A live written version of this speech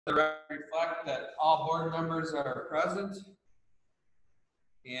The record reflect that all board members are present.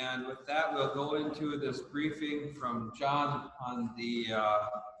 And with that, we'll go into this briefing from John on the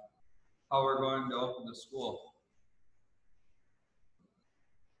how we're going to open the school.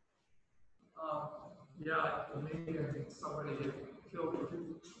 Yeah, maybe I think somebody had killed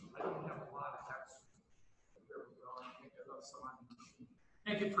you. I don't have a lot of text. There we go. I think I left some on the machine.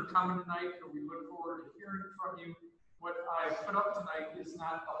 Thank you for coming tonight. We look forward to hearing from you. What I put up tonight is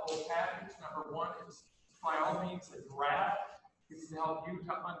not the whole package. Number one, it's by all means a draft. It's to help you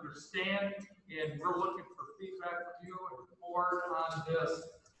to understand, and we're looking for feedback from you and the board on this.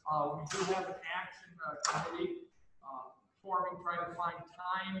 We do have an action committee forming, trying to find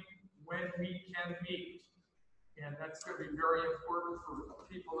time when we can meet. And that's going to be very important for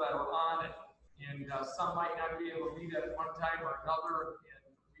people that are on it. And some might not be able to meet at one time or another, and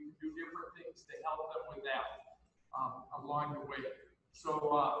we can do different things to help them with that along the way. So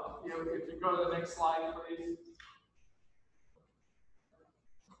if you go to the next slide, please.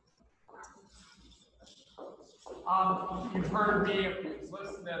 You've heard me, if you've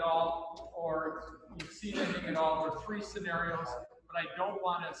listened at all, or you've seen anything at all, there are three scenarios, but I don't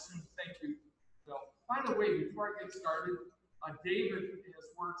want to assume. Thank you, Bill. By the way, before I get started, David has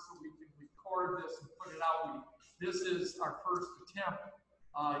worked so we can record this and put it out. This is our first attempt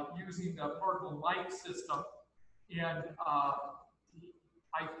using the portable mic system, and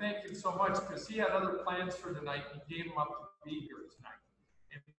I thank him so much because he had other plans for tonight. He gave him up to be here tonight.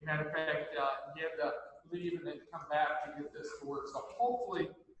 And matter of fact, he had to leave and then come back to get this to work. So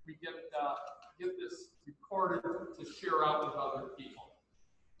hopefully we get this recorded to share out with other people.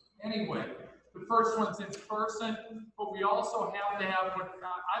 Anyway, the first one's in person, but we also have to have what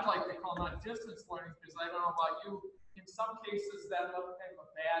I'd like to call not distance learning, because I don't know about you. In some cases, that left kind of a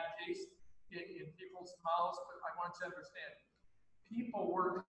bad taste in people's mouths, but I want you to understand, people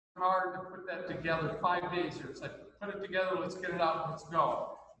worked hard to put that together 5 days here. It's like, put it together, let's get it out, and let's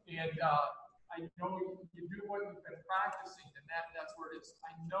go. And I know you do what you've been practicing, and that's where it is.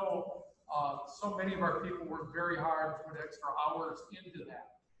 I know so many of our people work very hard to put extra hours into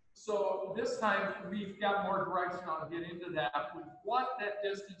that. So this time we've got more direction on get into that with what that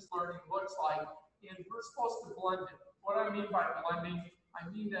distance learning looks like, and we're supposed to blend it. What I mean by blending, I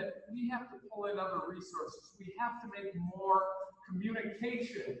mean that we have to pull in other resources. We have to make more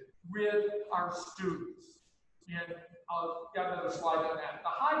communication with our students. And I'll get another slide on that.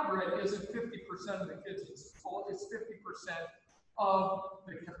 The hybrid isn't 50% of the kids in school, it's 50% of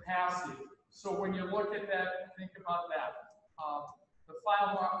the capacity. So when you look at that, think about that. The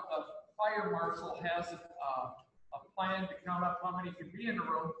fire marshal has a plan to count up how many can be in the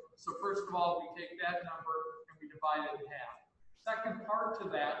room. So first of all, we take that number and we divide it in half. Second part to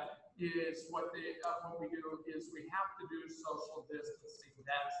that is what we do is we have to do social distancing.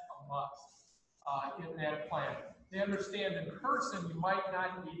 That's a must in that plan. They understand in person you might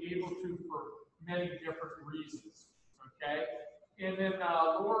not be able to for many different reasons. Okay, and then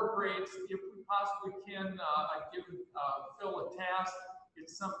lower grades, if we possibly can, I've given Phil a task.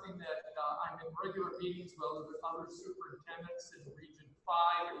 It's something that I'm in regular meetings with other superintendents in Region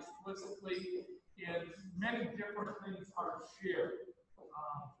 5 explicitly, and many different things are shared.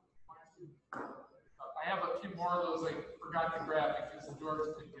 I have a few more of those I forgot to grab because the doors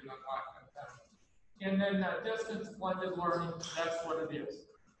didn't get unlocked on time. And then distance blended learning, that's what it is.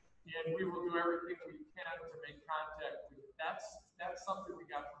 And we will do everything we can to make contact with it. That's something we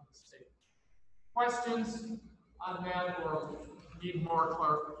got from the state. Questions on that or need more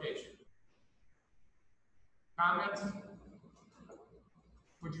clarification? Comments?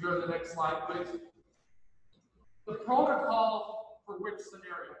 Would you go to the next slide, please? The protocol for which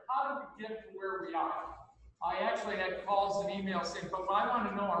scenario? How do we get to where we are? I actually had calls and emails saying, but I want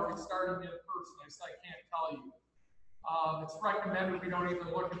to know, are we starting in person? I said, I can't tell you. It's recommended we don't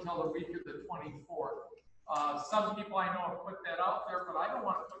even look until the week of the 24th. Some people I know have put that out there, but I don't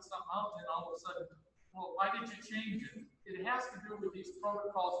want to put something out and all of a sudden, well, why did you change it? It has to do with these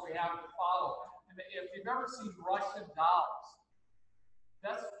protocols we have to follow. And if you've ever seen Russian dolls,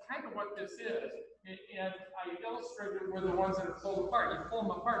 that's kind of what this is. And I illustrated with the ones that are pulled apart. You pull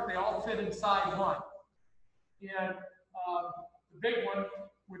them apart, they all fit inside one. And the big one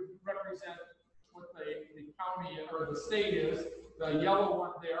would represent what the county or the state is. The yellow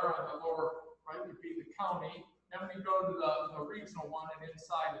one there on the lower right would be the county. Then we go to the regional one, and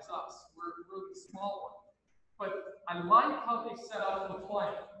inside is us. We're the small one. But I like how they set up the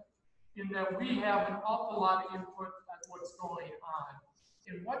plan, in that we have an awful lot of input on what's going on.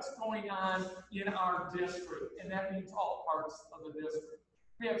 And what's going on in our district, and that means all parts of the district.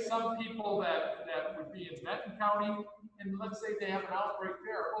 We have some people that would be in Benton County, and let's say they have an outbreak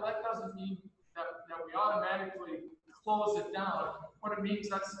there, well, that doesn't mean that we automatically close it down. What it means,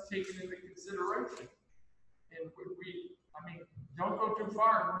 that's taken into consideration. And I mean, don't go too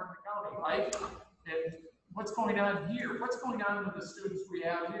far, we're in the county, right? And what's going on here? What's going on with the students we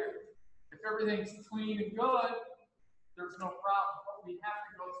have here? If everything's clean and good, there's no problem, but we have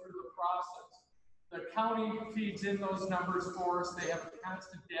to go through the process. The county feeds in those numbers for us. They have a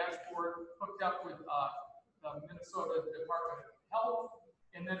constant dashboard hooked up with the Minnesota Department of Health,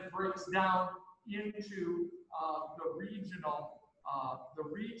 and then it breaks down into the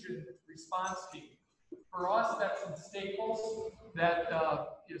region response team. For us, that's in Staples. That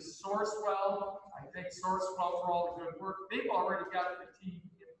is Sourcewell. I thank Sourcewell for all the good work. They've already got the team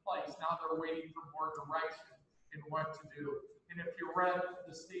in place. Now they're waiting for more direction in what to do. And if you read,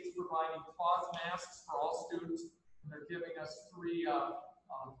 the state's providing cloth masks for all students, and they're giving us 3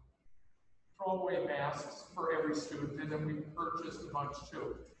 throwaway masks for every student, and then we purchased a bunch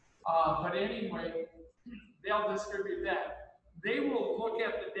too. But anyway, they'll distribute that. They will look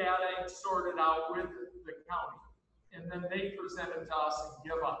at the data and sort it out with the county, and then they present it to us and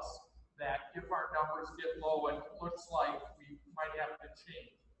give us that. If our numbers get low and it looks like we might have to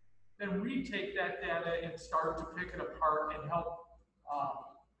change, then we take that data and start to pick it apart and help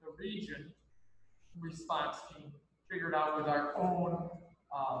the region response team figure it out with our own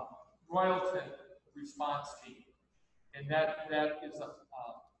Royalton response team. And that is a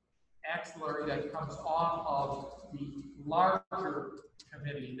axillary that comes off of the larger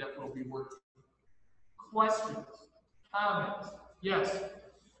committee that will be working. Questions, comments? Yes.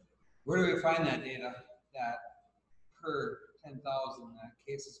 Where do we find that data, that per 10,000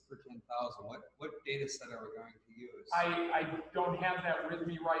 cases per 10,000? What data set are we going to use? I don't have that with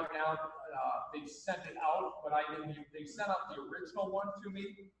me right now. They sent it out, but they sent out the original one to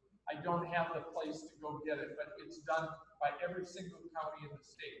me. I don't have the place to go get it, but it's done by every single county in the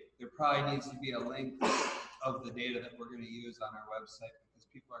state. There probably needs to be a link of the data that we're going to use on our website, because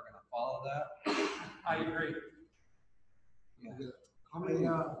people are going to follow that. I agree. Yeah. How many,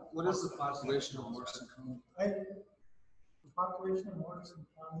 what is the population of Morrison County? The population of Morrison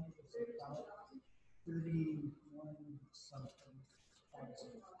County is about 31 something.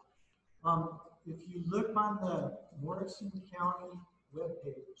 If you look on the Morrison County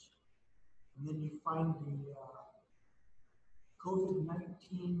webpage, and then you find the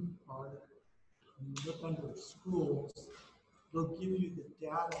COVID-19 part, and you look under schools, they'll give you the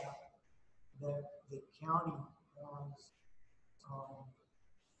data that the county has.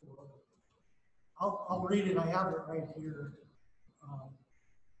 I'll read it. I have it right here.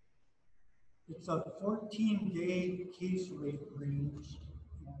 It's a 14-day case rate range,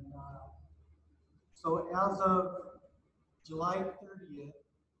 and so as of July 30th,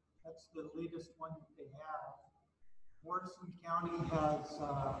 that's the latest one that they have. Morrison County has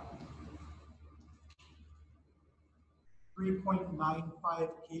 3.95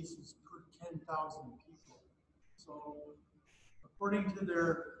 cases per 10,000 people. So according to their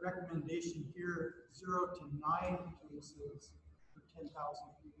recommendation here, 0 to 9 cases per 10,000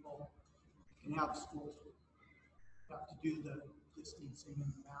 people can have school. You have to do the distancing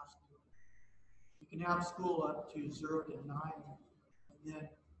and the mask. You can have school up to 0 to 9. And then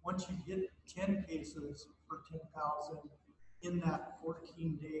once you hit 10 cases per 10,000 in that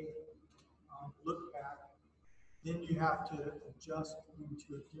 14-day look back, then you have to adjust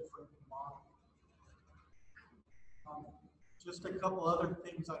into a different model. Just a couple other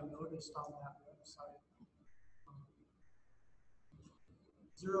things I noticed on that website.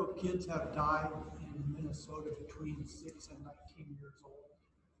 0 kids have died in Minnesota between 6 and 19 years old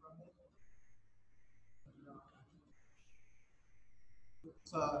from it. And,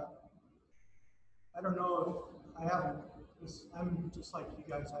 it's I don't know if I haven't. I'm just like you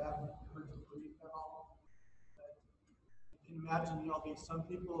guys. I haven't heard the brief at all. But I can imagine there'll be some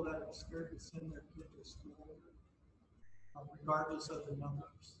people that are scared to send their kid to school, regardless of the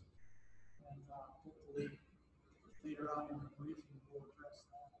numbers. And hopefully later on in the briefing we'll address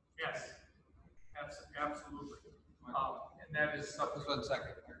that. Yes, absolutely. And that is something. Just 1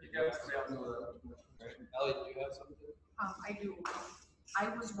 second. You got to say Right. Ellie, do you have something? I do. I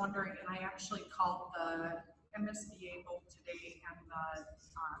was wondering, and I actually called the MSBA both today and the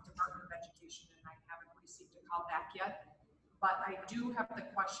Department of Education, and I haven't received a call back yet. But I do have the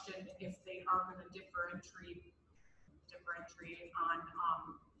question if they are going to differentiate on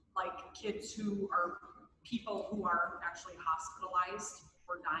like kids who are people who are actually hospitalized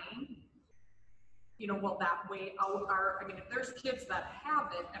or dying. You know, will that weigh out I mean, if there's kids that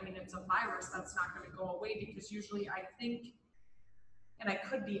have it, I mean, it's a virus that's not going to go away, because usually I think, and I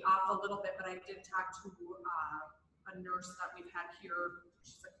could be off a little bit, but I did talk to a nurse that we've had here,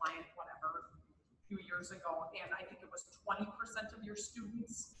 she's a client, whatever, a few years ago, and I think it was 20% of your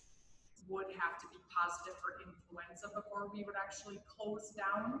students would have to be positive for influenza before we would actually close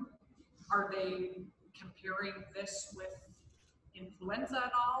down. Are they comparing this with influenza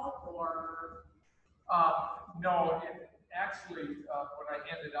at all, or? No, actually, when I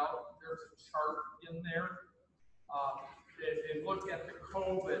handed out, there's a chart in there. They look at the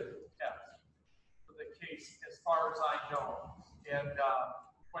COVID test for the case, as far as I know. And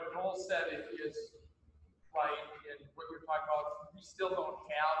what Noel said is right, and what you're talking about, we still don't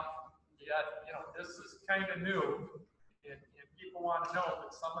have yet, this is kind of new, and people want to know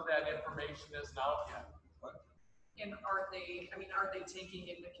that some of that information isn't out yet. And are they taking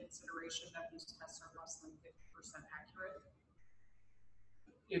into consideration that these tests are less than 50% accurate?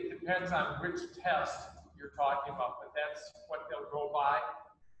 It depends on which test you're talking about, but that's what they'll go by.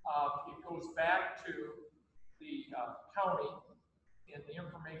 It goes back to the county and the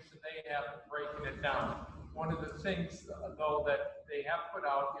information they have in breaking it down. One of the things, though, that they have put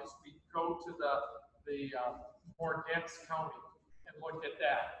out is we go to the more dense county and look at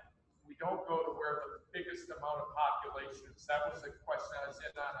that. We don't go to where the biggest amount of population is. That was a question I was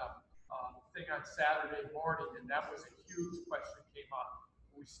in on a thing on Saturday morning, and that was a huge question came up.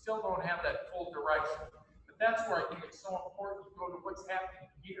 We still don't have that full direction. But that's where I think it's so important to go to what's happening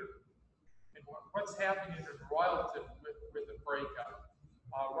here and what's happening in Royalton with the breakup.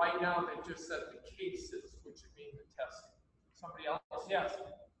 Right now, they just said the cases, which would mean the testing. Somebody else? Yes?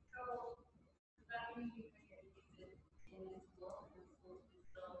 So, does that mean you can get it in school and school can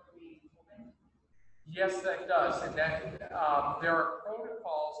still remain open? Yes, that does. And then there are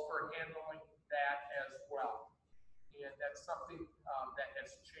protocols for handling that as well. And that's something that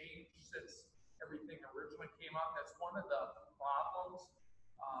has changed since everything originally came up. That's one of the problems.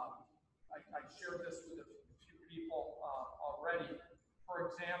 I shared this with a few people already. For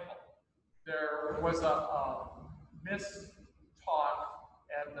example, there was a mistalk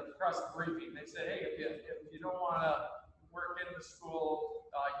at the press briefing. They said, hey, if you don't want to work in the school,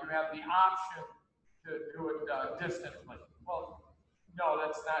 you have the option to do it distantly. Well, no,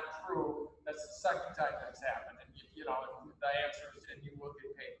 that's not true. That's the second time that's happened. And, the answer is, and you will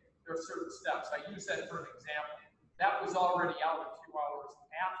get paid. There are certain steps. I use that for an example. That was already out a few hours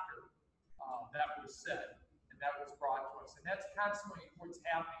after that was said, and that was brought to us. And that's constantly what's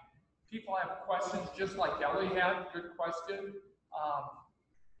happening. People have questions, just like Ellie had. Good question.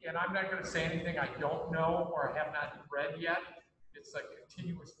 And I'm not going to say anything I don't know or have not read yet. It's a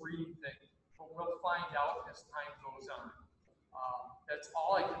continuous reading thing, but we'll find out as time goes on. That's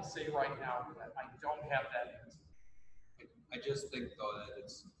all I can say right now. I don't have that answer. I just think, though, that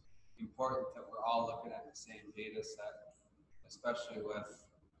it's important that we're all looking at the same data set, especially with,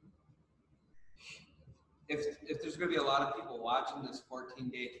 if there's going to be a lot of people watching this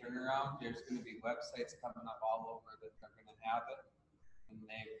 14-day turnaround, there's going to be websites coming up all over that are going to have it. And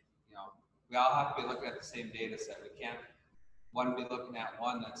we all have to be looking at the same data set. We can't be looking at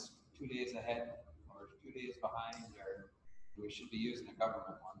one that's 2 days ahead or 2 days behind, or we should be using a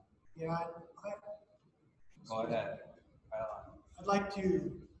government one. Yeah, Go ahead. I'd like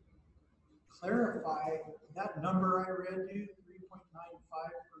to clarify that number I read you, 3.95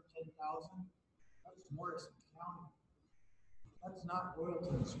 per 10,000. That's Morrison County. That's not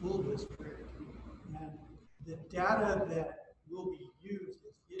Royalton School District. And the data that will be used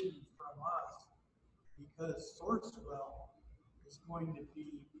is hidden from us because Sourcewell is going to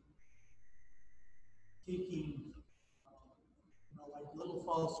be taking, like Little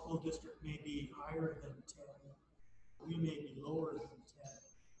Falls School District may be higher than 10. We may be lower than 10.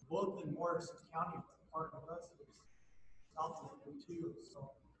 Both in Morrison County, but part of us is south of them too.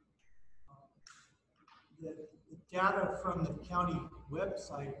 So the data from the county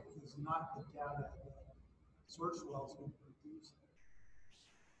website is not the data that Sourcewell's been producing.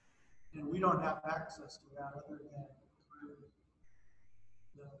 And we don't have access to that other than through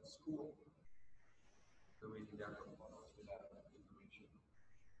the school. So we can definitely follow through that information.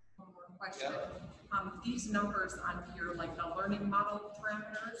 One more question. These numbers on here, like the learning model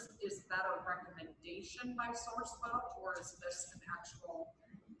parameters, is that a recommendation by Sourcewell, or is this an actual,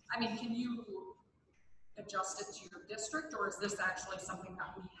 can you adjust it to your district, or is this actually something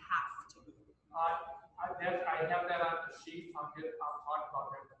that we have to do? I have that on the sheet. I'll talk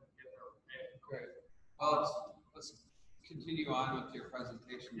about it when we get there. Okay. Great. Well, let's continue on with your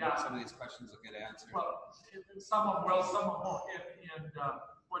presentation. Yeah. Some of these questions will get answered. Well, some of them will, some of them won't. And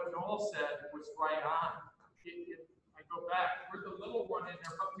what Noel said was right on. I go back, we're the little one in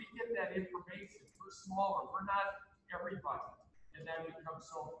there, but we get that information. We're smaller. We're not everybody. And that becomes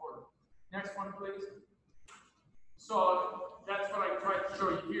so important. Next one, please. So that's what I tried to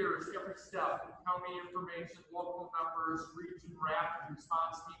show you here is every step, county information, local numbers, region rapid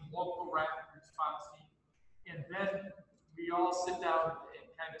response team, local rapid response team. And then we all sit down and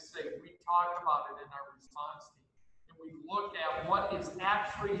kind of say, we talk about it in our response team. And we look at what is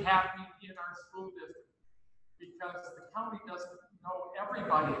actually happening in our school district. Because the county doesn't know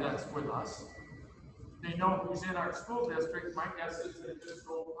everybody that's with us. They know who's in our school district. My guess is they just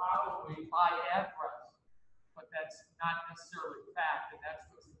go probably by address. But that's not necessarily fact, and that's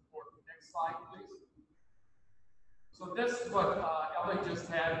what's important. Next slide, please. So this is what Ellie just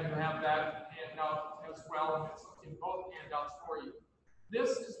had, and you have that handout as well, and it's in both handouts for you.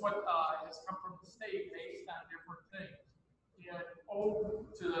 This is what has come from the state based on different things. And 0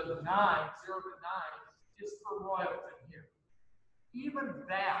 to 9, 0 to 9 is for Royalton here. Even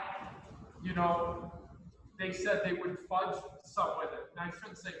that, you know, they said they would fudge some with it. And I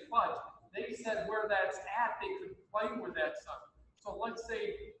shouldn't say fudge. They said where that's at, they could play with that some. So let's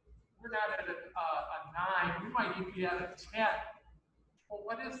say we're not at a 9, we might even be at a 10. Well,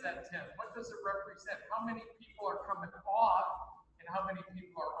 what is that 10? What does it represent? How many people are coming off and how many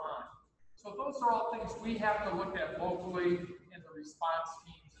people are on? So those are all things we have to look at locally, and the response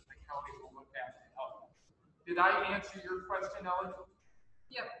teams in the county will look at to help. Did I answer your question, Ellen?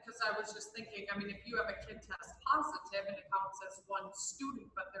 Yeah, because I was just thinking, I mean, if you have a kid test positive and it counts as one student,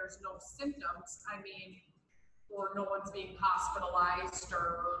 but there's no symptoms, I mean, or no one's being hospitalized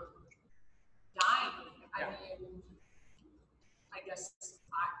or dying, I mean, I guess,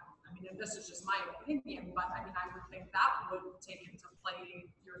 I mean, and this is just my opinion, but I mean, I would think that would take into play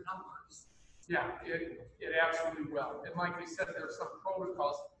your numbers. Yeah, it absolutely will. And like I said, there's some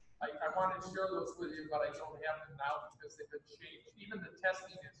protocols. I wanted to share those with you, but I don't have them now because they've been changed. Even the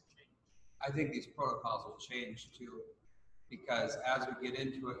testing has changed. I think these protocols will change too, because as we get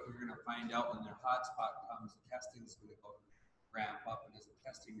into it, we're gonna find out when their hotspot comes, the testing is gonna go ramp up, and as the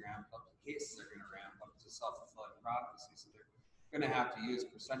testing ramps up, the cases are gonna ramp up. It's a self-fulfilling prophecy, so they're gonna have to use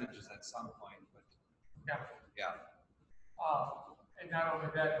percentages at some point, but yeah. And not only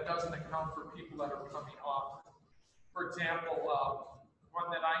that, it doesn't account for people that are coming off. For example, one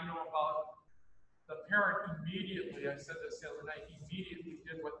that I know about, the parent immediately, I said this the other night, immediately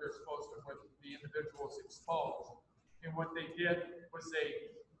did what they're supposed to when the individual was exposed. And what they did was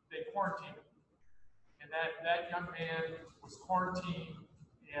they quarantined him. And that young man was quarantined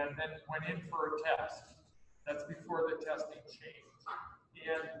and then went in for a test. That's before the testing changed.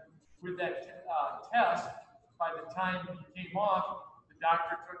 And with that test, by the time he came off, the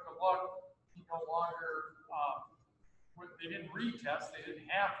doctor took a look. He no longer, they didn't retest, they didn't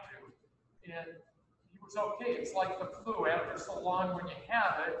have to. And he was okay. It's like the flu. After so long, when you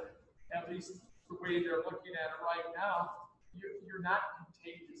have it, at least the way they're looking at it right now, you're not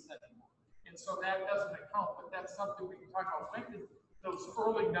contagious anymore. And so that doesn't account, but that's something we can talk about. When did those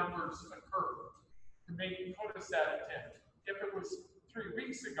early numbers occur to maybe put us at a 10? If it was 3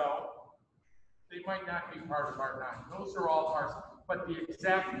 weeks ago, they might not be part of our 9. Those are all parts, but the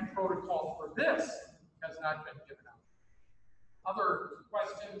exact protocol for this has not been given out. Other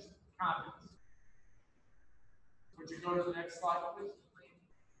questions, comments? Would you go to the next slide, please?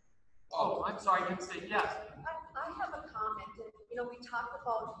 Oh, I'm sorry, I didn't say yes. I have a comment. You know, we talked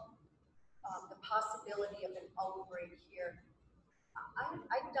about the possibility of an outbreak here.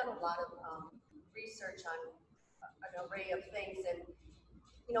 I've done a lot of research on an array of things, and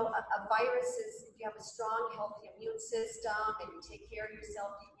you know, a virus is, if you have a strong, healthy immune system and you take care of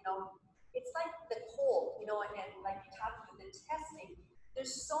yourself, you know, it's like the cold, you know, and like you talked about the testing.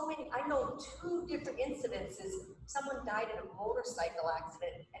 There's so many. I know 2 different incidences. Someone died in a motorcycle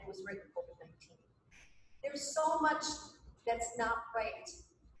accident and was written COVID-19. There's so much that's not right.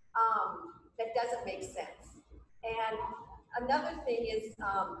 That doesn't make sense. And another thing is,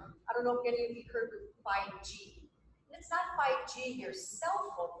 I don't know if any of you heard of 5G. It's not 5G, your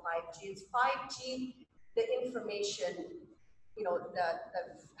cell phone 5G. It's 5G, the information, you know, the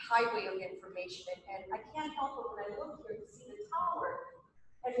highway of information. And I can't help it when I look here and see the tower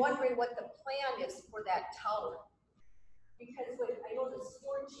and wondering what the plan is for that tower. Because I know there's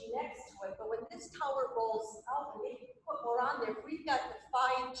 4G next to it, but when this tower rolls out and they put more on there, if we've got the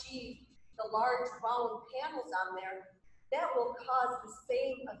 5G, the large round panels on there, that will cause the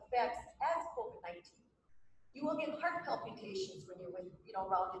same effects as COVID-19. You will get heart palpitations when you're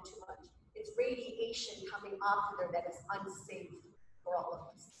around it too much. It's radiation coming off of there that is unsafe for all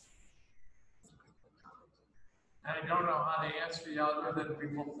of us. I don't know how to answer you other than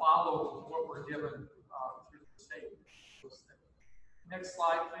we will follow what we're given through the state. Next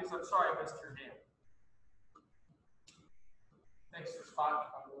slide, please. I'm sorry I missed your name. Thanks for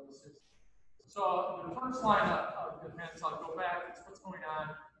spotting. So the first line of defense, I'll go back, it's what's going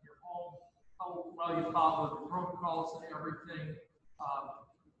on in your home, how well you follow the protocols and everything.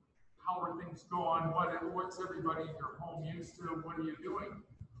 How are things going? What's everybody in your home used to? What are you doing?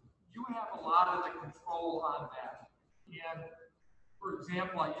 You have a lot of the control on that. And for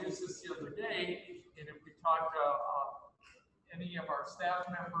example, I used this the other day, and if we talk to any of our staff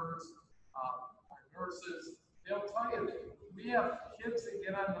members, our nurses, they'll tell you, we have kids that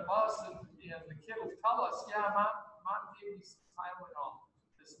get on the bus and the kid will tell us, yeah, mom gave me some Tylenol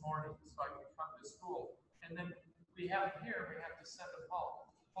this morning so I could come to school. And then we have them here, we have to send them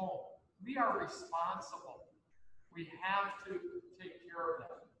home. We are responsible. We have to take care of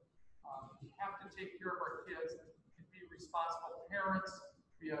them. We have to take care of our kids and be responsible parents,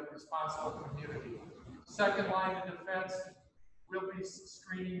 be a responsible community. Second line of defense, we'll be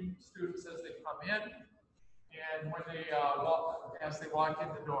screening students as they come in and when they as they walk in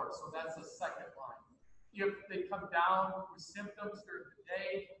the door. So that's the second line. If they come down with symptoms during the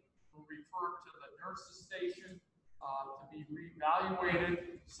day, we'll refer to the nurses station to be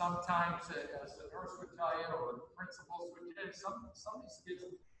reevaluated. Sometimes, as the nurse would tell you, or the principals would tell you, some of these kids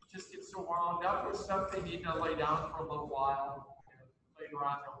just get so wound up with stuff they need to lay down for a little while, and later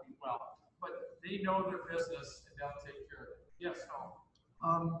on they'll be well. But they know their business and they'll take care of it. Yes, no.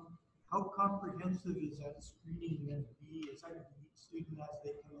 How comprehensive is that screening going to be? Is that going to be each student as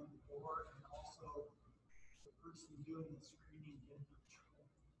they come in the door, and also the person doing the screening going to be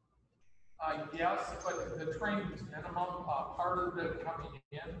trained? Yes, but the training is minimum. Part of the coming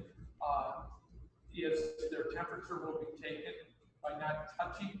in is their temperature will be taken by not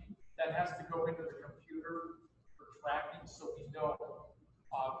touching. That has to go into the computer for tracking, so we know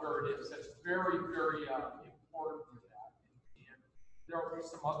where it is. That's very, very important for that. And there will be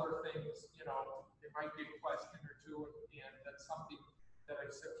some other things, there might be a question or two, and that's something that I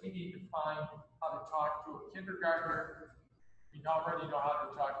said, we need to find how to talk to a kindergartner. We already know how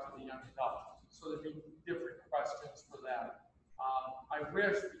to talk to the young adult. So there'd be different questions for that. I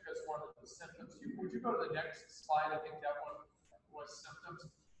wish, because one of the symptoms, would you go to the next slide? I think that one was symptoms.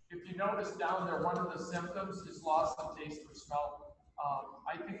 If you notice down there, one of the symptoms is loss of taste or smell.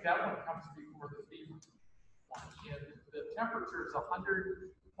 I think that one comes before the fever one. And the temperature is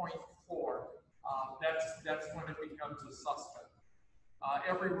 100.4. That's when it becomes a suspect.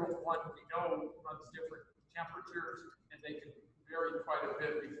 Every one we know runs different temperatures, and they can vary quite a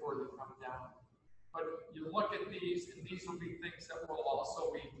bit before they come down. But you look at these, and these will be things that will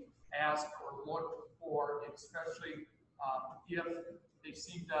also be asked or looked for, especially if they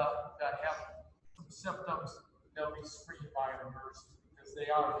seem to have some symptoms. They'll be screened by our nurses because they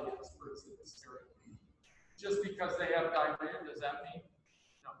are the experts in this area. Just because they have diarrhea, does that mean?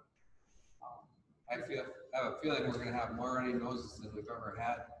 No. I have a feeling we're gonna have more runny noses than we've ever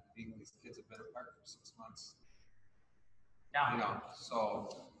had, being these kids have been apart for 6 months. Yeah. So,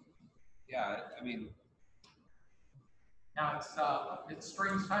 yeah, I mean. Now it's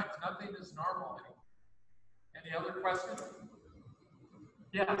strange times. Nothing is normal anymore. Any other questions?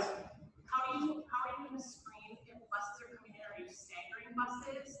 Yes. How are you going to screen if buses are coming in? Are you staggering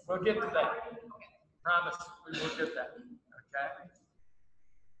buses? We'll get to that. Okay. Promise, we will get that. Okay.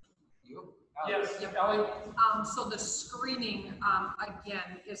 You? Yes, Ellie? So the screening,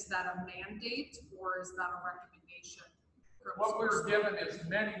 again, is that a mandate or is that a recommendation? What we're given is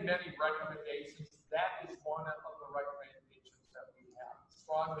many, many recommendations. That is one of the recommendations that we have.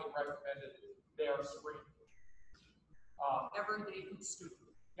 Strongly recommended they are screened. Every day student.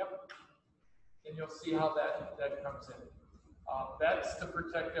 Yep. And you'll see how that comes in. That's to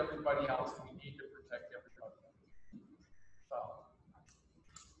protect everybody else. We need to protect everybody else. So,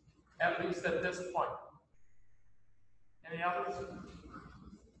 at least at this point. Any others?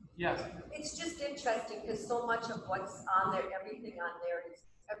 Yes. It's just interesting because so much of what's on there, everything on there is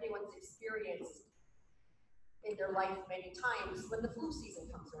everyone's experienced in their life many times when the flu season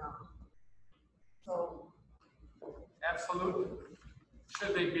comes around. So. Absolutely.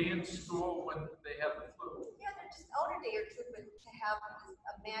 Should they be in school when they have the flu? Yeah, they're just out a day or two, but to have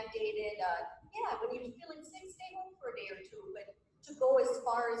a mandated, when you're feeling sick, stay home for a day or two. But to go as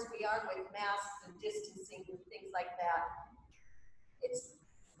far as we are with masks and distancing and things like that, it's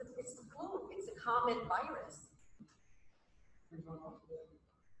the flu. It's a common virus. I'm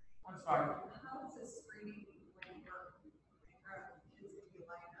sorry. How is this screening when your kids if you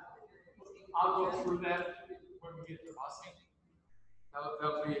line up? I'll go through that when we get to busing.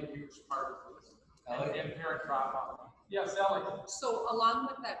 That'll be a huge part of this. And parent dropout. Yes, Ellie. So along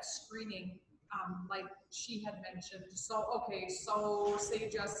with that screening, like she had mentioned, so say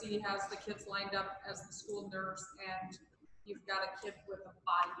Jesse has the kids lined up as the school nurse and you've got a kid with a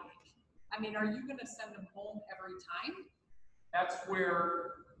body ache. I mean, are you gonna send them home every time? That's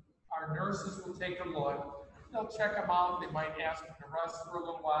where our nurses will take a look. They'll check them out. They might ask them to rest for a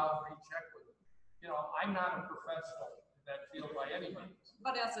little while, recheck with them. You know, I'm not a professional in that field by any means.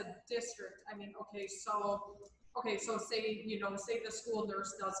 But as a district, I mean, okay, so say, you know, say the school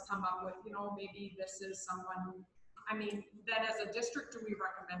nurse does come up with, you know, maybe this is someone, I mean, then as a district, do we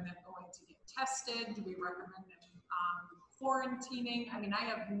recommend them going to get tested? Do we recommend them, quarantining? I mean, I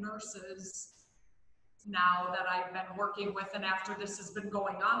have nurses now that I've been working with, and after this has been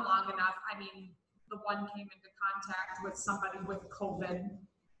going on long enough, I mean, the one came into contact with somebody with COVID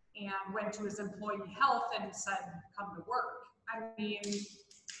and went to his employee health and said, come to work. I mean,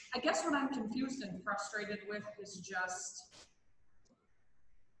 I guess what I'm confused and frustrated with is just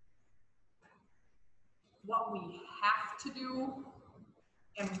what we have to do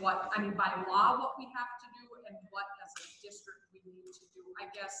and what, I mean, by law, what we have to do and what as a district we need to do. I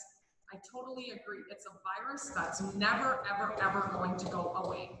guess I totally agree. It's a virus that's never, ever, ever going to go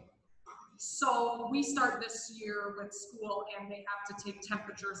away. So we start this year with school and they have to take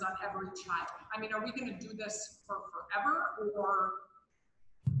temperatures on every child. I mean, are we going to do this for forever? Or,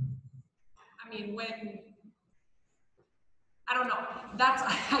 I mean, I don't know. That's,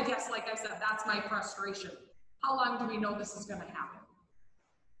 I guess, like I said, that's my frustration. How long do we know this is going to happen?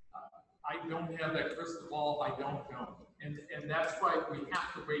 I don't have that crystal ball. I don't know. And that's why we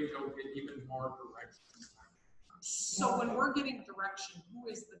have to wait till we get even more direction. So when we're getting direction, who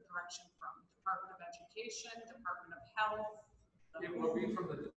is the direction from? Department of Education, Department of Health? It will be from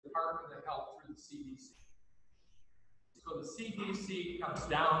the Department of Health through the CDC. So the CDC comes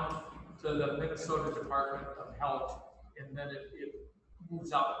down to the Minnesota Department of Health, and then it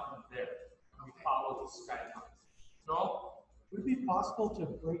moves out from there. We follow the guidelines. So, Would it be possible to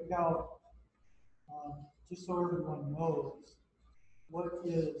break out, just so everyone knows, what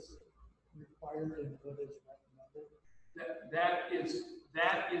is required and what is recommended?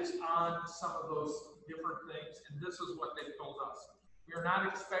 that is on some of those different things, and this is what they told us. We are not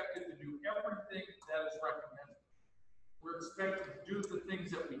expected to do everything that is recommended. We're expected to do the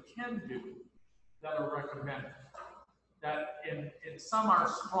things that we can do that are recommended. That in some are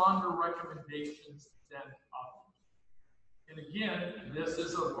stronger recommendations than others. And again, this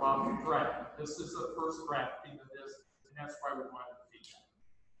is a rough draft. This is the first drafting of this, and that's why we wanted to see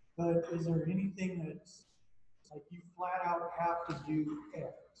that. But is there anything that's, like, you flat out have to do X?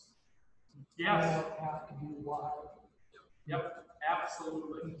 You flat Yes. out have to do Y? Yep,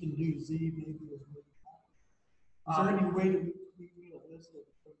 absolutely. You can do Z maybe or maybe not. Is there any way to, we need a list of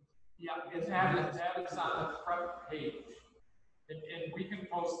things? Yeah, that is on the prep page. And we can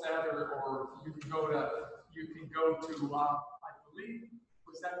post that, or you can go to, I believe,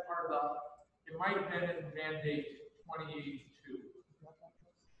 was that part of the, it might have been in mandate 2082.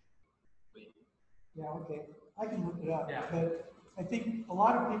 Yeah, okay, I can look it up. Yeah. But I think a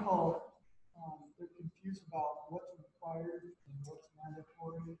lot of people, they're confused about what's required and what's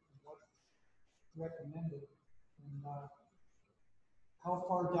mandatory and what's recommended. And how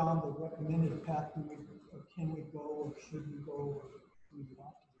far down the recommended path do we, or can we go, or should we go, or do we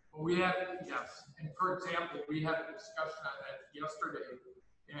want to? Well, we had, yes, and for example, we had a discussion on that yesterday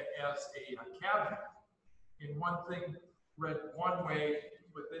as a cabinet. And one thing read one way,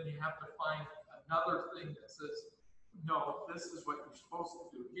 but then you have to find another thing that says, no, this is what you're supposed to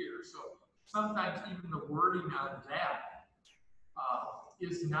do here. So sometimes even the wording on that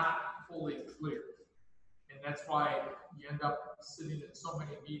is not fully clear. And that's why you end up sitting in so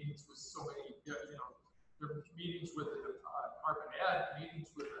many meetings with so many, there are meetings with the Department of Ed,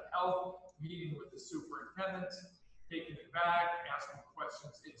 meetings with the health, meeting with the superintendents, taking it back, asking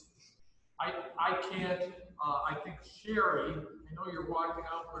questions. I can't, I think Sherry, I know you're walking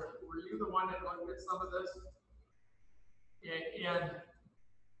out, were you the one that looked at some of this? And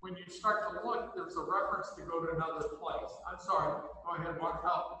when you start to look, there's a reference to go to another place. I'm sorry, go ahead, walk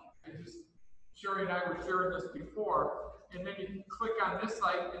out. Sherry and I were sharing this before, and then you click on this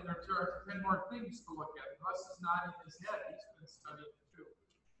site and there are 10 more things to look at. Russ is nodding his head, he's been studying it too.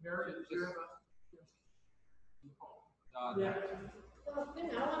 Mary, did you have a? The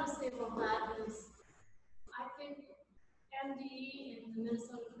thing I want to say about that is, I think MDE and the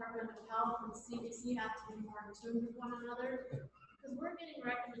Minnesota Department of Health and CDC have to be more in tune with one another, because we're getting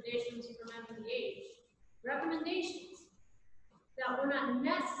recommendations from MDH, recommendations that we're not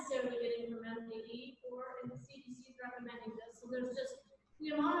necessarily getting from MDE, or and the CDC is recommending this. So there's just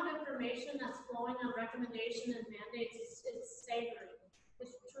the amount of information that's flowing on recommendation and mandates. It's staggering.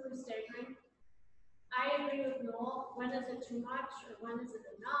 It's truly staggering. I agree with Noel. When is it too much, or when is it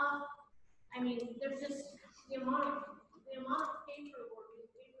enough? I mean, there's just the amount of paperwork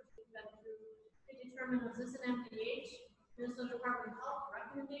and papers we've been through determine, was this an MDH, Minnesota Department of Health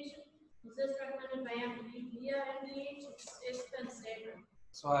recommendation? Was this recommended by MDH via MDH? It's been staggered.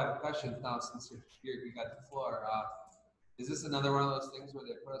 So I have questions now since you're here, you got the floor. Is this another one of those things where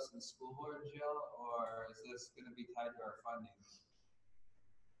they put us in school board jail, or is this gonna be tied to our funding?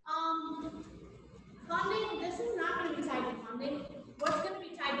 Funding, this is not gonna be tied to funding. What's gonna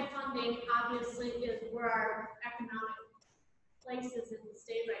be tied to funding, obviously, is where our economic places in the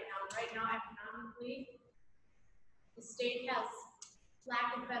state right now. Right now, economically, the state has,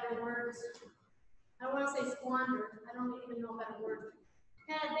 lack of better words, I don't wanna say squandered, I don't even know a better word.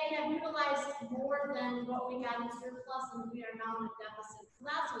 And they have utilized more than what we had in surplus, and we are now in a deficit. So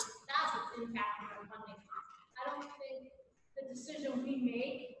that's what's impacting our funding. I don't think the decision we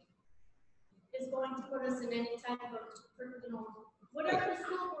make is going to put us in any type of, whatever the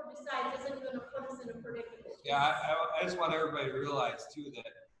school board decides isn't gonna put us in a predicament. Yeah, I just want everybody to realize too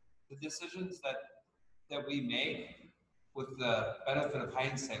that the decisions that we make with the benefit of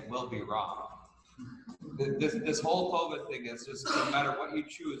hindsight will be wrong. This whole COVID thing is just, no matter what you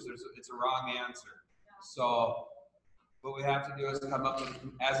choose, it's a wrong answer. So what we have to do is come up with,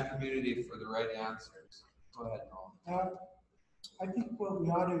 as a community, for the right answers. Go ahead, Noel. I think what we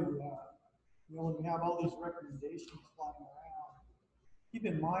ought to, when we have all these recommendations flying around, keep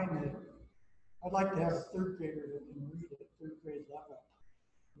in mind that I'd like to have a third grader that can read at third grade level at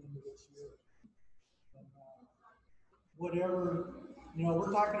the end of this year. And, whatever,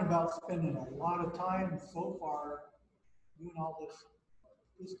 we're talking about spending a lot of time so far doing all this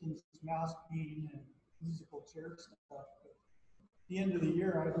distance masking and musical chair stuff. But at the end of the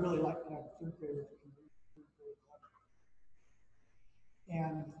year, I'd really like to have a third grader that can read third grade level.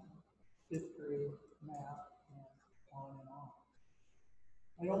 And fifth grade math, and on and on.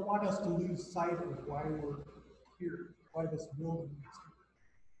 I don't want us to lose sight of why we're here, why this building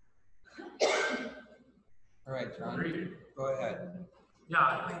is here. All right, John, go ahead.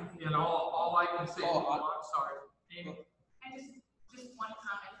 Yeah, all I can say, Oh, I'm sorry, Amy. I just one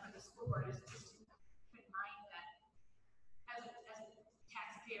comment for the school board is just keep in mind that as a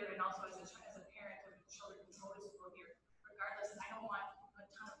taxpayer and also as a parent of children who go to school here, regardless, I don't want a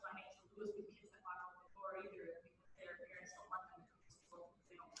ton of money to lose with kids that walk out the door either because their parents don't want them to come to school because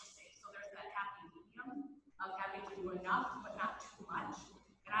they don't feel safe. So there's that happy medium of having to do enough but not too much.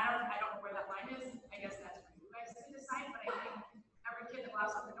 And I don't know where that line is. I guess that's for you guys to decide, but I think every kid that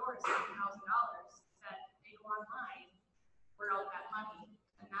walks out the door is $7,000 that they go online, we're out that money,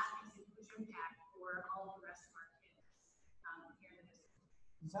 and that makes a huge impact for all the rest of our kids here in this.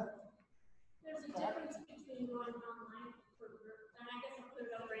 Is that? There's a difference between going online and I guess I'll put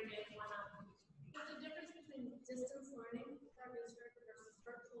it up right there if you wanna. There's a difference between distance learning from district versus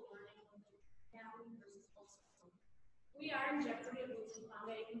virtual learning happening versus homeschool. We are in jeopardy of losing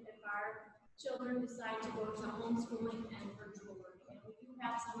funding if our children decide to go to homeschooling and virtual learning. And we do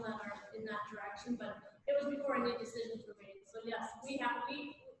have some that are in that direction, but it was before any decisions were made. So yes,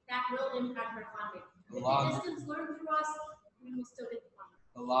 that will impact our funding. If the distance learn through us, we will still get the funding.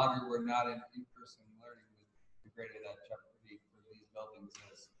 The longer we're not in in-person learning, the greater that jeopardy for these buildings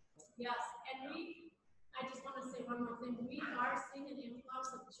is. Yes, and I just want to say one more thing. We are seeing an influx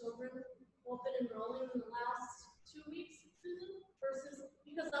of children open enrolling in the last 2 weeks, Susan, versus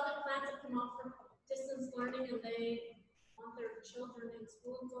because other plans have come up for distance learning and they want their children in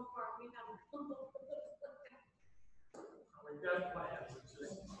school. And so far, we haven't. We've got plans, it's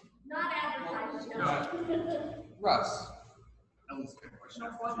just. Not advertised yet. Russ. That was a good question.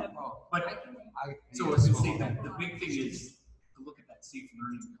 Oh, But I so I was gonna say that the big thing is to look at that safe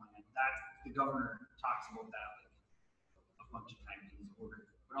learning plan. That the governor talks about that like a bunch of times in his order.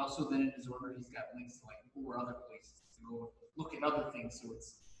 But also then in his order, he's got links to like 4 other places to go look at other things. So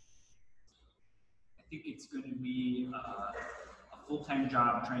I think it's going to be a full-time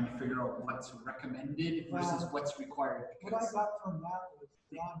job trying to figure out what's recommended versus what's required. What I got from that was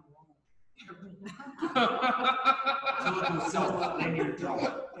John Roman. So then you're done.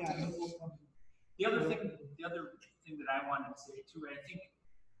 Yeah, he will come. The other thing that I wanted to say too, I think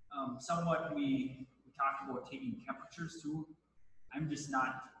somewhat we talked about taking temperatures too. I'm just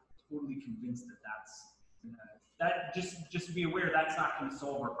not totally convinced that just be aware that's not going to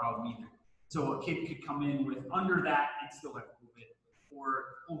solve our problem either. So a kid could come in with under that and still have COVID, or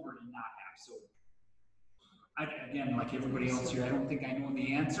over and not have. So again, like everybody else here, I don't think I know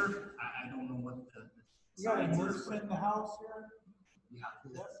the answer. I don't know what the You got a science nurse is. in the house here?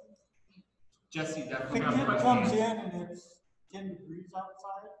 Yeah. Jesse The definitely. kid comes in and it's 10 degrees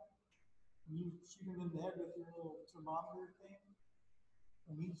outside, and you shoot him in the head with your little thermometer thing,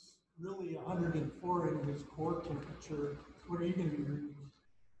 and he's really 104 in his core temperature. What are you going to be reading?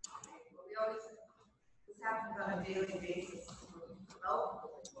 happens on a daily basis. Well, we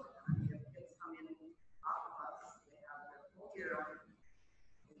have kids come in off the bus, they have their full gear on.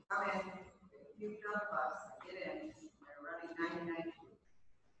 They come in, they puke on the bus, get in, they're running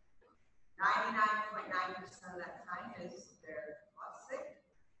 99.9% of that time is they're bus sick,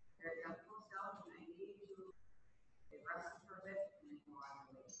 they're temple cells, and they need to rest for a bit and then go on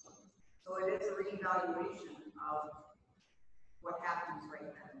their way. So it is a reevaluation of what happens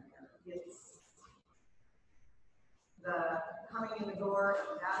right then and there. It's the coming in the door,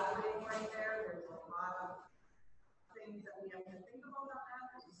 evaluating right there. There's a lot of things that we have to think about on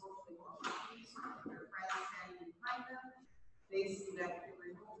that. There's a social piece, their friends standing behind them. They see that we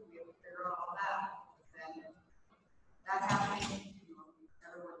remove, we have to figure out all that. Then that happens, you know,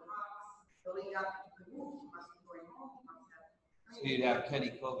 everyone talks, building up, ooh, must be going home, must have. So you'd have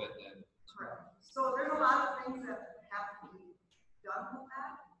Kenny COVID then. Correct. So there's a lot of things that have to be done with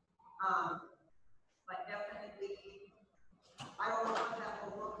that. But definitely, I don't know what that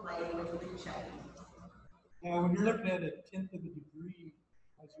will look like with rechecking. Yeah, when you're looking at 1/10 of a degree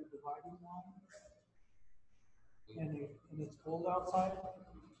as your dividing line, and it's cold outside,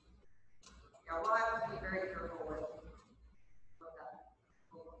 Yeah, we'll have to be very careful with that.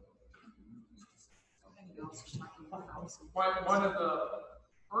 One of the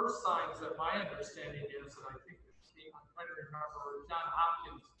first signs that my understanding is, and I think I'm trying to remember, John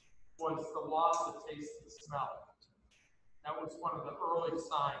Hopkins, was the loss of taste and smell. That was one of the early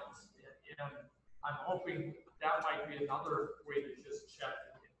signs, and I'm hoping that might be another way to just check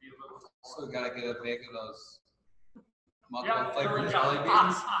and be a little. So we gotta get a bag of those Yeah, multiple there we flavored go. jelly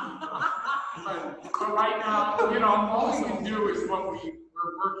beans. But right now, you know, all we can do is what we're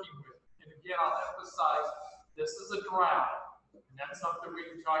working with. And again, I'll emphasize, this is a draft, and that's something we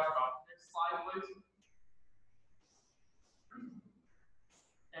can talk about. Next slide, please.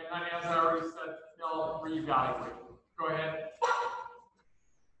 And then, as I already said, they'll reevaluate. Go ahead.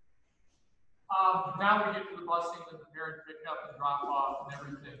 Now we get to the busing and the parent pickup and drop off and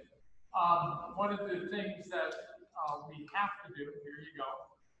everything. One of the things that we have to do, here you go,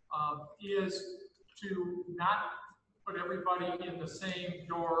 is to not put everybody in the same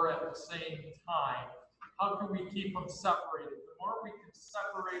door at the same time. How can we keep them separated? The more we can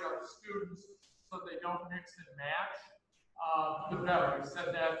separate our students so they don't mix and match, the better. We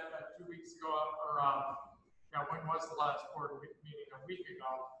said that 2 weeks ago, or yeah, when was the last board meeting? A week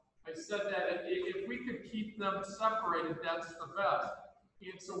ago. I said that if we could keep them separated, that's the best.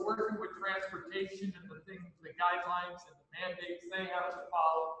 And so working with transportation and the things, the guidelines and the mandates they have to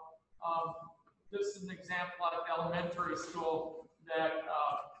follow. This is an example at elementary school that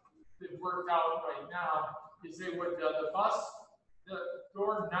they've worked out right now, is they would, the bus, the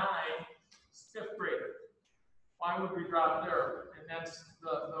door 9 is 5th grader. Why would we drop there? And that's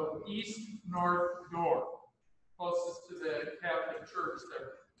the east-north door, closest to the Catholic church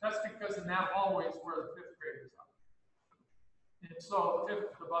there. That's because in that hallway is where the 5th graders are. And so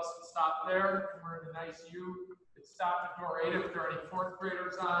the bus would stop there, and we're in a nice U. It'd stop at door 8 if there are any 4th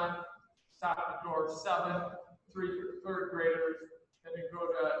graders on, stop at door 7, 3rd graders, then we go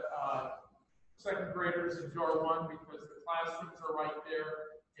to 2nd graders in door 1 because the classrooms are right there,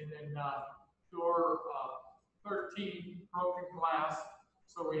 and then door 13, broken glass,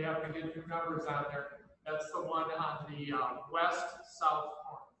 so we have to get new numbers on there. That's the one on the west-south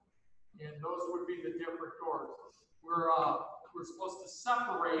corner. And those would be the different doors. We're supposed to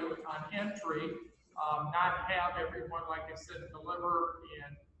separate on entry, not have everyone, like I said, deliver,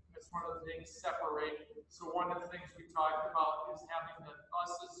 and that's one of the things, separate. So one of the things we talked about is having the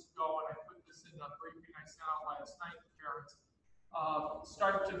buses go, and I put this in the briefing I sent out last night to parents,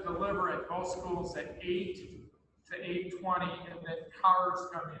 start to deliver at both schools at 8 to 8:20, and then cars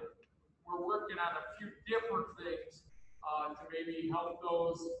come in. We're working on a few different things to maybe help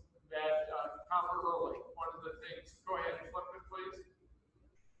those that come early. One of the things, go ahead and flip it, please.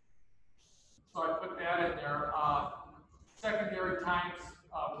 So I put that in there. Secondary times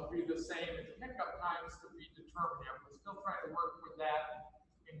will be the same, and pickup times to be determined. We're still trying to work with that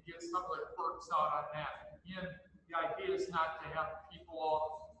and get some of the quirks out on that. Again, the idea is not to have people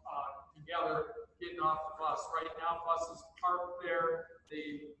all together getting off the bus. Right now, buses parked there.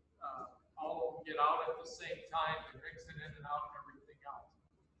 They all of them get out at the same time. They're mixing in and out and everything else.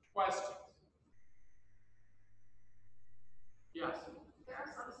 Questions? Yes. There are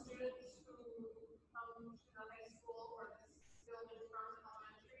some students who come to the high school or this building from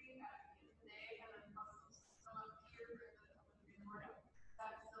elementary at the end of the day and then come up here for the elementary morning.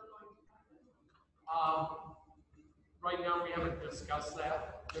 That's still going to happen. Right now, we haven't discussed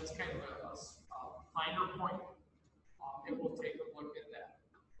that. That's kind of a minor point. And we'll take a look at that.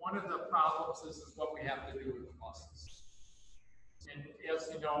 One one of the problems is what we have to do with the buses. And as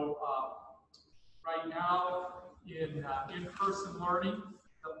you know, right now in in-person learning,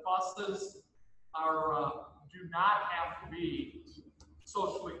 the buses are, do not have to be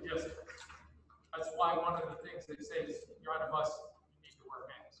socially distant. That's why one of the things they say is you're on a bus, you need to wear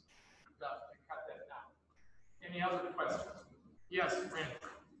masks. To cut that down. Any other questions? Yes, Randy.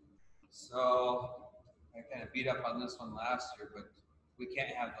 So I kind of beat up on this one last year, but we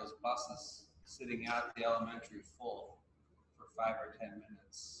can't have those buses sitting at the elementary full for 5 or 10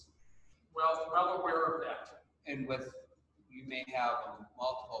 minutes. Well aware of that. And with, you may have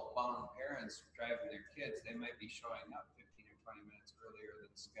multiple bound parents driving their kids, they might be showing up 15 or 20 minutes earlier than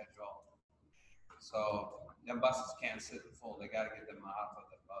scheduled. So them buses can't sit full, they gotta get them off of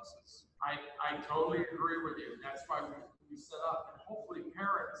the buses. I totally agree with you. That's why we set up, and hopefully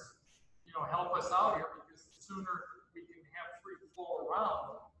parents, you know, help us out here, because the sooner we can have free flow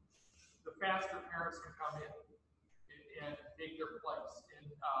around, the faster parents can come in and take their place. And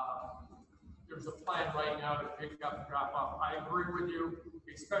there's a plan right now to pick up and drop off. I agree with you,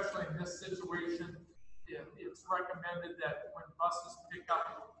 especially in this situation. It's recommended that when buses pick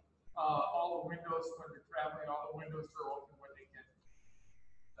up all the windows, when they're traveling, all the windows are open when they can.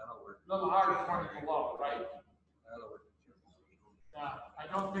 That'll work. A little hard 20 below, right? That'll work. I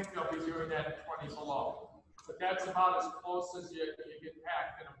don't think they'll be doing that at 20 below, but that's about as close as you get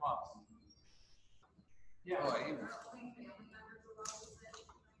packed in a bus. Yeah. Oh, even.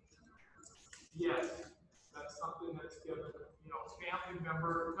 Yes, that's something that's given, you know, family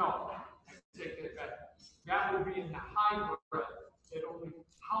member, no, take it back. That would be in the hybrid, it only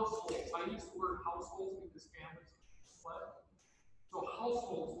households, I use the word households because families split. So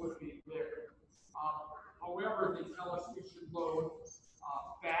households would be there. However, they tell us we should load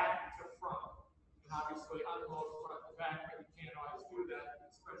back to front. And obviously unload front to back, but you can't always do that,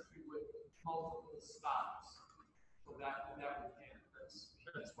 especially with multiple stops. So that we can,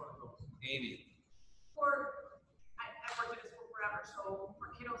 that's one of those. Amy. I worked at a school forever, so for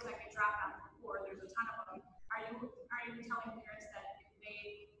kiddos that get dropped off before, there's a ton of them. Are you telling parents that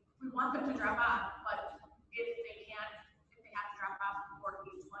we want them to drop off, but if they have to drop off before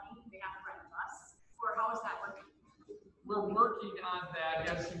 8:20, they have to rent a bus? Or how is that working? We're working on that.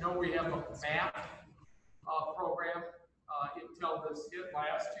 As you know, we have a MAP program. Intel was hit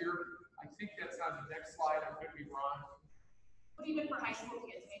last year. I think that's on the next slide. I could be wrong. But even for high school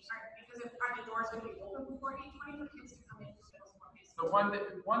kids, because are the doors going to be open before 8:20 for kids to come in? The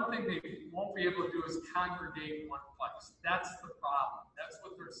one thing they won't be able to do is congregate in one place. That's the problem. That's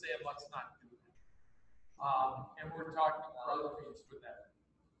what they're saying. Let's not do that. And we're talking about other things with that.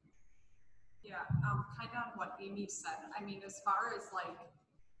 Yeah, kind of on what Amy said. I mean, as far as like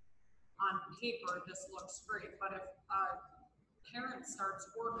on paper, this looks great, but if a parent starts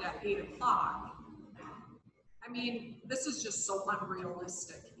work at 8 o'clock, I mean, this is just so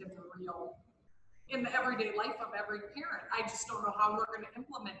unrealistic in the everyday life of every parent. I just don't know how we're going to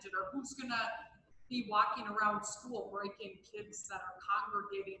implement it, or who's going to be walking around school breaking kids that are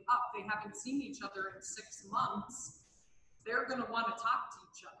congregating up. They haven't seen each other in 6 months. They're going to want to talk to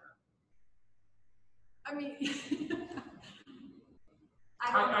each other. I mean,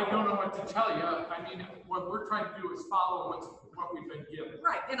 I don't know what to tell you. I mean, what we're trying to do is follow what we've been given.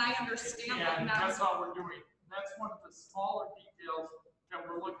 right, and I understand that. And that's all we're doing. That's one of the smaller details that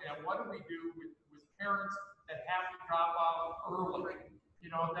we're looking at. What do we do with parents that have to drop off early?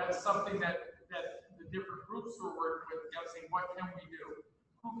 You know, that's something that the different groups we're working with are saying, what can we do?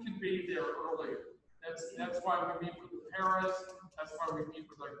 Who can be there earlier? That's why we meet with the parents. That's why we meet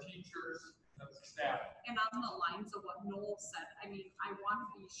with our teachers. That's the staff. And on the lines of what Noel said, I mean, I want to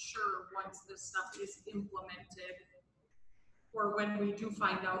be sure once this stuff is implemented, or when we do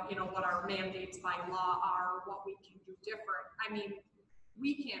find out, you know, what our mandates by law are, what we can do different. I mean,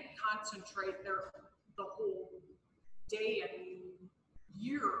 we can't concentrate the whole day and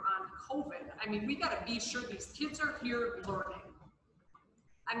year on COVID. I mean, we got to be sure these kids are here learning.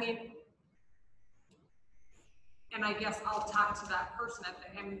 I mean, and I guess I'll talk to that person at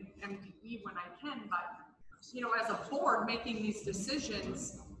the MPE when I can, but, you know, as a board making these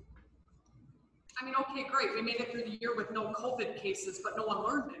decisions, I mean, okay, great, we made it through the year with no COVID cases, but no one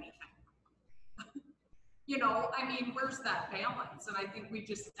learned anything. You know, I mean, where's that balance? And I think we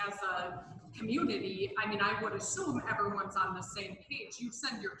just, as a community, I mean, I would assume everyone's on the same page. You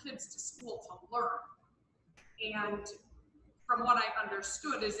send your kids to school to learn. And from what I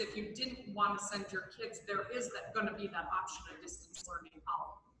understood is if you didn't want to send your kids, there is going to be that option of distance learning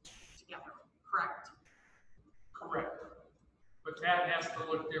all together, correct? Correct. But that has to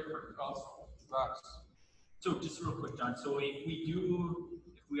look different also. So just real quick, John, so if we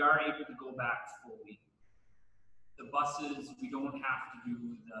we are able to go back fully. The buses, we don't have to do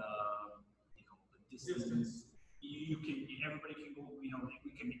the, you know, the distance. You can, everybody can go, you know, we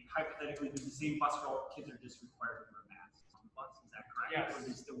can hypothetically do the same bus route, kids are just required to wear masks on the bus, is that correct? Yes. Or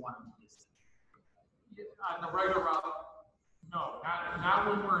they still want to be distant? On the regular route, no, not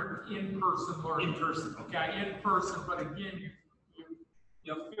when we're in person learning. In person, okay. Okay, in person, but again,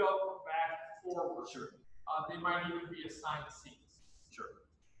 you fill from back forward. Sure. They might even be assigned seats. Sure.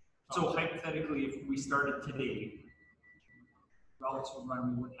 So hypothetically, if we started today, routes would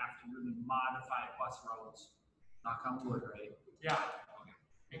run, we wouldn't have to really modify bus routes, knock on wood, right? Yeah.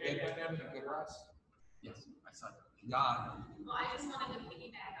 Okay. And then, Good, Russ. Yes, I saw that. Don. Well, I just wanted to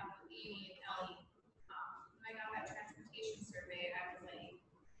piggyback on what Amy and Ellie, when I got that transportation survey, I was like,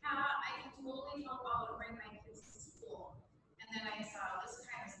 yeah, I can totally help out and bring my kids to school. And then I saw this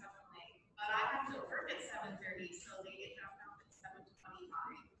kind of stuff, I'm like, but I have to work at 7:30, so they get dropped off at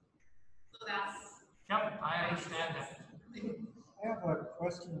 7:25. So that's. yep, I understand that. I have a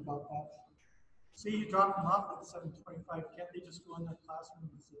question about that. Say you drop them off at 7:25, can't they just go in their classroom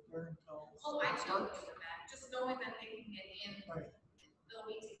and sit there until? Oh, I know that, just knowing that they can get in, Right. they'll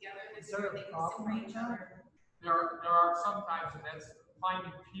be together, Is this there year a they can sit problem by with each that? other. There are some times, and that's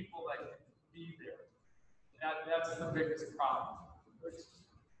finding people that can be there. That's the biggest problem.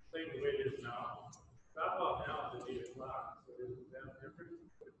 Same the way it is now. Drop off now is at 8 o'clock, so there's that difference.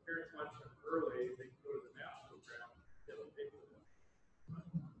 If parents want them early, they can go to the math program, it'll pay for them.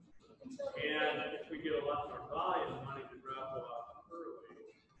 And if we get a lot more volume, money to drop off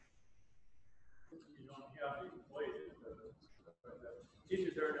early, you don't have to wait.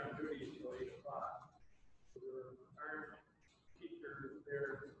 Teachers aren't on duty until 8 o'clock. So there aren't teachers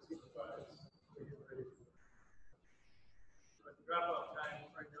there to supervise, to get ready for it. But the drop off time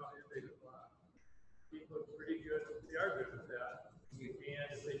right now is 8 o'clock. People are pretty good, they are good with that. And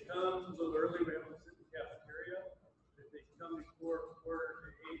if they come a little early, we have to sit in the cafeteria. If they come before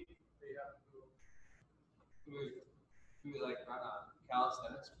 7:45, they have to go. Do we like run a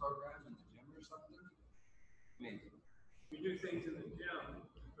calisthenics program in the gym or something? I mean, We do things in the gym,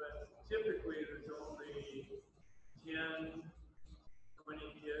 but typically there's only 10,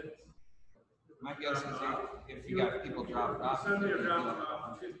 20 kids. my guess is if you got people dropped off. Sunday you're are gonna dropping do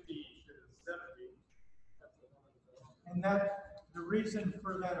off 50 to 70. That's a lot. And that, the reason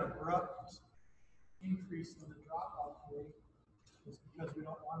for that abrupt increase in the drop-off rate is because we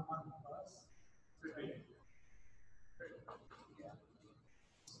don't want them on the bus. Could be.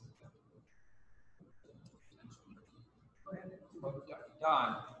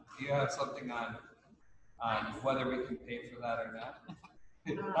 Don, do you have something on whether we can pay for that or not?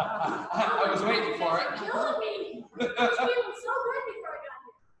 I was waiting for it. It's killing me. I was feeling so good before I got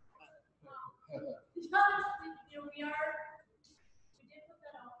here. We did put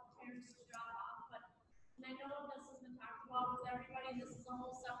that out for parents to drop off, but, and I know this has been talked about with everybody, this is a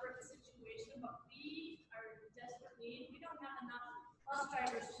whole separate situation, but we are desperately, we don't have enough bus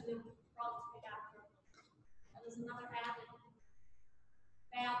drivers to do routes we have. That is another added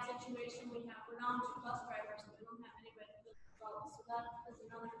bad situation we have. We're down to bus drivers, and we don't have anybody to do the routes, so that is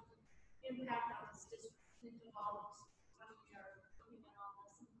another impact on this district. Think of all this, when we are looking at all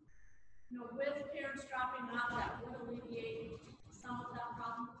this. You know, with parents dropping off, that would alleviate some of that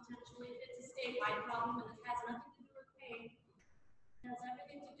problem potentially. It's a statewide problem, and it has nothing to do with pay. It has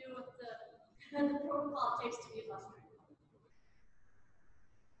everything to do with the protocol it takes to be a bus driver.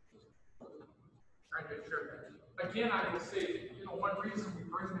 Right, sure. Again, I would say, you know, one reason we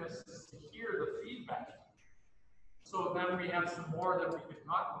bring this is to hear the feedback. So then we have some more that we can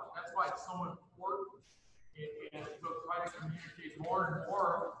talk about. That's why it's so important. And to try to communicate more and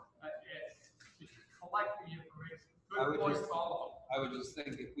more, to collect the information. Good voice to all I would just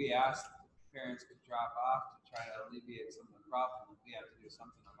think if we asked parents to drop off to try to alleviate some of the problems, we have to do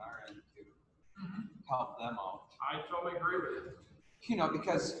something on our end to help them out. I totally agree with it. You know,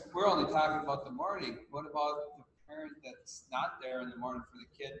 because we're only talking about the morning. What about the parent that's not there in the morning for the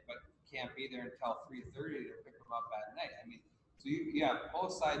kid, but can't be there until 3:30 to pick them up at night? I mean, so you have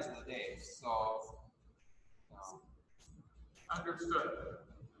both sides of the day. So, you know. Understood.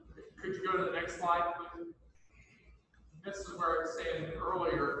 Could you go to the next slide, please? This is where I was saying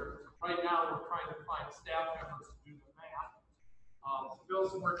earlier, right now, we're trying to find staff members to do the math.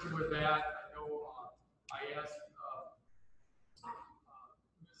 Bill's working with that. I know, I asked,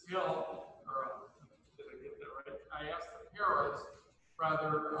 Ms. Hill, or, did I get that right? I asked the paras,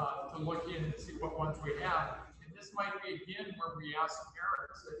 rather, to look in and see what ones we have. And this might be again where we ask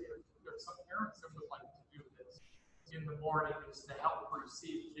parents, if there's some parents that would like to do this in the morning, is to help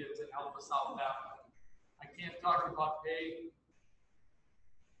receive kids and help us out that way. I can't talk about pay.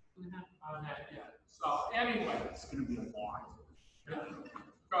 on that yet. So anyway, It's gonna be a lot.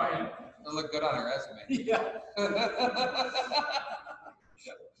 go ahead. It'll look good on a resume. Yeah.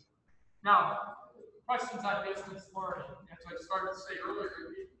 Now, questions on distance learning. As I started to say earlier,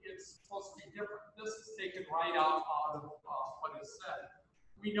 it's supposed to be different. This is taken right out of what is said.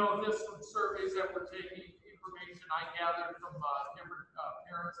 We know this from surveys that we're taking, information I gathered from different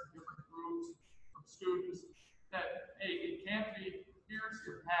parents and different groups, from students, that, hey, it can't be, here's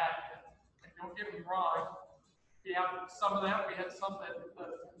your packet. And don't get me wrong, we have some of that, we had some that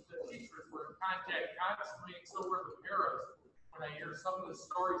the teachers were in contact constantly, and so were the parents, when I hear some of the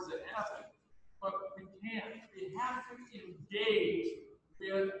stories that happen. But we can't, we have to engage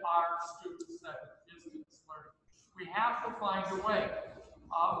with our students that distance learning. We have to find a way.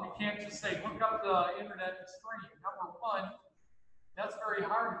 We can't just say, look up the internet and stream. Number one, that's very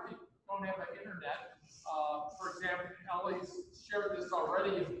hard if you don't have an internet. For example, Ellie's shared this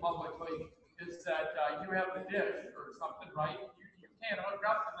already publicly, is that you have the dish or something, right? You can't hook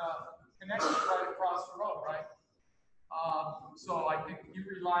up and connect it right across the road, right? So I think you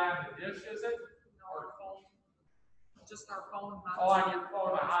rely on the dish, is it? Or phone, just our phone. Oh, on your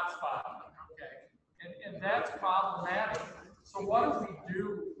phone, a hotspot, okay. And that's problematic. So what do we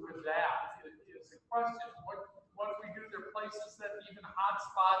do with that is the question. What do we do? There are places that even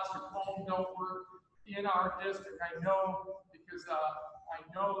hotspots or phone don't work in our district. I know because I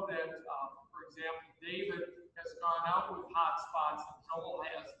know that, for example, David has gone out with hotspots and Joel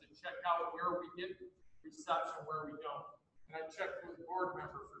has to check out where we get reception, where we don't. And I checked with the board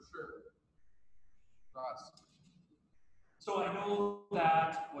member for sure. Ross. So I know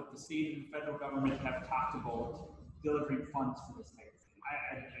that what the state and federal government have talked about delivering funds for this type of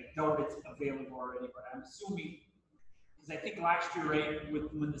thing. I doubt it's available already, but I'm assuming, because I think last year, right,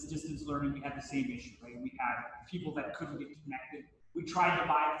 when this distance learning, we had the same issue, right? We had people that couldn't get connected. We tried to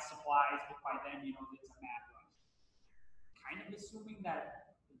buy the supplies, but by then, you know, it's a mad rush. Kind of assuming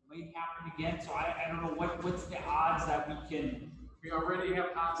that it might happen again. So I don't know what's the odds that we can. We already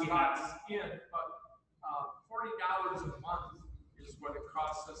have hotspots in, but $40 a month is what it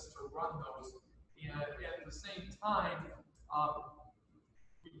costs us to run those. And at the same time,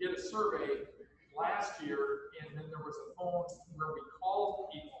 we did a survey last year, and then there was a phone where we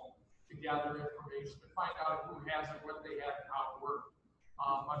called people to gather information to find out who has it, what they have, and how it worked.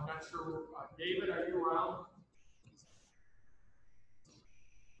 I'm not sure. David, are you around?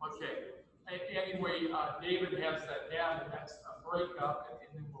 Okay. Anyway, David has that data. That's a breakup, and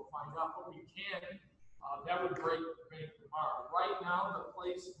then we'll find out what we can. That would break tomorrow. Right now, the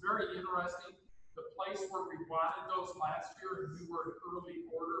place, very interesting, the place where we wanted those last year, and we were in early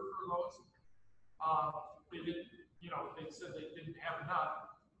order for those, they didn't, you know, they said they didn't have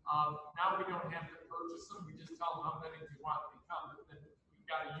enough. Now we don't have to purchase them. We just tell them how many we want to become, and then we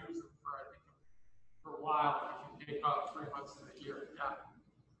got to use them for, I think, for a while. If you take out 3 months of the year, yeah.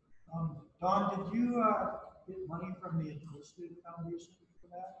 Dawn, did you get money from the Initiative Foundation for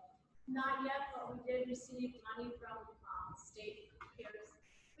that? Not yet, but we did receive money from state CARES.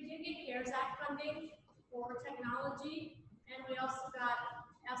 We did get CARES Act funding for technology, and we also got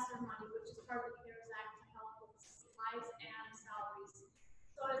ESSER money, which is part of the CARES Act to help with supplies and salaries.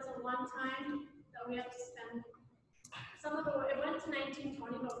 So it's a one-time that we have to spend. Some of it went to 1920,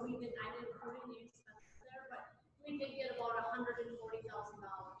 but I didn't put any expenses there, but we did get about $140,000.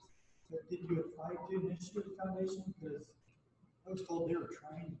 So did you apply to Initiative Foundation? Because I was told they were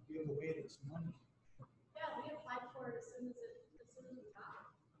trying to give away this money. Yeah, we applied for it as soon as we got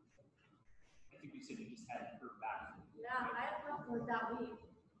it. I think you said you just hadn't heard back. Yeah, I applied for it that week.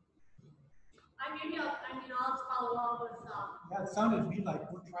 I'll follow up with, Yeah, it sounded to me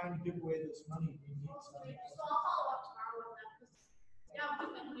like we're trying to give away this money. We need some. so I'll follow up tomorrow with that, because, yeah,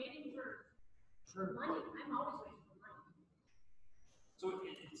 we've been waiting for money. I'm always waiting for money. So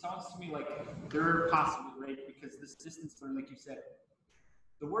it sounds to me like they're possibly right, because this distance learning, like you said,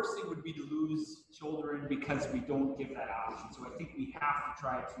 the worst thing would be to lose children because we don't give that option. So I think we have to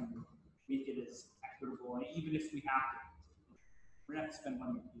try to make it as equitable, and even if we have to, we're gonna have to spend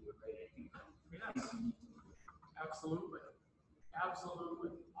money to do it, right? I think. Yes. Absolutely.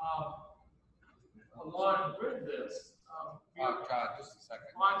 Absolutely. Along with this, John, just a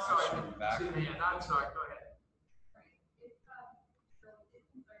second. oh, I'm sorry. Question in the back. See the hand. I'm sorry. Go ahead. Right. If, so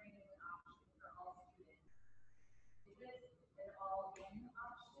distance learning is an option for all students. Is it an all-in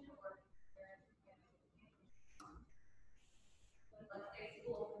option, or is there let's say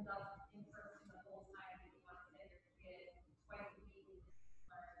school opens up in person the whole time, and you want to say you're going to get twice a week,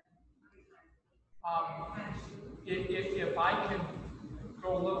 learn 3 times a week. If I can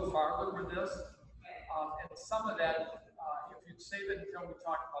go a little farther with this, and some of that, if you save it until we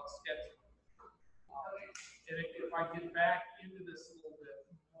talk about scheduling. And if I get back into this a little bit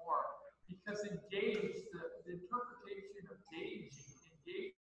more, because engage, the interpretation of engaging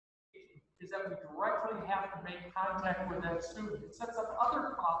is that we directly have to make contact with that student. It sets up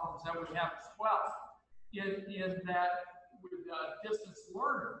other problems that we have as well. In that with distance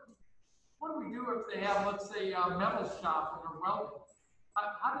learner, what do we do if they have, let's say, a metal shop and they're welding?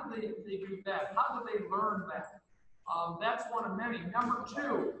 How do they do that? How do they learn that? That's one of many. Number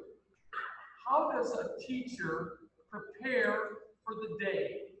two, how does a teacher prepare for the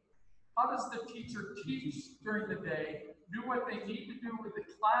day? How does the teacher teach during the day, do what they need to do with the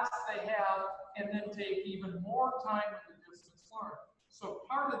class they have, and then take even more time with the distance learn? So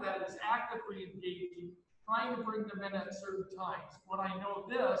part of that is actively engaging, trying to bring them in at certain times. When I know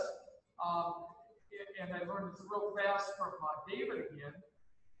this, and I learned this real fast from David again,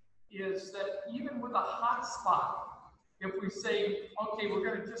 is that even with a hotspot, if we say, okay, we're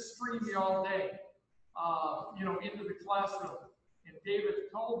going to just stream you all day, into the classroom, and David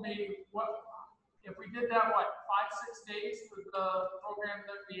told me if we did that, 5-6 days with the program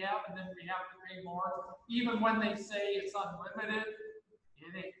that we have, and then we have to pay more, even when they say it's unlimited,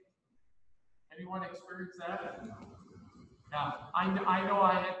 it ain't. Anyone experience that? Yeah, I know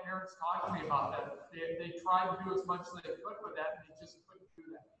I had parents talk to me about that. They tried to do as much as they could with that, and they just couldn't do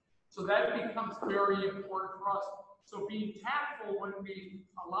that. So that becomes very important for us. So being tactful when we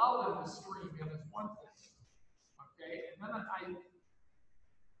allow them to stream in is one thing. Okay, and then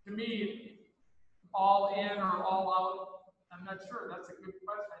to me, all in or all out, I'm not sure. That's a good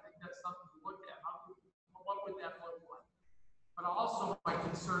question. I think that's something to look at. What would that look like? But also my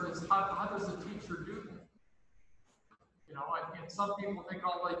concern is how does a teacher do that? And some people think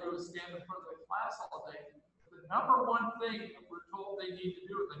all they do is stand in front of the class all day. The number one thing that we're told they need to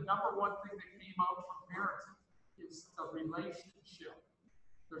do, the number one thing that came out from parents is the relationship,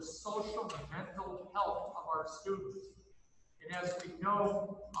 the social and mental health of our students. And as we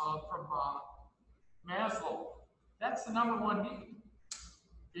know from Maslow, that's the number one need.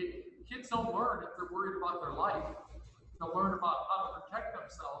 Kids don't learn if they're worried about their life. They'll learn about how to protect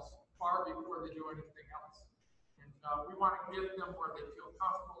themselves far before they do anything else. And we want to get them where they feel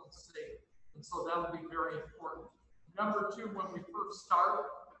comfortable and safe. And so that'll be very important. Number two, when we first start,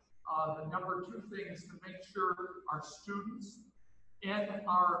 the number two thing is to make sure our students and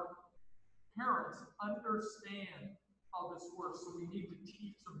our parents understand how this works. So we need to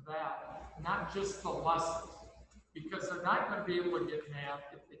teach them that, not just the lessons, because they're not going to be able to get math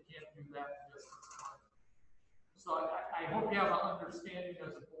if they can't do that distance learning. So I hope you have an understanding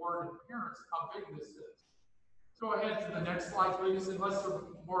as a board and parents how big this is. Go ahead to the next slide, please, unless there's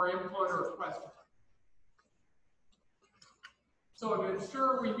more input or questions. So to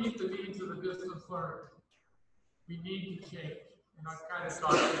ensure we meet the needs of the distance learner, we need to change. And I've kind of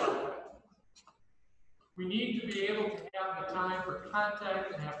talked about that. We need to be able to have the time for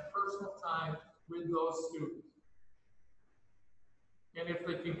contact and have personal time with those students. And if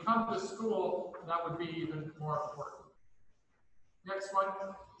they can come to school, that would be even more important. Next one.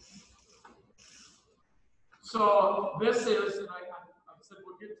 So this is, and I said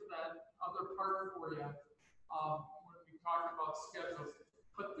we'll get to that other part for you when we talk about schedules.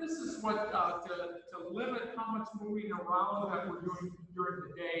 But this is what, to limit how much moving around that we're doing during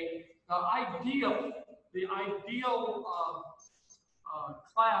the day, the ideal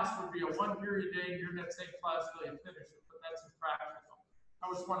class would be a 1-period day, and you're in that same class till you finish it, but that's impractical. That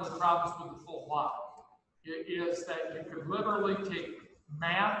was one of the problems with the full block. It is that you could literally take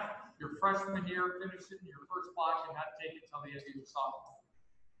math your freshman year, finish it in your first block, and not take it till the end of your sophomore.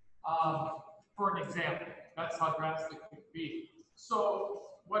 For an example, that's how drastic it could be. So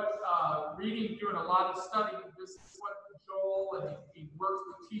what reading, doing a lot of studying, this is what Joel and he works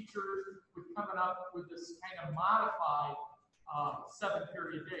with teachers with coming up with this kind of modified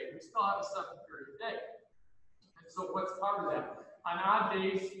 7-period day. We still have a 7-period day. And so what's part of that? On odd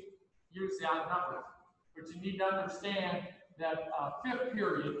days, use the odd number. But you need to understand that 5th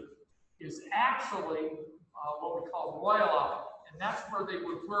period is actually what we call royal hour. And that's where they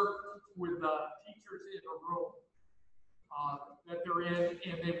would work with teachers in a room that they're in,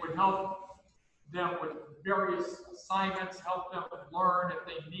 and they would help them with various assignments, help them learn if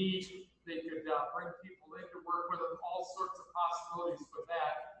they need. They could bring people in to work with them, all sorts of possibilities with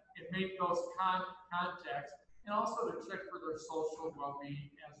that, and make those contacts, and also to check for their social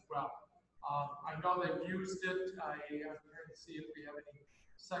well-being as well. I know they've used it. I'm trying to see if we have any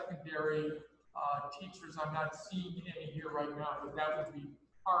secondary teachers. I'm not seeing any here right now, but that would be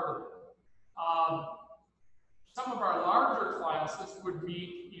part of it. Some of our larger classes would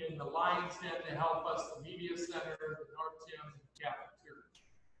meet in the Lions Den to help us, the Media Center, the North Gym, cafeteria.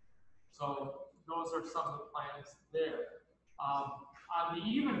 So those are some of the plans there. On the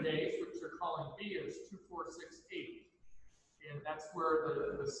even days, which they're calling B, is 2, 4, 6, 8. And that's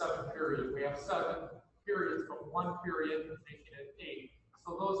where the 7 period, we have 7 periods, but 1 period making it 8.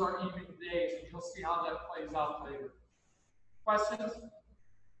 So those are even days, and you'll see how that plays out later. Questions?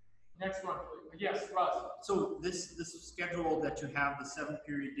 Next one, please. Yes, Russ. So this schedule that you have, the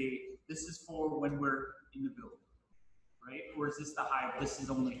 7-period day, this is for when we're in the building, right? Or is this the hybrid? This is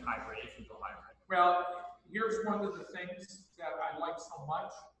only hybrid if we go hybrid. Well, here's one of the things that I like so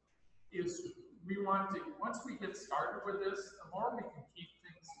much is we want to, once we get started with this, the more we can keep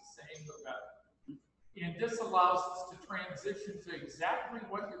things the same, the better. And this allows us to transition to exactly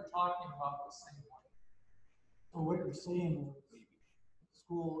what you're talking about the same way. So what you're saying is,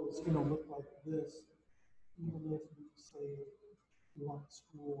 school is gonna look like this, even if you say you want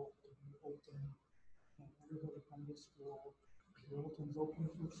school to be open, and everybody come to school, Littleton's open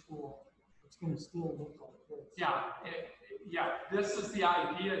for school, it's gonna still look like this. Yeah, yeah, this is the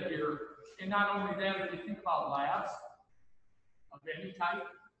idea here. And not only that, if you think about labs of any type,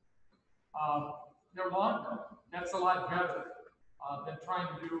 they're longer. That's a lot better than trying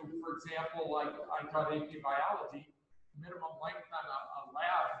to do, for example, like I taught AP biology, minimum length on a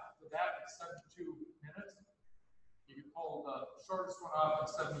lab for that is 72 minutes. You can pull the shortest one off in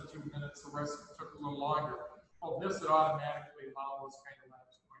 72 minutes, the rest took a little longer. Well, this would automatically allow those kind of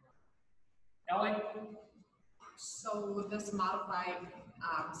labs going on. Ellie? So this modified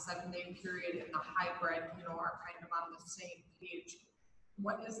 7-day period and the hybrid, are kind of on the same page.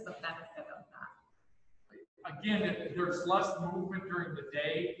 What is the benefit of that? Again, if there's less movement during the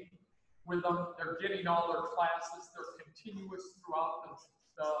day with them, they're getting all their classes, they're continuous throughout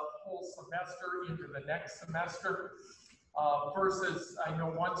the whole semester into the next semester. Versus, I know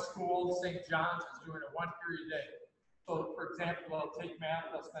one school, St. John's, is doing a 1-period day. So, for example, they'll take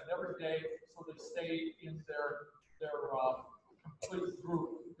math, they'll spend every day, so they stay in their complete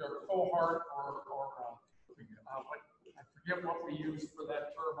group, their cohort, or I forget what we use for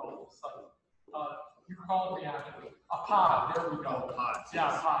that term all of a sudden. You called me on it. A pod, there we go. Pod.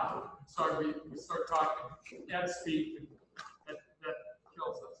 Yeah, pod. Sorry, we start talking ed speak, and that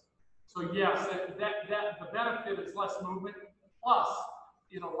kills us. So yes, that the benefit is less movement, plus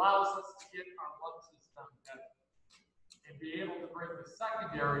it allows us to get our lunches done better and be able to bring the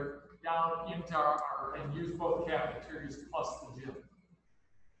secondary down into our and use both cafeterias plus the gym.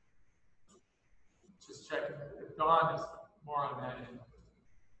 Just checking. Dawn is more on that end.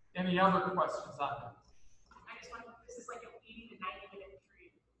 Any other questions on that? I just want, this is like an 80 to 90 minute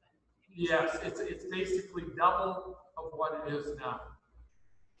period. Yes, it's basically double of what it is now.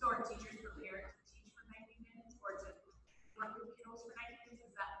 So are teachers prepared to teach for 90 minutes or to work with kiddos for 90 minutes?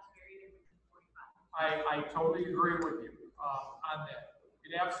 Is that very different than 45? I totally agree with you on that.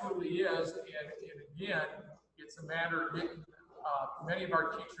 It absolutely is, and again, it's a matter of getting, many of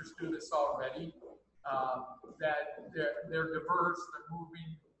our teachers do this already, that they're diverse, they're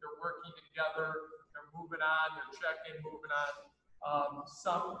moving, they're working together, they're moving on, they're checking, moving on.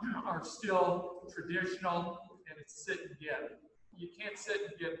 Some are still traditional, and it's sit and get. You can't sit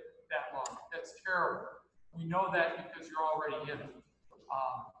and get that long. That's terrible. We know that because you're already in it.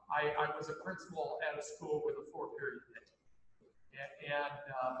 I was a principal at a school with a 4-period day.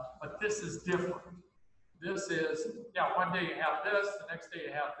 But this is different. This is, one day you have this, the next day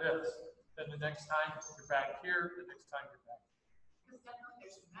you have this. Then the next time you're back here, the next time you're back. Because definitely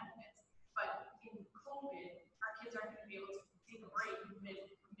there's some benefits, but in COVID, our kids aren't going to be able to take a break mid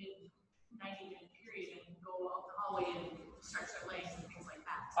 90-minute period and go out the hallway and stretch their legs and things like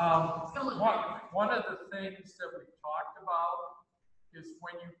that. So it's going to look very different. One of the things that we talked about is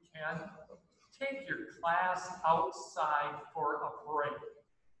when you can take your class outside for a break.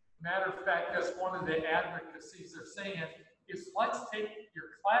 Matter of fact, that's one of the advocacies they're saying is let's take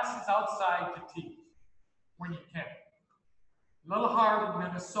your classes outside to teach when you can. A little hard in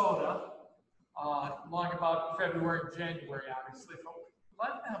Minnesota, long about February and January, obviously, but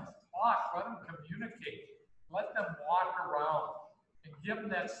let them talk, let them communicate, let them walk around and give them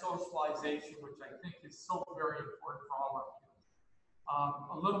that socialization, which I think is so very important for all of you.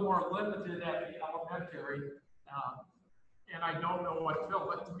 A little more limited at the elementary, and I don't know what to feel,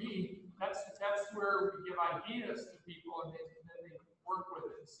 but to me, that's where we give ideas to people and then they work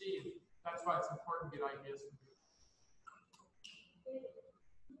with it and see. That's why it's important to get ideas from people.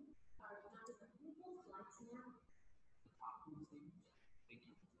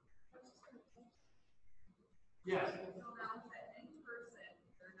 Yes. So now that in person,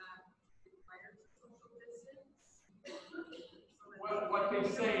 they're not required to social distance. What they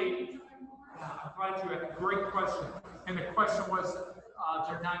say, I'm glad you had a great question. And the question was,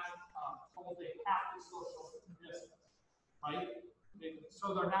 they're not told they have to social distance, right?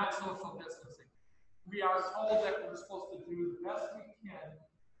 So they're not social distancing. We are told that we're supposed to do the best we can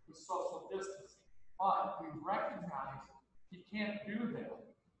with social distancing, but we recognize you can't do that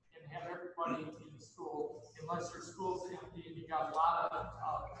and have everybody in school unless your school's empty and you got a lot of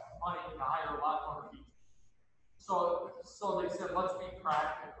money to hire a lot more people. So they said, let's be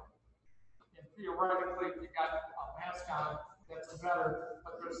practical. And theoretically, if you got a mask on, that's better.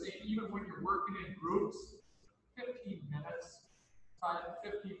 But they're saying even when you're working in groups, 15 minutes,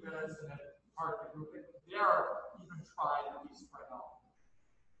 15 minutes and then part of the group, they are even trying to be spread out.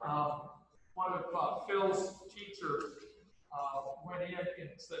 One of Phil's teachers went in and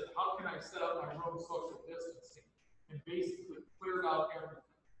said, how can I set up my room social distancing? And basically cleared out everything.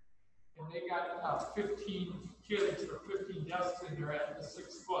 And they got 15 kids or 15 desks in there at the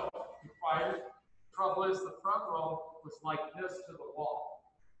 6 foot required. Trouble is, the front row was like this to the wall.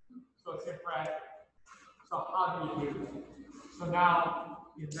 So it's impractical. So how do you do that? So now,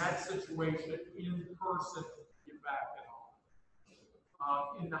 in that situation, in person, get back at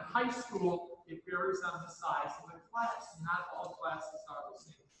home. In the high school, it varies on the size of the class. Not all classes are the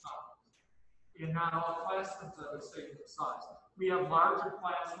same size. And not all classrooms are the same size. We have larger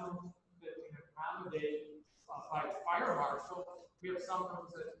classrooms that can accommodate by fire marshal. We have some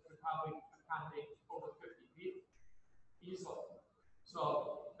rooms that can probably accommodate over 50 people easily.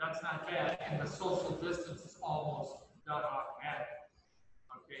 So that's not bad. And the social distance is almost done automatically.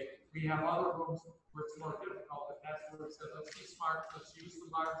 Okay. We have other rooms where it's more difficult, but that's where we said, let's be smart. Let's use the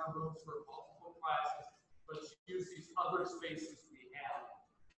larger rooms for multiple classes. Let's use these other spaces we have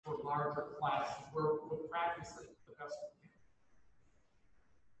for larger classes. We'll practice it the best we can.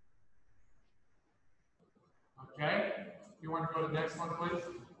 Okay, you want to go to the next one, please?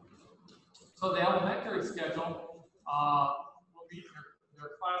 So the elementary schedule will be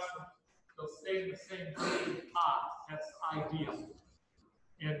their classroom. They'll stay in the same grade pods. That's ideal.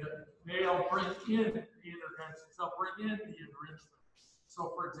 And they'll bring in the interventions. They'll bring in the enrichment.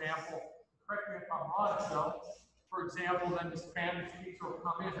 So, for example, correct me if I'm wrong, Phil. For example, then the Spanish teacher will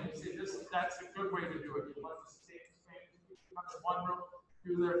come in and say, that's a good way to do it. You let the Spanish teacher come in one room,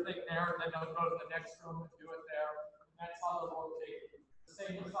 do their thing there, and then they'll go to the next room and do it there. And that's how they'll rotate. The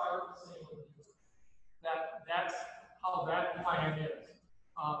same with fire, the same with music. That's how that plan is.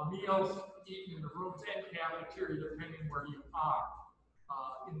 Meals eaten in the rooms and cafeteria, depending where you are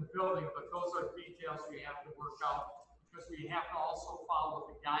in the building, but those are details we have to work out because we have to also follow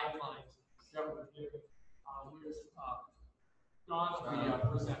the guidelines that we're given. Don will be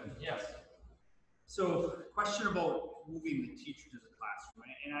presenting. Yes. So, question about moving the teacher to the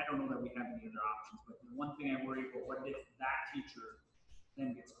classroom, and I don't know that we have any other options, but the one thing I worry about, what if that teacher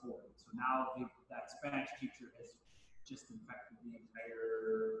then gets COVID? So now that Spanish teacher has just infected the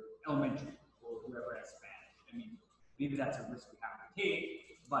entire elementary or whoever has Spanish. I mean, maybe that's a risk we have to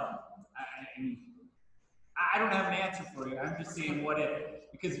take, but I mean, I don't have an answer for you. I'm just saying, what if?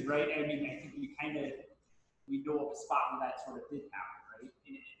 Because, right, I mean, I think we know of a spot where that sort of did happen,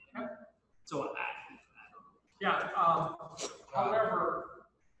 right? So, I don't know. Yeah, however,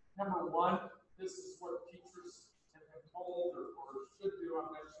 number one, this is what teachers have been told or should do.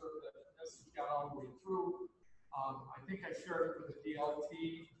 I'm not sure that the message got all the way through. I think I shared it with the DLT,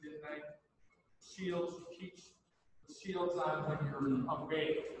 didn't I? Shields, keep the shields on when you're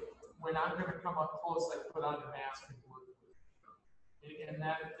away. When I'm going to come up close, I put on a mask and work with it. And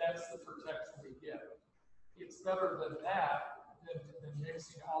that's the protection we get. It's better than that than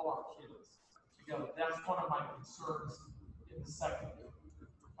mixing all our kids together. That's one of my concerns in the secondary.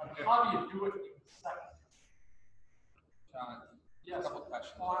 How do you do it in the secondary? John, yes. A couple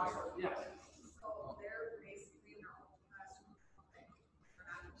questions. Oh, I'm sorry. Yes. So they're basically in their own classroom.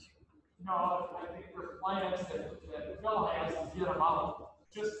 No, I think there are plans that Phil has to get them out,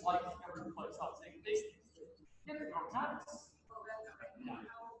 just like every place else. They get it no time. Well, that's right. Yeah.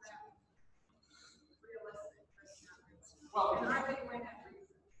 How is that realistic? Well, and are they going at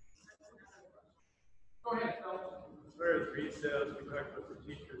recess? That's another question. Go ahead, Phil. As far as recess, we talked about the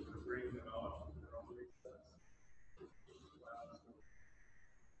teachers for bringing them out to their own recess.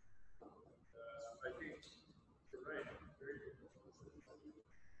 I think you're right. Very good.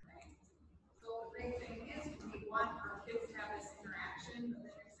 Right. So the big thing is, we want our kids to have this interaction, but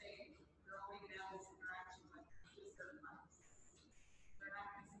then you're saying they're only gonna have this interaction with just certain months. They're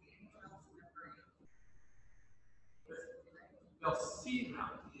not gonna see anyone else in their brain. They'll see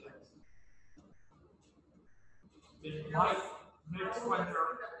them. They might mix when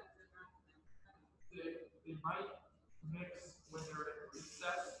they might mix when they're at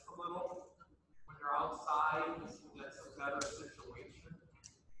recess a little. When they're outside, that's better situation,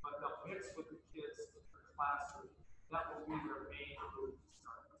 but they'll mix with the kids in their classroom. That will be their main group to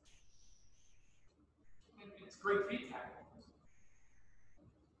start with. And it's great feedback.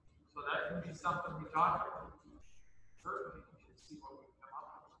 So that can be something we talk about. Certainly, we should see what we can come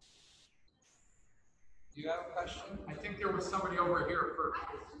up with. Do you have a question? I think there was somebody over here first.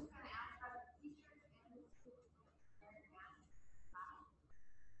 I was just gonna ask about the teachers and the schools wearing masks.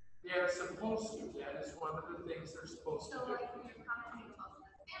 They're supposed to, that is one of the things they're supposed to So do. like when you're commenting about the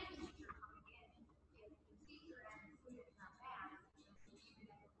Spanish teacher coming in, if the teacher and the student are masked,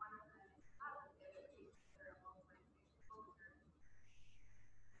 even if one of them is positive, it means they're a low risk exposure.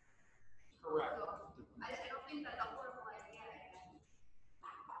 Correct. So I don't think that's a horrible idea.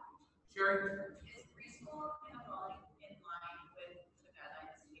 Sherry? Is preschool kind of falling in line with the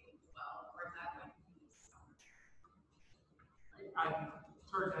guidelines K-12, or is that going to be something? I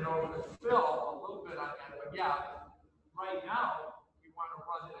turned it over to Phil a little bit on that, but yeah, right now, we want to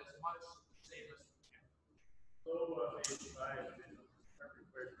run it as much the same as we can. So, age 5 is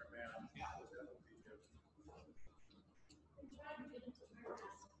required for math. Yeah. So that would be good.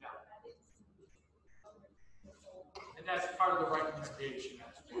 And that's part of the recommendation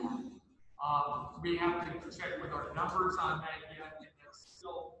as well. We have to check with our numbers on that yet, and it's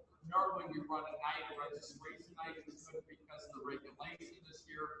still, normally we run a night, a registration night, it's good because of the regulation this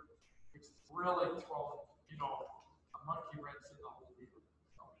year, which has really thrown, a monkey wrench in the whole deal.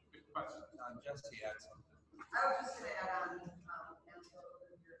 So, good question. Jesse had something. I was just gonna add on, answer a little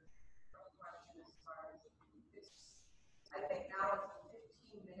bit of your question as far as it's, I think now it's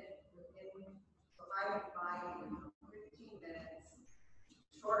 15 minutes within, so I would buy 15 minutes,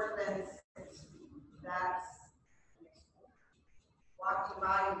 shorter than 6, that's walking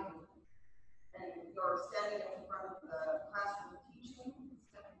by you, and you're standing in front of the classroom teaching,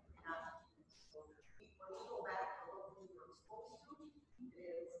 instead of not exposure. When you go back to what we were exposed to,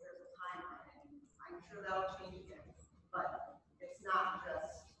 there's a time on it. I'm sure that'll change again, but it's not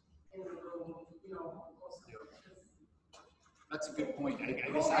just in the room, close to it. That's a good point. I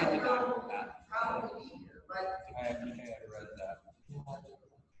guess I did not know that. Probably be here, but I had read that.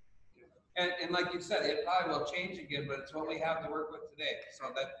 And like you said, it probably will change again, but it's what we have to work with today.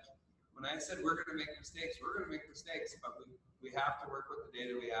 So that, when I said we're gonna make mistakes, we're gonna make mistakes, but we have to work with the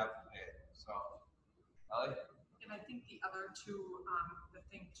data we have today. So, Ellie? And I think the other two, the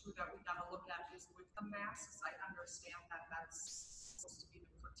thing too that we gotta look at is with the masks, I understand that that's supposed to be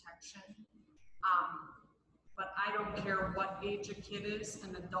the protection. But I don't care what age a kid is,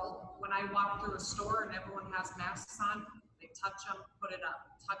 an adult, when I walk through a store and everyone has masks on, they touch them, put it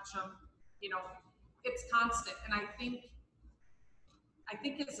up, touch them, it's constant. And I think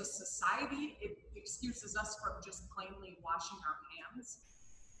as a society, it excuses us from just plainly washing our hands.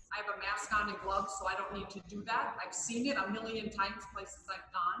 I have a mask on and gloves, so I don't need to do that. I've seen it a million times places I've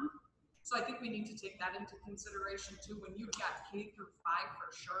gone. So I think we need to take that into consideration too. When you've got K through 5 for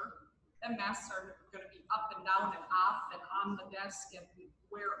sure, then masks are gonna be up and down and off and on the desk and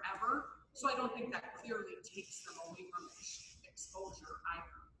wherever. So I don't think that clearly takes them away from exposure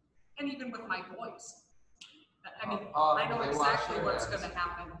either. And even with my boys. I mean, I know they wash exactly their what's hands. gonna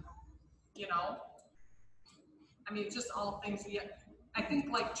happen, I mean, just all things I think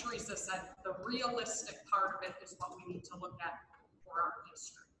like Teresa said, the realistic part of it is what we need to look at for our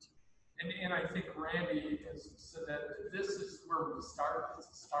district. And I think Randy has said that this is where we start, it's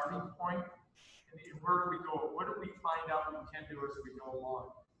a starting point. And where do we go? What do we find out we can do as we go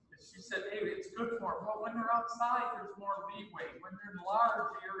along? And she said, hey, it's good for them. Well, when they're outside, there's more leeway. When they're in large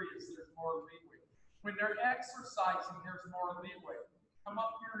areas, there's more leeway. When they're exercising, there's more leeway. Come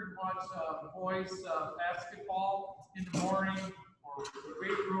up here and watch boys basketball in the morning, or the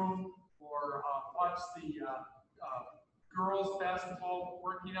weight room, or watch the girls basketball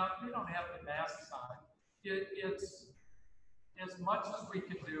working out. They don't have the masks on. It's as much as we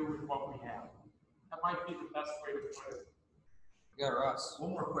can do with what we have. That might be the best way to put it. Yeah, Russ.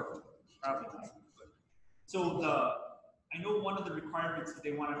 One more quick one. Probably not. So I know one of the requirements that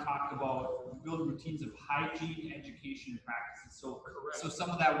they want to talk about, build routines of hygiene, education, and practices. So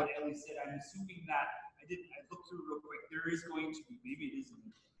some of that, what Ellie said, I'm assuming that, I looked through real quick, there is going to be, maybe it isn't,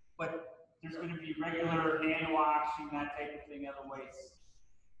 but there's going to be regular hand washing, that type of thing, other ways.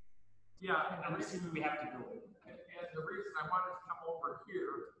 Yeah, and I'm assuming we have to build it. And the reason I wanted to come over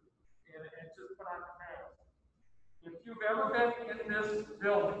here and just put on the mask. If you've ever been in this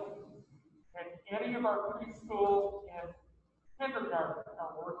building, and any of our preschool and kindergarten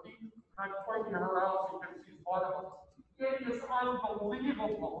are working, I'm pointing her out because she's one of them. It is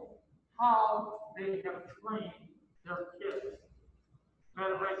unbelievable how they have trained their kids.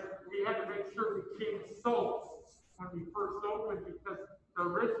 Matter of fact, we had to make sure we changed soaps when we first opened, because the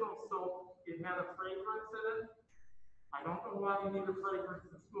original soap, it had a fragrance in it. I don't know why you need a fragrance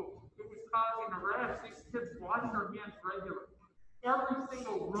in school. It was causing a rash. These kids wash their hands regularly. Every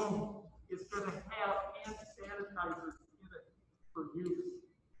single room is gonna have hand sanitizers in it for use.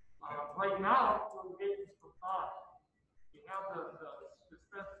 Right now, we're waiting for thought. You have the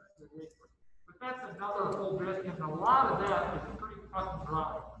dispensers that wait for. But that's another whole bit, and a lot of that is pretty cut and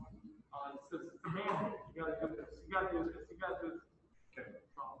dry. It says command, you gotta do this, you gotta do this, you gotta do this. Okay,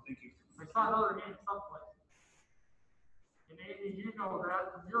 thank you. I saw another hand someplace. And Amy, you know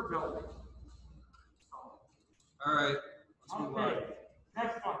that from your building. So, All right. Let's move on. okay,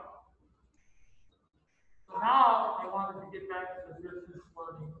 next one. So now I wanted to get back to the distance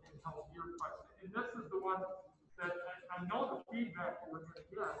learning and help your question. And this is the one that I know the feedback we're gonna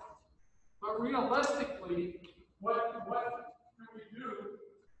get. But realistically, what do we do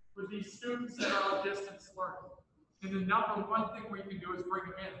with these students that are distance learning? And the number one thing we can do is bring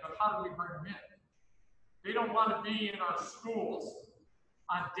them in, but how do we bring them in? They don't want to be in our schools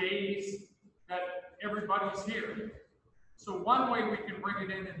on days that everybody's here. So one way we can bring it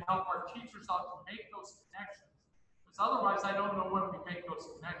in and help our teachers out to make those connections, because otherwise I don't know when we make those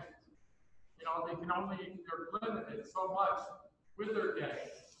connections. You know, they can only, they're limited so much with their day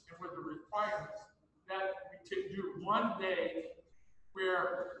and with the requirements that we could do one day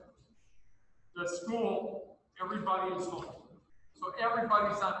where the school, everybody is home. So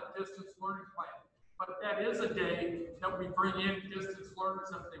everybody's on a distance learning plan. But that is a day that we bring in distance learners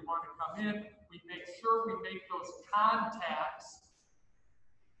if they want to come in. We make sure we make those contacts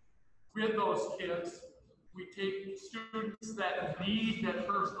with those kids. We take students that need that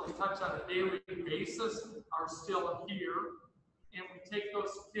personal touch on a daily basis are still here. And we take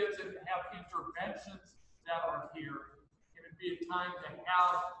those kids and have interventions that are here. And it'd be a time to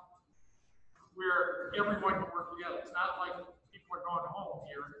have where everyone can work together. It's not like people are going home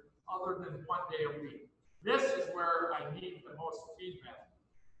here other than one day a week. This is where I need the most feedback.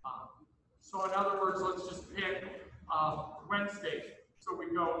 So in other words, let's just pick Wednesday. So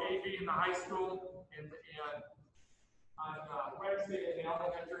we go AB in the high school and on Wednesday in the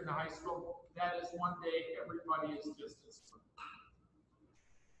elementary in the high school. That is one day everybody is distance.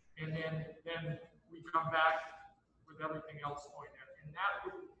 And then we come back with everything else going there. And that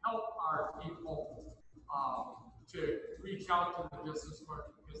would help our people to reach out to the distance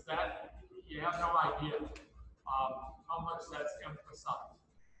learning, because that, you have no idea how much that's emphasized.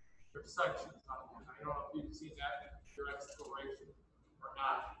 There's sections on it. I don't know if you've seen that, your exploration or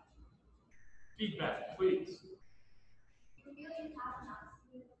not. Feedback, please. You really have enough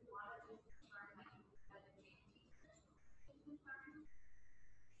students who want to learn how to educate teachers.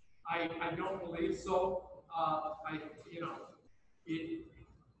 I don't believe so.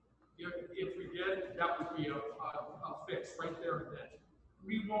 If we did, that would be a fix right there and then.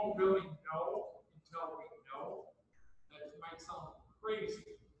 We won't really know until we know. That might sound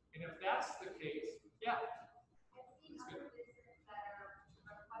crazy. And if that's the case, yeah. I've seen other districts that are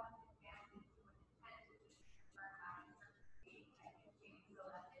requesting families who intend to learn how to educate. I think we feel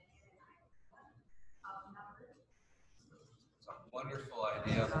that it is an numbers. It's a wonderful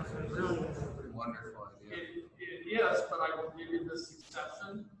idea. Wonderful idea. It is, but I will give you this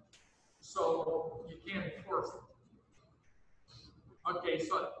exception, so you can't enforce it. Okay,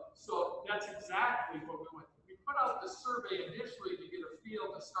 so that's exactly what we want. We put out the survey initially to get a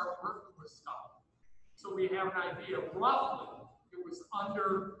feel to start working with stuff. So we have an idea roughly. It was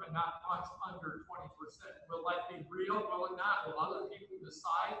under, but not much under 20%. Will that be real? Will it not? Will other people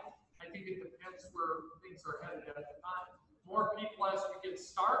decide? I think it depends where things are headed at the time. More people as we get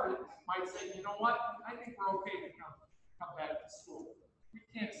started might say, you know what? I think we're okay to come back to school. We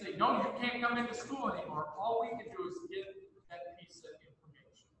can't say, no, you can't come into school anymore. All we can do is get that piece of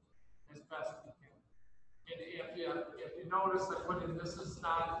information as best we can. And if you notice that when this is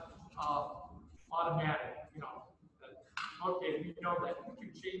not automatic, you know, that, okay, we know that you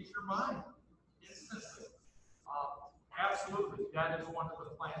can change your mind instantly. Absolutely, that is one of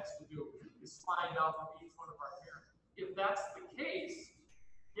the plans to do, is find out from each one of our parents. If that's the case,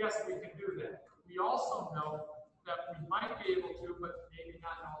 yes, we can do that. We also know that we might be able to, but maybe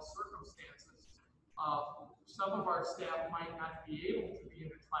not in all circumstances. Some of our staff might not be able to be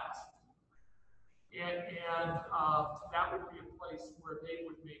in a classroom. And that would be a place where they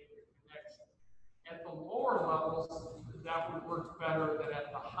would make the connection. At the lower levels, that would work better than at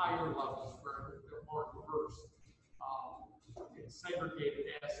the higher levels where they're more diverse and segregated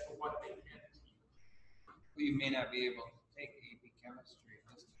as to what they can teach. Well, you may not be able to take AP chemistry at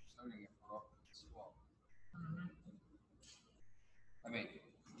distance learning if we're open to school. I mean,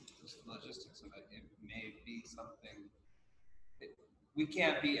 just logistically. logistics of it. It may be something, we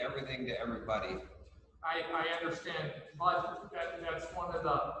can't be everything to everybody. I understand, but that's one of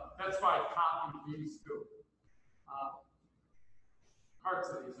that's why I copied these two. Parts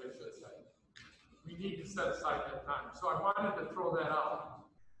of these, I should say. We need to set aside that time. So I wanted to throw that out.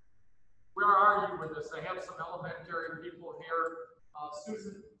 Where are you with this? I have some elementary people here.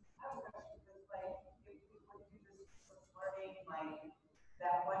 Susan? I have a question, because like, if we would do this learning, like,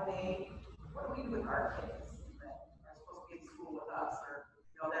 that one day, what do we do with our kids that are supposed to be in school with us, or,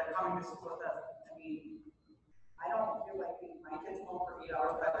 you know, that are coming to school with us? I mean, I don't feel like my kids home for 8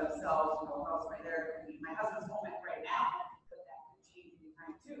 hours by themselves, you know, house right there. I mean, my husband's home right now, but that could change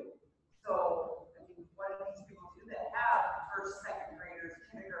anytime too. So, I mean, what do these people do that have first, second graders,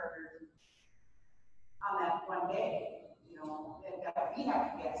 kindergartners on that one day? You know, and that we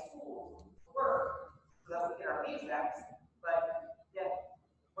have to be at school to work, so that we get our paychecks, but yet,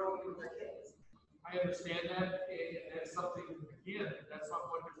 what do we do with our kids? I understand that, and that's something, again, that's what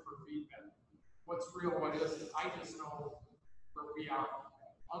I'm looking for feedback. What's real, what isn't, I just know where we are.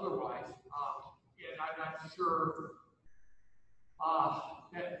 Otherwise, and I'm not sure,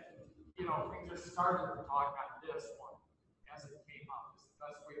 that, you know, we just started to talk on this one as it came up. It's the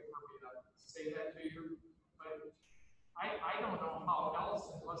best way for me to say that to you, but I don't know how else,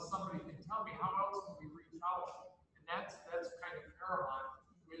 unless somebody can tell me, how else can we reach out? And that's kind of paramount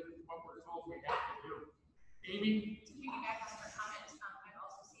with what we're told we have to do. Amy? To piggyback on her comments, I've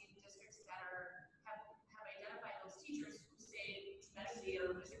also seen districts that have identified those teachers who say medically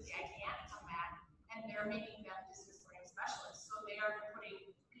or physically, I can't come back, and they're making them distance learning specialists. So they are putting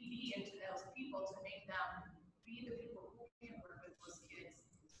PD into those people to make them be the people who can work with those kids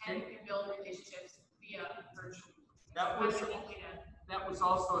and can build relationships via virtual. That was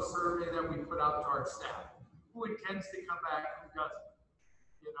also a survey that we put out to our staff. Who intends to come back, who doesn't?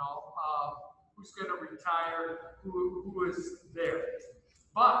 You know, who's going to retire, who is there.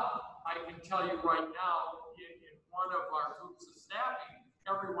 But I can tell you right now, in one of our groups of staffing,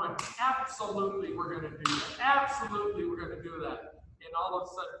 everyone, absolutely we're going to do that. Absolutely we're going to do that. And all of a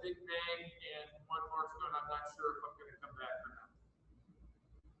sudden, big bang, and one more is going, I'm not sure if I'm going to come back or not.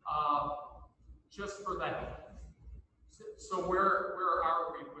 Just for that. So where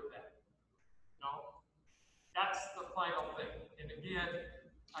are we with that? No? That's the final thing. And again,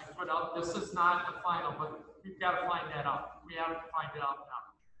 I put out, this is not the final, but we've got to find that out. We have to find it out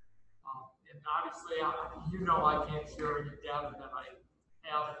now. And obviously, you know I can't share any data that I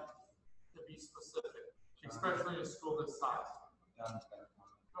have to be specific, especially in a school this size.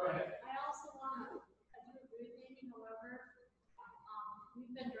 Go ahead. I also want to, I do agree with Amy, however, we've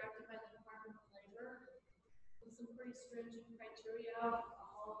been directed by the Department of Labor with some pretty stringent criteria of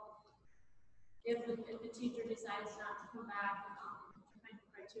if the teacher decides not to come back, what kind of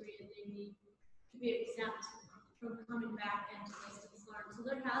criteria they need to be exempt from coming back into distance learn. So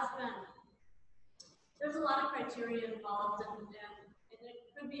there's a lot of criteria involved, and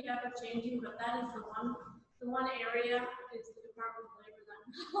it could be ever changing, but that is the one area is the Department of Labor that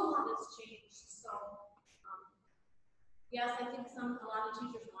a lot has changed. So yes, I think a lot of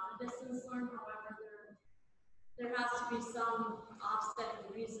teachers want to distance learn. However, there has to be some offsetting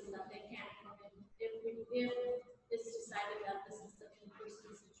reason that they can't come in if it's decided that this is an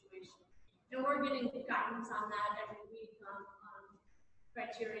in-person situation. And we're getting guidance on that every week on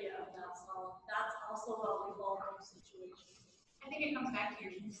criteria of that. So that's also a evolving situation. I think it comes back to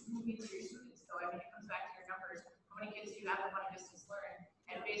your moving to your students. So I mean, it comes back to your numbers. How many kids do you have that want to distance learn?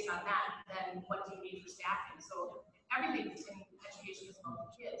 And based on that, then what do you need for staffing? So everything in education is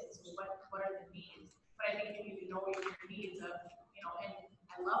about the kids. So what are the needs? But I think you need to know your needs of, you know, and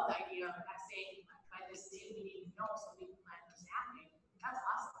I love the idea of that saying by this date we need to know so we can plan for staffing. That's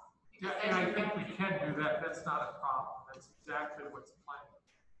awesome. Yeah, and I think we can do that. That's not a problem. That's exactly what's planned.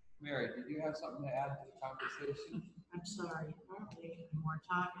 Mary, did you have something to add to the conversation? I'm sorry, normally I'm more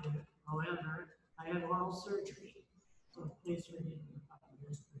talkative. However, I had oral surgery, so please forgive me about the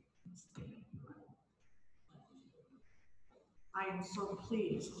history. I am so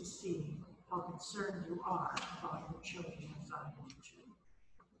pleased to see how concerned you are about your children as I am too.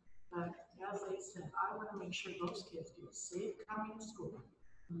 But as I said, I want to make sure those kids do a safe coming to school.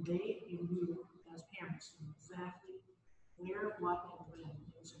 And they and you as parents know exactly where, what, and when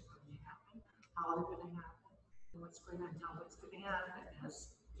things are going to happen, how they're going to happen, and what's going on. Now, what's going to happen,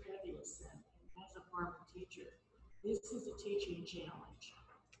 as Randy has said, as a former teacher, this is a teaching challenge.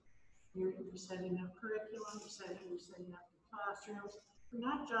 You're setting up curriculum, you're setting up the classrooms, for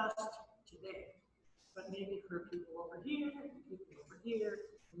not just today, but maybe for people over here, and people over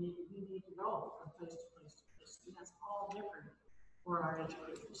here, and maybe we need to go from place to place to place. And that's all different for our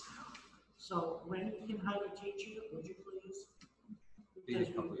educators now. So when you can hire a teacher, would you please? Be a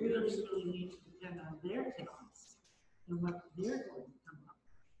Because couple we really, years. really need to depend on their talents and what they're going to come up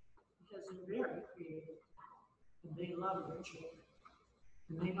with. Because they're very creative and they love their children.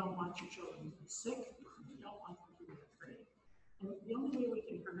 And they don't want your children to be sick, and they don't want them to be afraid. And the only way we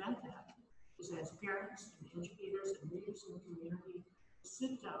can prevent that is as parents and educators and leaders in the community,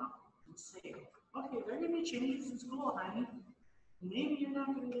 sit down and say, okay, there are gonna be changes in school, honey. Maybe you're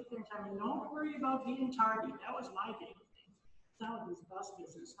not gonna get there in time, and don't worry about being tardy. That was my big thing. Now with this bus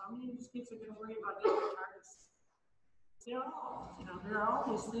business, how many of these kids are gonna worry about getting tardy? There are all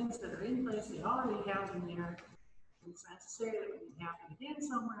these things that are in place, they already have in there. It's not to say that it won't happen again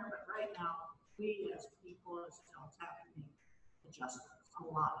somewhere, but right now, we as people, as adults, have to make adjustments, a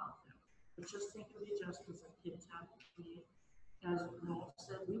lot of them. But just think of the adjustments that kids have to make. As Noel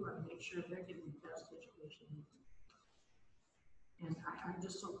said, we want to make sure they're getting the best education. And I'm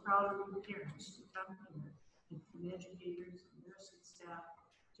just so proud of you parents to come here, and from educators and nursing staff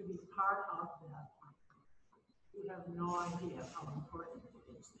to be part of that. You have no idea how important it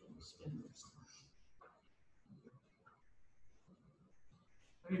is that you spend this time.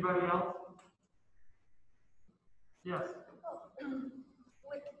 Anybody else? Yes.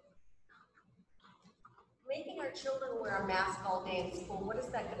 With making our children wear a mask all day in school, what is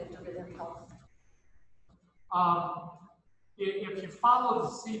that going to do to their health? If you follow the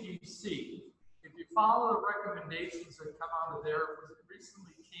CDC, if you follow the recommendations that come out of there, it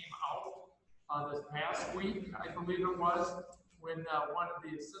recently came out this past week, I believe it was, when one of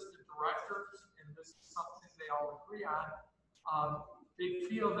the assistant directors, and this is something they all agree on, they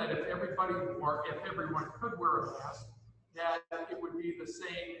feel that if everybody or if everyone could wear a mask, that it would be the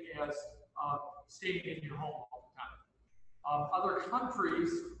same as staying in your home all the time. Other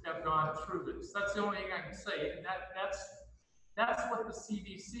countries have gone through this. That's the only thing I can say. And that's what the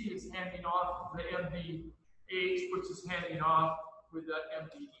CDC is handing off the MDH, which is handing off with the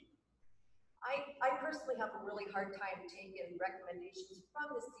MDE. I personally have a really hard time taking recommendations from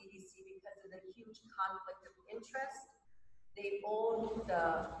the CDC because of the huge conflict of interest. They own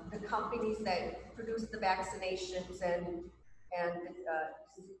the companies that produce the vaccinations and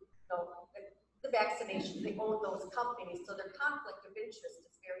the vaccinations. They own those companies, so their conflict of interest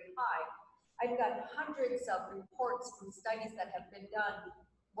is very high. I've got hundreds of reports from studies that have been done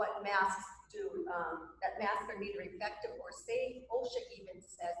what masks do, that masks are neither effective or safe. OSHA even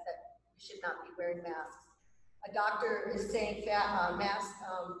says that you should not be wearing masks. A doctor is saying that masks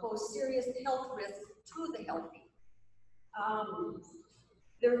pose serious health risks to the healthy.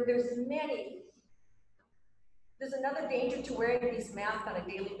 There's another danger to wearing these masks on a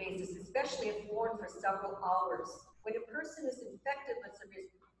daily basis, especially if worn for several hours. When a person is infected with a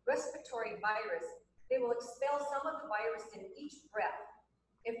respiratory virus, they will expel some of the virus in each breath.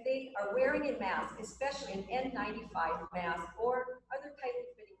 If they are wearing a mask, especially an N95 mask or other tightly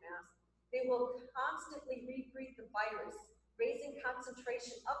fitting masks, they will constantly rebreathe the virus, raising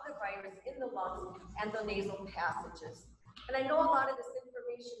concentration of the virus in the lungs and the nasal passages. And I know a lot of this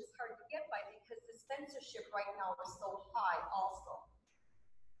information is hard to get by because the censorship right now is so high also.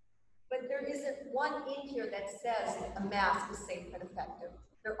 But there isn't one in here that says a mask is safe and effective.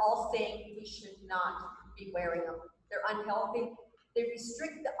 They're all saying we should not be wearing them. They're unhealthy. They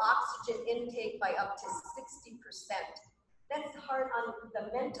restrict the oxygen intake by up to 60%. That's hard on the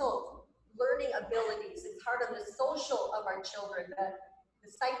mental learning abilities. It's hard on the social of our children,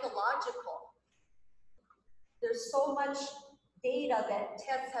 the psychological. There's so much data that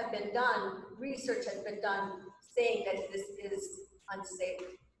tests have been done, research has been done, saying that this is unsafe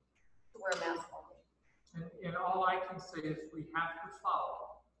to wear a mask all day. And all I can say is we have to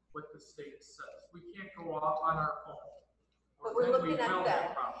follow what the state says. We can't go off on our own. But we're looking at the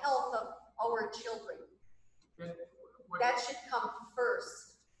health of our children. That should come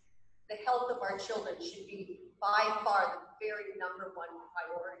first. The health of our children should be by far the very #1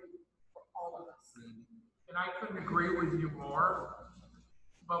 priority for all of us. And I couldn't agree with you more,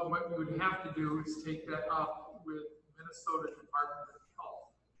 but what you would have to do is take that up with Minnesota Department of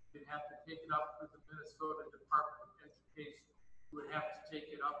Health. You'd have to take it up with the Minnesota Department of Education. You would have to take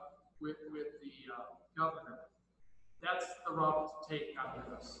it up with the governor. That's the route to take on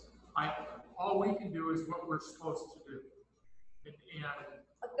this. All we can do is what we're supposed to do. And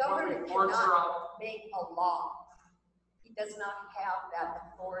a governor cannot make a law. He does not have that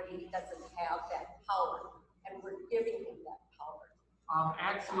authority. He doesn't have that power. And we're giving him that power.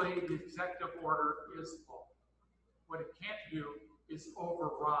 Actually, the executive order is full. What it can't do is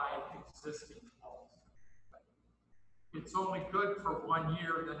override existing laws. It's only good for 1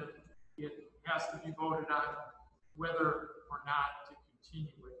 year, then it has to be voted on whether or not to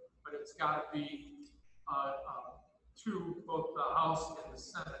continue it. but it's gotta be, to both the House and the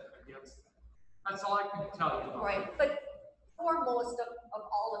Senate against that. That's all I can tell you about it. Right, but foremost of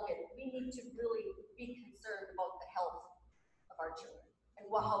all of it, we need to really be concerned about the health of our children and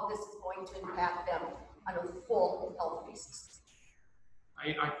how this is going to impact them on a full health basis.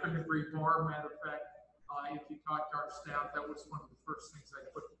 I couldn't agree more. Matter of fact, if you talk to our staff, that was one of the first things I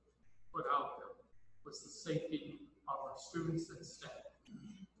put out there, was the safety of our students and staff.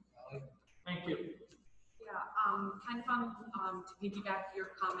 Thank you. Yeah, kind of on, to piggyback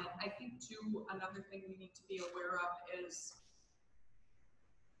your comment, I think too, another thing we need to be aware of is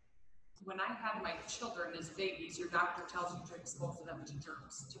when I had my children as babies, your doctor tells you to expose them to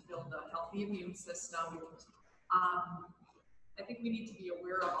germs to build a healthy immune system. I think we need to be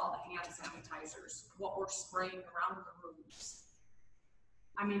aware of all the hand sanitizers, what we're spraying around the rooms.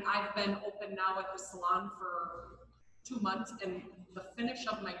 I mean, I've been open now at the salon for 2 months, and the finish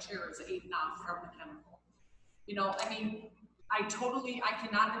of my chair is eaten off from the chemical. You know, I mean, I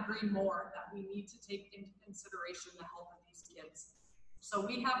cannot agree more that we need to take into consideration the health of these kids. So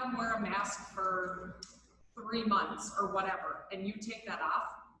we have them wear a mask for 3 months or whatever, and you take that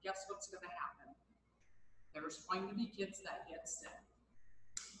off, guess what's gonna happen? There's going to be kids that get sick.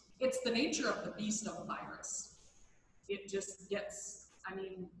 It's the nature of the beast of a virus. It just gets, I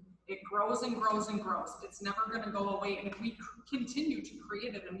mean, it grows and grows and grows. It's never gonna go away, and if we continue to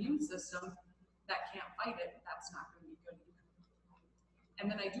create an immune system that can't fight it, that's not gonna be good either.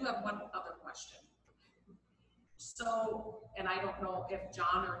 And then I do have one other question. So, and I don't know if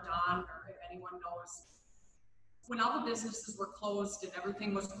John or Don or if anyone knows, when all the businesses were closed and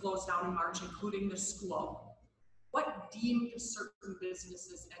everything was closed down in March, including the school, what deemed certain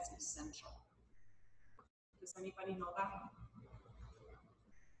businesses as essential? Does anybody know that?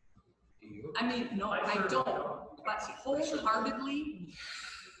 Do you? I mean, no, I don't, but wholeheartedly,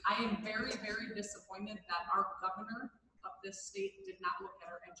 I am very, very disappointed that our governor of this state did not look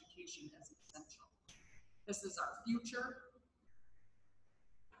at our education as essential. This is our future.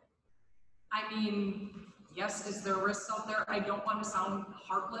 I mean, yes, is there risks out there? I don't want to sound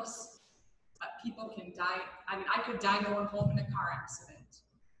heartless, but people can die. I mean, I could die going home in a car accident.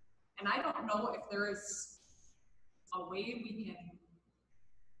 And I don't know if there is a way we can,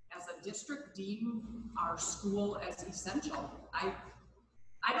 as a district, deem our school as essential. I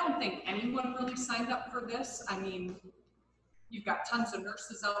don't think anyone really signed up for this. I mean, you've got tons of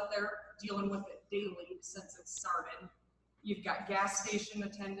nurses out there dealing with it daily since it started. You've got gas station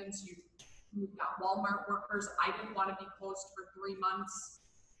attendants, you've got Walmart workers. I didn't want to be closed for 3 months.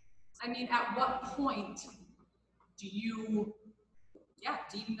 I mean, at what point do you,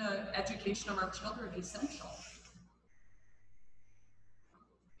 deem the education of our children essential?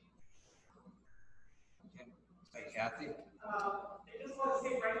 Hey, Kathy? I just want to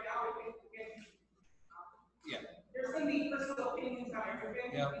say right now, there's going to be personal opinions on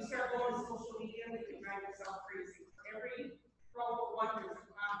everything. Yeah. You start going to social media, and you can drive yourself crazy. For every row of one, there's a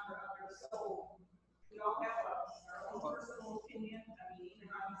con for others. So we all have our own personal opinion. I mean,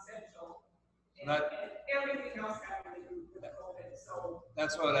 even on essential. And everything else having to do with COVID. So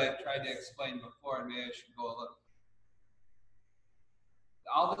that's what I tried to explain before, and maybe I should go a little.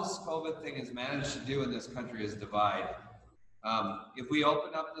 All this COVID thing has managed to do in this country is divide. If we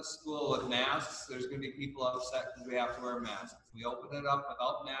open up the school with masks, there's going to be people upset because we have to wear masks. If we open it up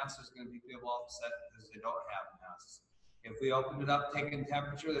without masks, there's going to be people upset because they don't have masks. If we open it up taking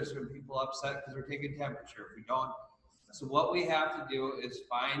temperature, there's going to be people upset because we're taking temperature. If we don't, so what we have to do is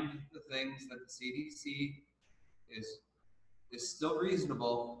find the things that the CDC is still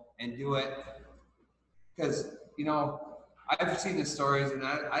reasonable and do it, because you know I've seen the stories and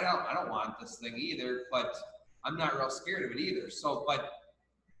I don't want this thing either, but I'm not real scared of it either. So, but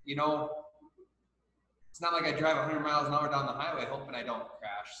you know, it's not like I drive 100 miles an hour down the highway hoping I don't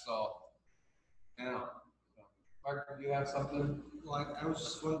crash. So, you know, Mark, do you have something? Well, I was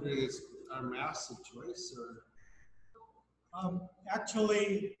just wondering, is our masks a choice or?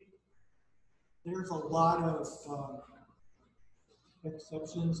 Actually, there's a lot of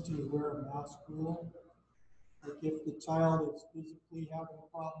exceptions to wear a mask rule. Like if the child is physically having a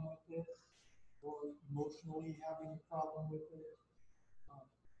problem with it or emotionally having a problem with it,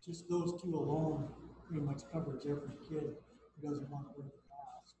 just those two alone pretty much covers every kid who doesn't want to wear the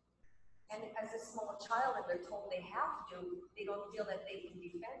mask. And as a small child, and they're told they have to, they don't feel that they can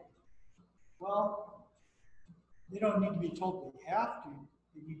defend. Well, they don't need to be told they have to.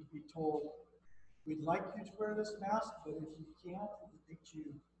 They need to be told, we'd like you to wear this mask, but if you can't, if it makes you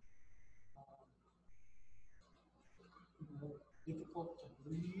difficult to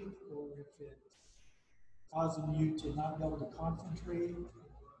breathe, or if it's causing you to not be able to concentrate,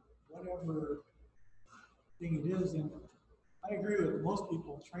 whatever thing it is, and I agree with most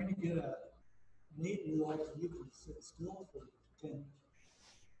people, trying to get an 8-year-old to even sit still for 10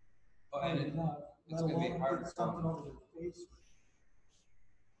 Oh, and minutes, it's let gonna be alone hard get for something them. over their face.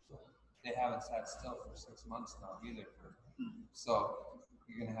 They haven't sat still for 6 months now either. So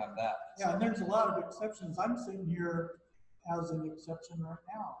you're gonna have that. Yeah, and there's a lot of exceptions. I'm sitting here as an exception right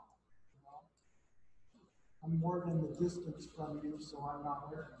now. You know? I'm more than the distance from you, so I'm not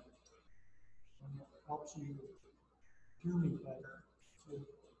wearing it. And it helps you hear me better. So,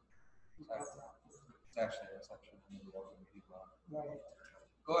 It's actually an exception in the open meeting law. right.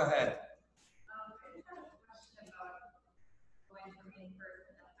 Go ahead. I just have a question about going from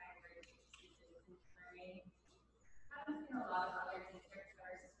in-person to hybrid distance learning. I've seen a lot of other districts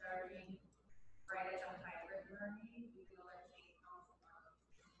that are starting right at the hybrid learning, even though they're taking on some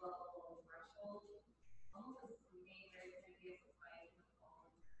level threshold. Almost as major as it is like the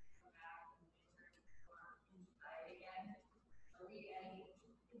phone, come back and return inside again. Are we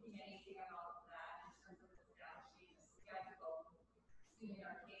thinking anything about that in terms of establishing a schedule? Assuming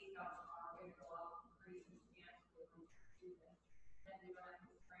our case counts are going to go up pretty substantially when we do this, and we're going to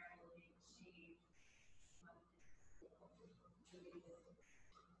scramble and change.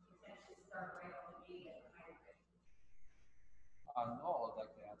 Essentially start right on the gate at the hybrid. No, I'd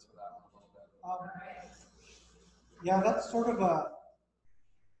like to answer that one a little bit. Yeah, that's sort of a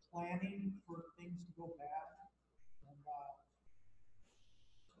planning for things to go bad. And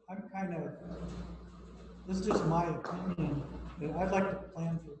I'm kind of, this is just my opinion, that I'd like to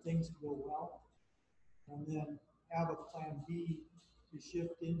plan for things to go well and then have a plan B to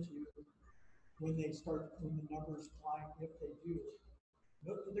shift into when the numbers climb, if they do.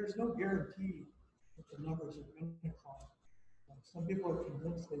 There's no guarantee that the numbers are going to climb. Some people are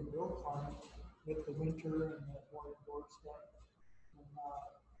convinced they will climb with the winter and the more indoor stuff.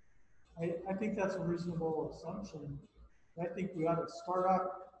 And, I think that's a reasonable assumption. I think we ought to start off,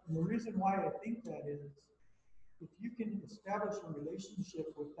 and the reason why I think that is, if you can establish a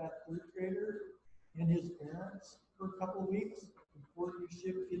relationship with that third grader and his parents for a couple of weeks before you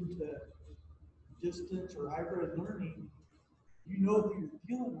shift into distance or hybrid learning, you know who you're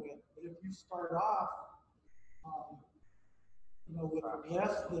dealing with. But if you start off, with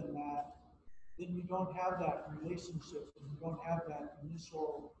less than that, then you don't have that relationship, and you don't have that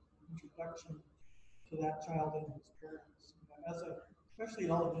initial introduction to that child and his parents.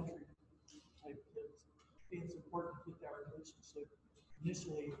 Especially elementary type kids, I think it's important to get that relationship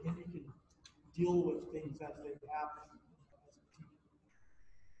initially, and then you can deal with things as they happen as a team.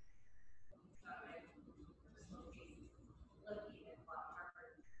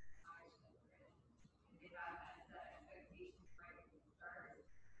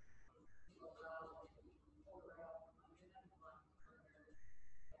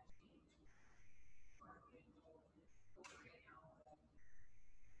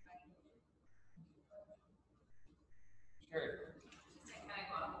 Sure. Just to kind of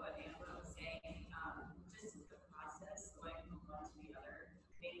go off what Angela was saying, just the process going from one to the other,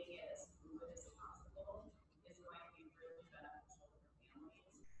 making it as fluid as possible is going to be really beneficial for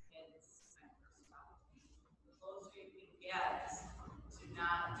families. It's my first thought. The closer you can get to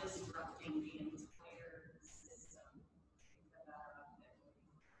not disrupting the entire system, the better off it will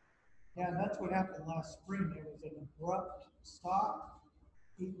be. Yeah, and that's what happened last spring. There was an abrupt stop.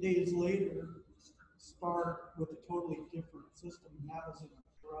 8 days later, start with a totally different system, and that was an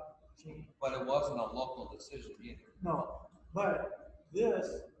abrupt change. But it wasn't a local decision either. No, but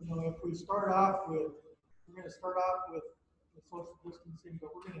this, if we start off with, we're going to start off with the social distancing,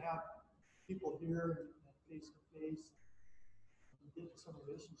 but we're going to have people here and face to face, and get some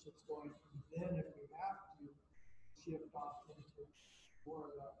relationships going. And then if we have to shift off into more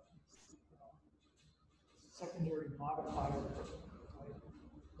of a secondary modifier, right?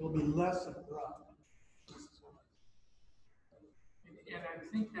 It'll be less abrupt. And I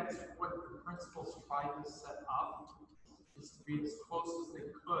think that's what the principals tried to set up, is to be as close as they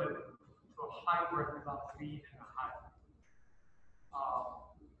could to a hybrid without being in a hybrid.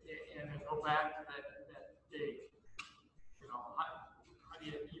 And to go back to that date, how do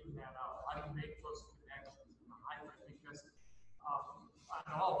you even that out? How do you make those connections in a hybrid? Because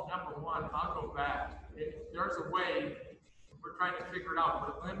number one, I'll go back. If there's a way, we're trying to figure it out.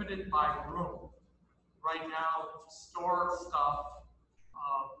 We're limited by room right now to store stuff,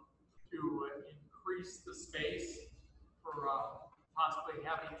 to increase the space for possibly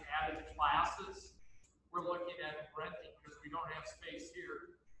having added classes. We're looking at renting, because we don't have space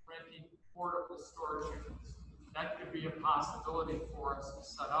here, renting portable storage units. That could be a possibility for us to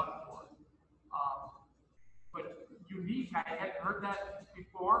set up for. But unique. I hadn't heard that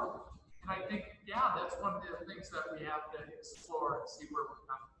before. And I think, yeah, that's one of the things that we have to explore and see where we're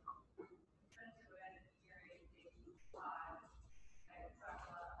coming from.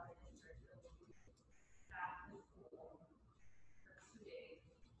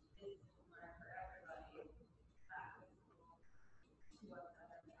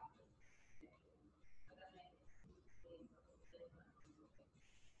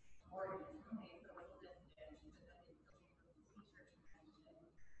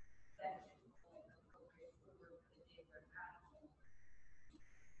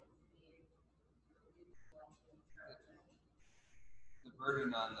 The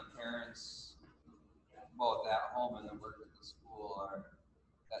burden on the parents, both at home and the work at the school, are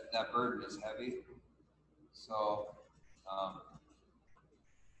that burden is heavy. So,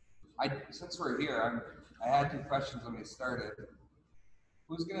 since we're here, I had 2 questions when we started.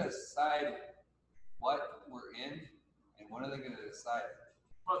 Who's going to decide what we're in, and when are they going to decide?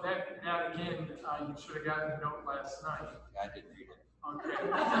 Well, that again, you should have gotten a note last night. Yeah, I did read it. Okay.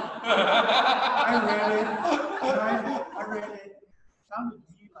 I read it, I read it. Sounded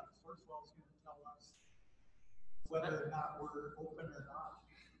to me like Sourcewell's gonna tell us whether or not we're open or not.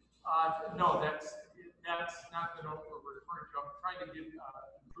 No, that's not the note we're referring to. I'm trying to get a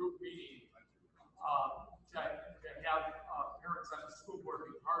group meeting to have parents on the school board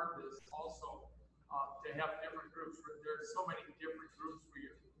be part of this also, to have different groups. There's so many different groups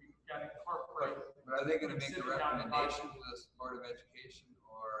we got to incorporate. But are they going to make the recommendation to the Board of Education,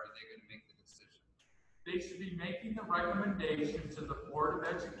 or are they going to make the decision? They should be making the recommendation to the Board of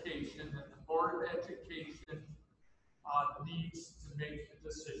Education, and the Board of Education needs to make the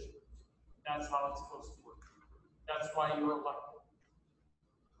decision. That's how it's supposed to work. That's why you were elected.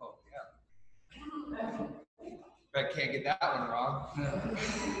 Oh, yeah. But I can't get that one wrong.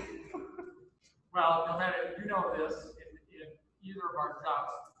 Well, no matter, you know this, in either of our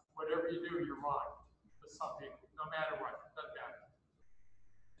jobs, whatever you do, you're wrong with some people, no matter what, doesn't matter.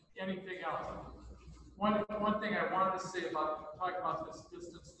 Anything else? One thing I wanted to say about, talking about this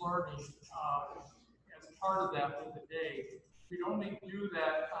distance learning, as part of that for the day, we'd only do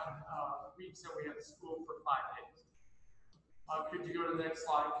that on weeks that we have school for 5 days. Could you go to the next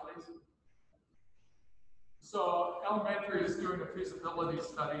slide, please? So elementary is doing a feasibility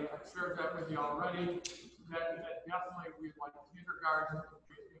study. I've shared that with you already. That definitely we'd like kindergarten. If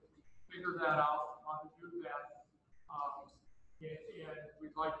we figure that out, want to do that. And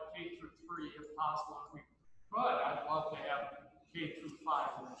we'd like K through 3 if possible. If we could, I'd love to have K through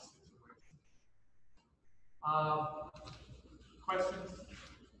 5 in this situation. Questions,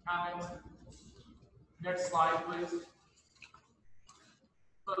 comments? Next slide, please.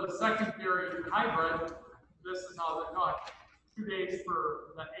 So the second period, hybrid, this is how they're going. 2 days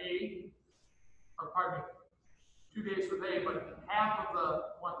for the A, or pardon me, 2 days for the A, but half of the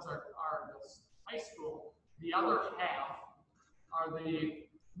ones are the high school. The other half are the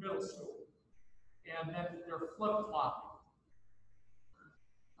middle school. And then they're flip-flopping.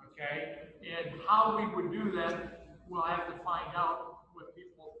 Okay? And how we would do that, we'll have to find out what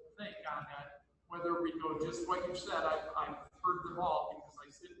people think on that. Whether we go just what you said, I've heard them all because I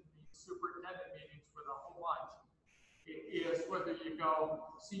sit in these superintendent meetings with a whole bunch. It is whether you go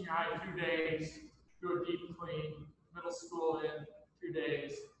senior high 2 days, do a deep clean, middle school in 2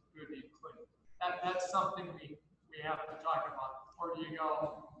 days, do a deep clean. That's something we have to talk about. Or do you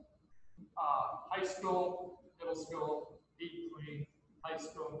go high school, middle school, deep clean, high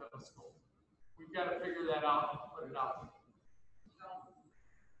school, middle school? We've got to figure that out and put it out.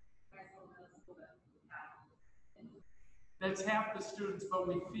 That's half the students, but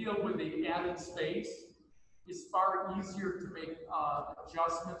we feel with the added space, it's far easier to make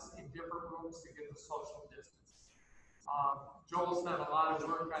adjustments in different rooms to get the social distance. Joel's done a lot of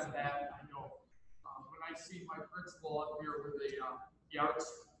work on that, I know. When I see my principal up here with the arts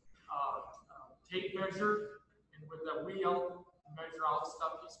tape measure and with the wheel measure out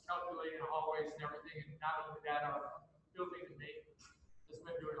stuff, he's calculating hallways and everything, and not only that, our building and maintenance has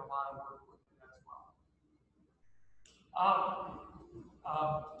been doing a lot of work with it as well.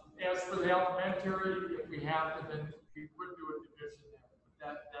 As for the elementary, if we have to, then we would do a division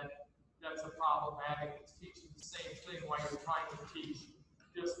there. That's a problematic. It's teaching the same thing while you're trying to teach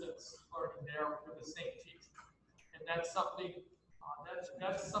distance learning there with the same teacher. And that's something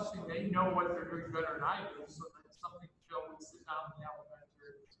that's something they know what they're doing better than I do. So that's something Phil would sit down in the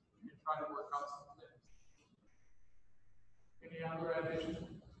elementary and try to work out some things. Any other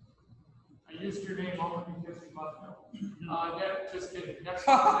additions? I used your name only because you must know. Just kidding. Next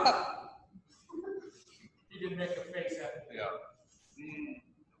one. He didn't make a face at me. Yeah.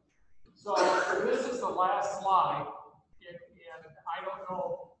 So this is the last slide.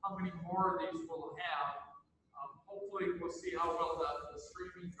 know how many more of these we'll have. Hopefully, we'll see how well the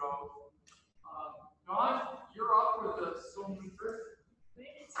streaming goes. Dawn, you're up with the Zoom meter.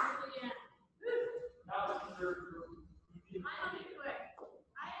 It's really, Now, you're. I'll be quick.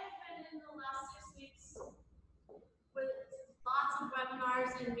 I have been in the last 6 weeks with lots of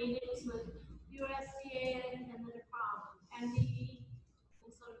webinars and meetings with USDA and the MDE,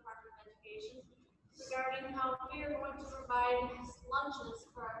 Minnesota Department of Education, regarding how we are going to provide lunches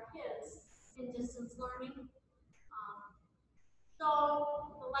for our kids in distance learning. So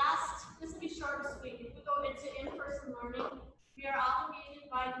this will be short and sweet. If we go into in-person learning, we are obligated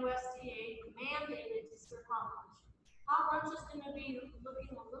by USDA, mandated to serve hot lunch. Hot lunch is going to be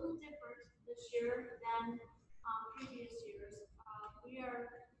looking a little different this year than previous years.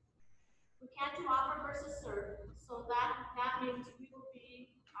 We can't do offer versus serve, so that means our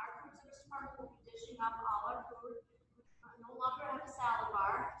food service department will be dishing up all our food. We no longer have a salad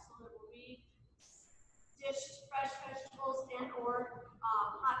bar, so there will be dished fresh vegetables and or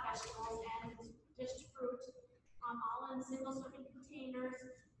hot vegetables and dished fruit, all in single serving containers.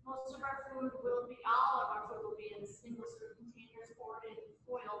 Most of our food all of our food will be in single serving containers or in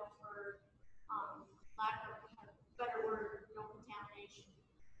foil for lack of a better word, no contamination.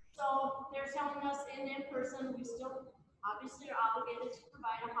 So they're telling us in person, we still obviously are obligated to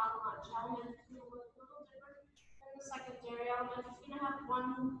provide a hot lunch. Elementary will look a little different than the secondary. Elementary is going to have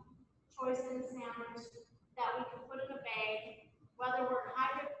one choice in sandwich that we can put in a bag, whether we're in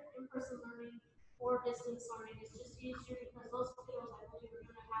hybrid in-person learning or distance learning. It's just easier because those kiddos, I believe, are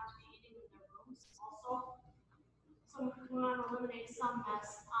going to have to be eating in their rooms also. So we want to eliminate some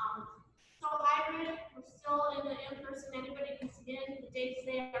mess. So hybrid, we're still in the in-person. Anybody can sit in. The days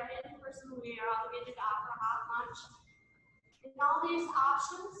they are in person, we are obligated to offer hot lunch. In all these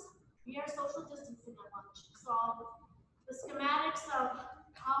options, we are social distancing at lunch. So the schematics of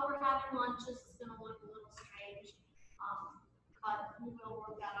how we're having lunches is going to look a little strange, but we will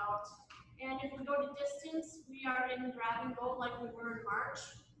work that out. And if we go to distance, we are in grab and go like we were in March,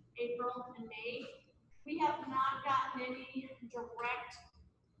 April, and May. We have not gotten any direct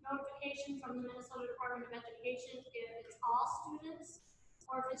notification from the Minnesota Department of Education if it's all students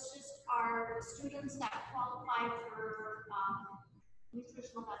or if it's just our students that qualify for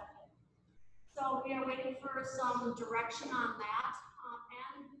nutritional benefit. So we are waiting for some direction on that.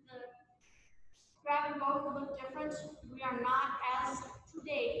 And the grab and go will look different. We are not, as to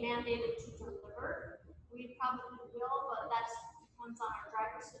date, mandated to deliver. We probably will, but that depends on our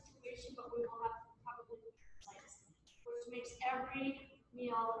driver situation, but we will have probably sites, which makes every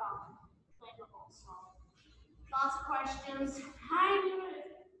meal flavorful. So lots of questions. Hi,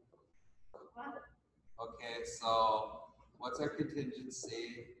 what? Okay, so what's our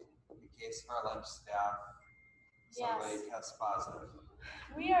contingency in case of our lunch staff, somebody tests positive?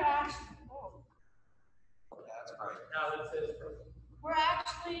 We are actually, That's right. Now that says.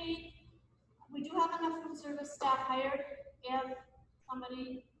 We do have enough food service staff hired if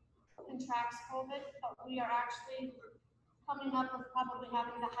somebody contracts COVID, but we are actually coming up with probably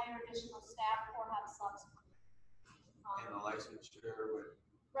having to hire additional staff or have subs. And the licensure would.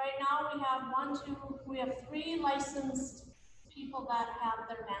 Right now, we have 3 licensed people that have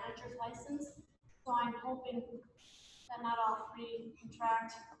their manager's license. So I'm hoping that not all 3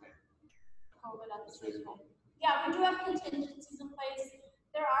 contract COVID at the same time. Yeah, we do have contingencies in place.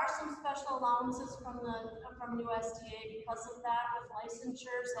 There are some special allowances from USDA because of that with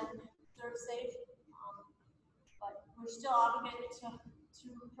licensures and ServSafe. But we're still obligated to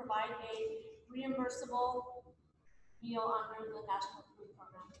provide a reimbursable meal under the National Food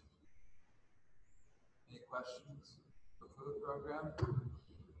Program. Any questions for food program?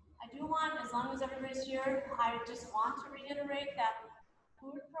 I do want, as long as everybody's here, I just want to reiterate that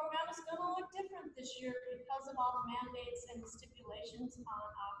food program is going to look different this year because of all the mandates and stipulations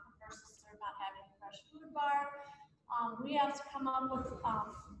on versus they're not having a fresh food bar. We have to come up with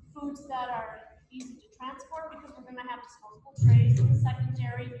foods that are easy to transport because we're going to have disposable trays in the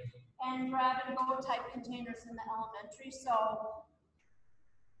secondary and grab and go type containers in the elementary. So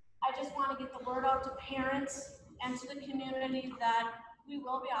I just want to get the word out to parents and to the community that we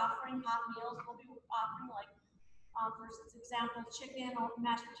will be offering hot meals. We'll be offering, like, for example, chicken or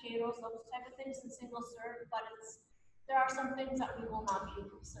mashed potatoes, those type of things in single serve, but there are some things that we will not be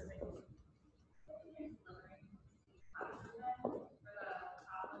serving.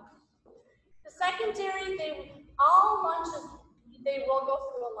 The secondary, all lunches, they will go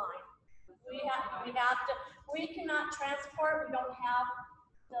through a line. We cannot transport, we don't have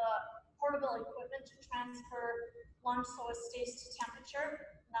the portable equipment to transfer lunch so it stays to temperature.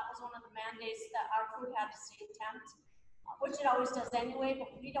 That was one of the mandates that our food had to stay temp. which it always does anyway, but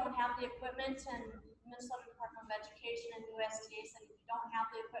we don't have the equipment, and Minnesota Department of Education and USDA said if you don't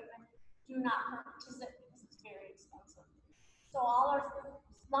have the equipment, do not purchase it because it's very expensive. So all our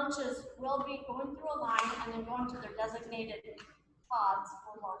lunches will be going through a line and then going to their designated pods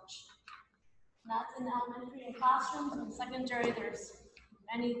for lunch. And that's in elementary and classrooms, and secondary, there's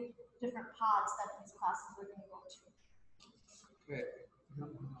many different pods that these classes are gonna go to. Okay.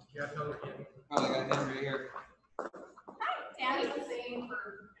 Yeah, no, again. Oh, they got Henry here. Hi, Danny Danny. was saying for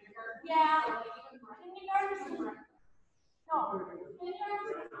kindergarten. Yeah, so like even for- kindergarten, no,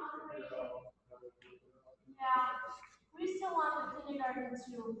 kindergarten operated. Yeah, we still want the kindergarten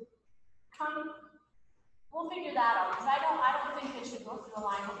to come, we'll figure that out, because I don't think they should go through the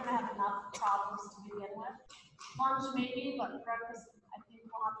line, we're gonna have enough problems to begin with. Lunch maybe, but breakfast, I think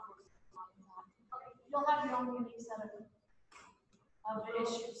we'll have to go through the line. You'll have your own unique set of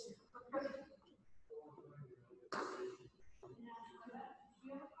issues.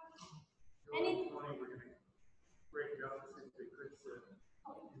 Any, We're gonna break it up and see if they could sit.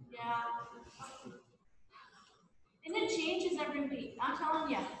 yeah. And it changes every week, I'm telling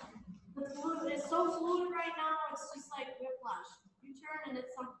you. The fluid, it's so fluid right now, it's just like whiplash. You turn and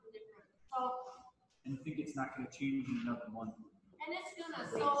it's something different. So, And I think it's not gonna change in another month. and it's gonna,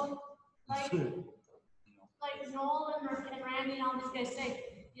 so, like Noel and Randy and all these guys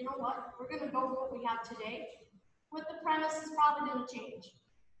say, you know what, we're gonna go with what we have today. With the premise, it's probably gonna change.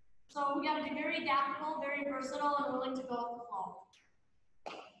 So we gotta be very adaptable, very versatile, and willing to go with the flow.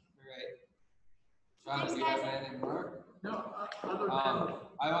 All right. John, do you have anything more? No, other than,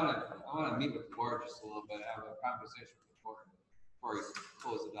 I wanna meet with the board just a little bit, have a conversation with the board before we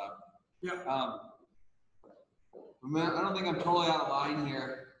close it up. yeah, I don't think I'm totally out of line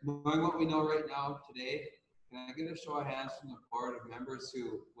here. Knowing what we know right now today, can I get a show of hands from the board of members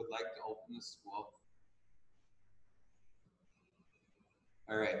who would like to open the school?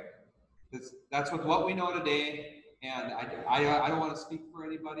 All right, that's with what we know today, and I don't want to speak for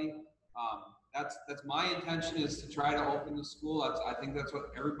anybody. That's my intention, is to try to open the school. I think that's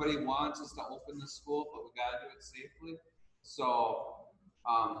what everybody wants, is to open the school, but we got to do it safely. So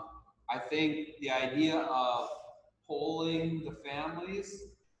I think the idea of polling the families,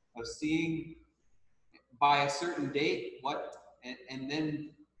 of seeing by a certain date what, and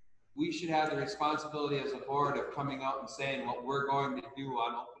then we should have the responsibility as a board of coming out and saying what we're going to do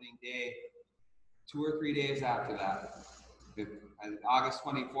on opening day 2 or 3 days after that. August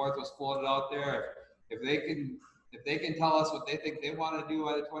 24th was floated out there. If they can tell us what they think they want to do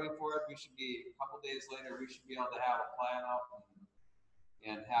by the 24th, we should be, a couple days later, we should be able to have a plan out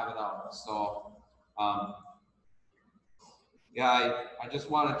and have it out. So, yeah, I just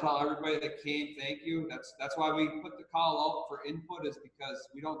want to tell everybody that came, thank you. That's why we put the call out for input, is because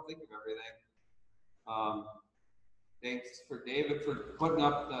we don't think of everything. Thanks for David for putting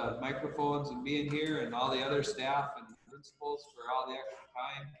up the microphones and being here, and all the other staff and principals for all the extra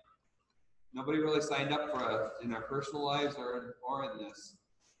time. Nobody really signed up for in our personal lives or in this.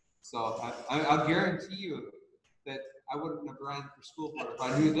 So I'll guarantee you that I wouldn't have run for school board if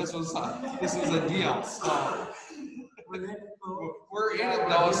I knew this was a deal. So we're in it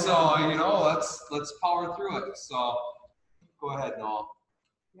though, so let's power through it. So go ahead, Noel.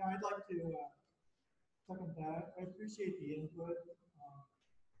 Yeah, I'd like to second that. I appreciate the input.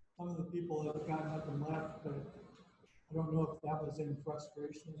 Some of the people have gotten up and left, but I don't know if that was in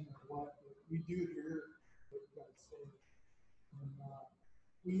frustration or what. But we do hear what you guys say. And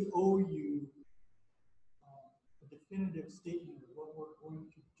we owe you a definitive statement of what we're going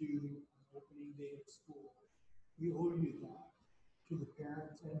to do on opening day of school. We owe you that to the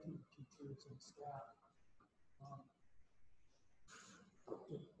parents and to the teachers and staff.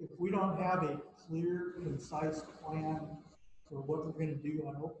 If we don't have a clear, concise plan for what we're going to do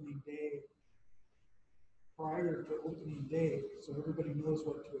on opening day, prior to opening day, so everybody knows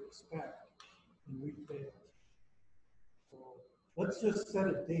what to expect, and we fail. So let's just set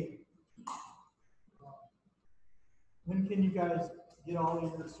a date. When can you guys get all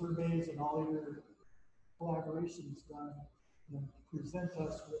your surveys and all your collaborations done and present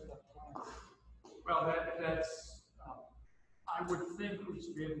us with a plan? well, that's, I would think we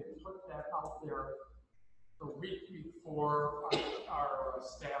should be able to put that out there the week before our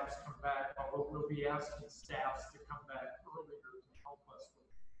staffs come back, although we'll be asking staffs to come back earlier to help us with.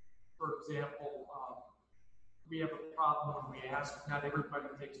 For example, we have a problem when we ask, not everybody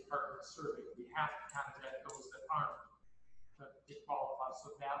takes part in the survey. We have to contact those that aren't to qualify,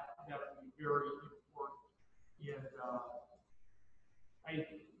 so that would be very important. And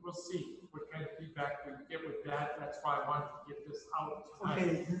we'll see what kind of feedback we get with that. That's why I wanted to get this out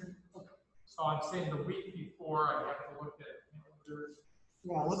tonight. Okay. So So I'm saying the week before, I have to look at calendars.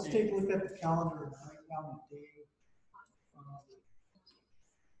 Yeah, let's take a look at the calendar and write down the day.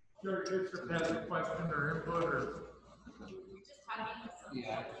 Sure, Richard has a question or input or? Just talking with some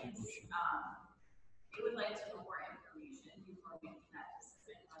Yeah, I families, think we should. they would like to know more information before making that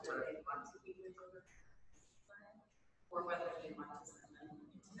decision, whether they want to be with the or whether they want to send them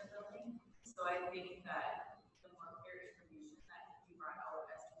into the building. So I think that the more clear information that you brought out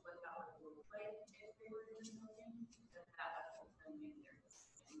as to what that would look like if they were in the building, that would help them make their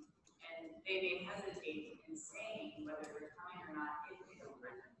decision. And they may hesitate in saying whether they're coming or not if they don't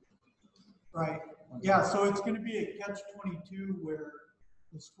recognize. Right, yeah, so it's gonna be a catch-22 where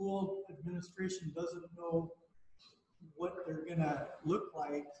the school administration doesn't know what they're gonna look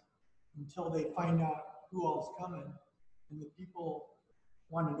like until they find out who all's coming. And the people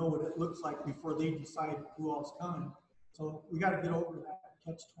wanna know what it looks like before they decide who all's coming. So we gotta get over that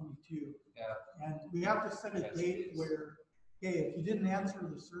catch-22. Yeah. And we have to set a date where, hey, if you didn't answer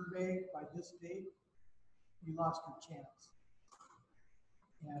the survey by this date, you lost your chance.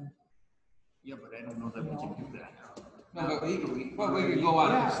 And Yeah, but I don't know that we can do that. No, but we can go on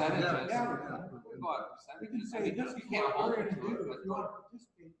Yeah, percentages. yeah, We can go on we can percentages. I say, mean, this you is can't what hold we're it gonna to do, it, if but. you wanna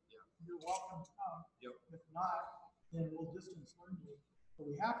participate, you're welcome to come. Yep. If not, then we'll distance learn you. But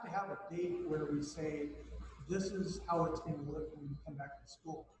we have to have a date where we say, this is how it's gonna look when you come back to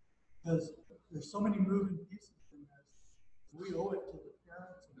school. Because there's so many moving pieces in this. We owe it to the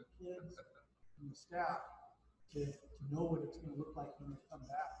parents and the kids and the staff to know what it's gonna look like when they come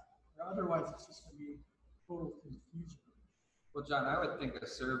back. Or otherwise, it's just gonna be total confusion. Well, John, I would think a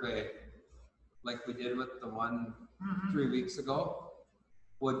survey like we did with the one 3 weeks ago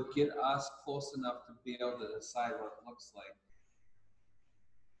would get us close enough to be able to decide what it looks like.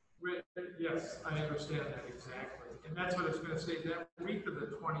 Yes, I understand that exactly. And that's what it's gonna say, that week of the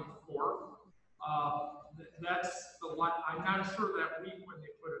 24th. That's the one, I'm not sure that week when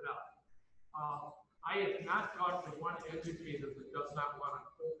they put it up. I have not talked to one educator that does not want to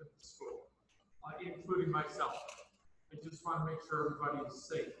open the school, including myself. I just want to make sure everybody is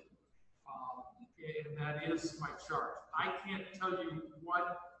safe. And that is my charge. I can't tell you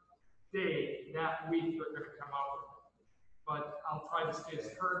what day that week they're going to come out with. But I'll try to stay as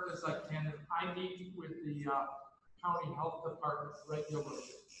current as I can. And I meet with the county health department regularly.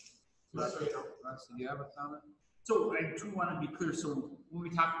 Just so you know. Russ, do you have a comment? So I do want to be clear, so when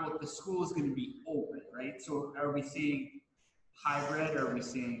we talk about the school is going to be open, right? So are we saying hybrid, or are we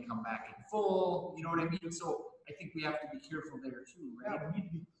saying come back in full? You know what I mean? So I think we have to be careful there too, right? Yeah, we need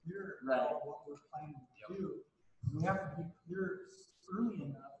to be clear Right. about what we're planning to do. We have to be clear early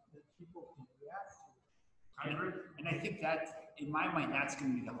enough that people can react to it. And I think that, in my mind, that's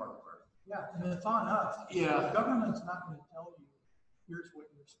going to be the hard part. Yeah, and it's on us. Yeah. The government's not gonna tell you, here's what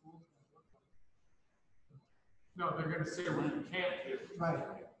your school's gonna look like. No, they're going to say what you can't do. Right.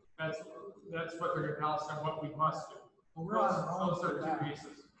 That's what they're going to tell us and what we must do. Well, we're on our own Those for are that. two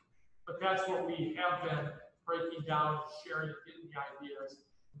pieces. But that's what we have been breaking down, sharing, getting the ideas.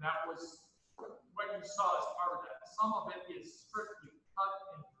 And that was what you saw as part of that. Some of it is strictly cut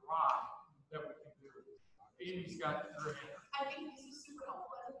and dry that we can do. Amy's got her hand. I think this is super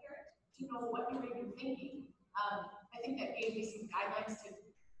helpful as a parent to know what you may be thinking. I think that gave me some guidelines to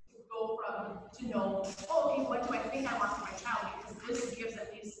go from, to know, oh, okay, what do I think I want for my child? Because this gives at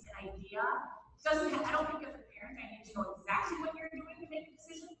least an idea. Doesn't have, I don't think as a parent, I need to know exactly what you're doing to make a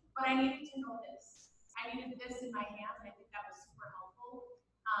decision, but I needed to know this. I needed this in my hands, and I think that was super helpful,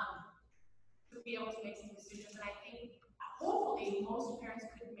 to be able to make some decisions. And I think, hopefully, most parents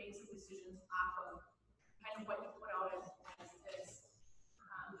could make some decisions off of kind of what you put out as this.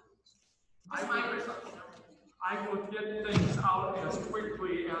 My personal, I will get things out as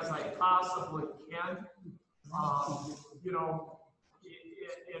quickly as I possibly can. You know,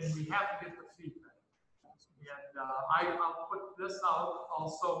 and we have to get the feedback. And I'll put this out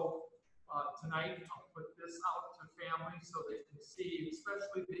also tonight. I'll put this out to families so they can see,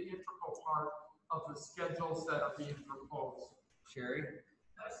 especially the integral part of the schedules that are being proposed. Sherry?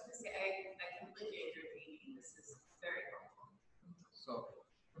 I was gonna say, I completely agree. This is very helpful. So,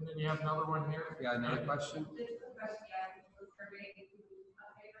 And then you have another one here. yeah, another question? This is the question, yeah, was survey a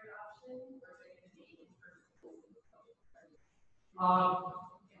favorite option, or is it gonna be for school?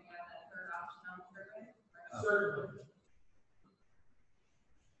 Can we have that third option on survey? Certainly.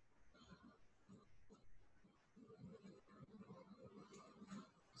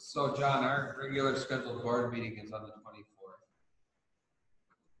 So, John, our regular scheduled board meeting is on the 24th.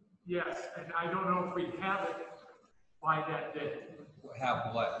 Yes, and I don't know if we have it by that day,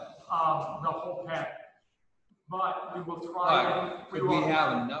 Have what? the whole pack. But we will try. But could we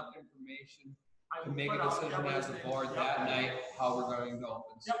have enough information I To will make put a out decision as a everything. board Yep. that night, how we're going to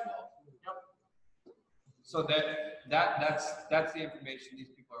open Yep. school. Yep. So that's the information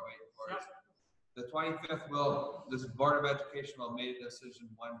these people are waiting for. Yep. The 25th this Board of Education will make a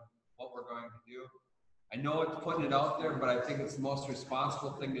decision on what we're going to do. I know it's putting it out there, but I think it's the most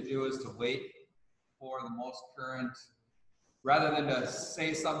responsible thing to do is to wait for the most current, rather than to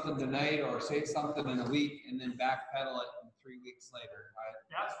say something tonight or say something in a week and then backpedal it 3 weeks later.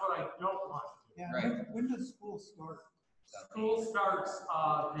 That's what I don't want. Yeah, Right. when does school start? School starts,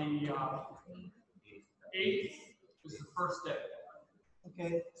 the 8th is the first day.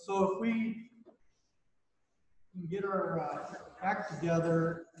 Okay, so if we can get our act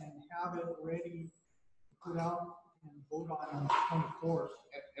together and have it ready to put out and vote on the 24th,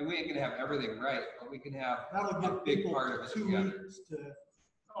 And we ain't gonna have everything right, but we can have that'll a give big people part of it 2 together. weeks to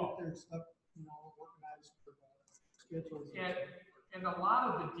get their stuff, organized for the schedules. And a lot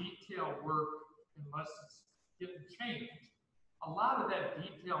of the detail work, unless it's getting changed, a lot of that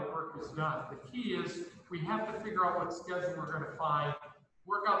detail work is done. The key is we have to figure out what schedule we're gonna find,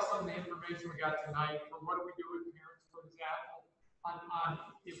 work out some of the information we got tonight, for what do we do with parents, for example, on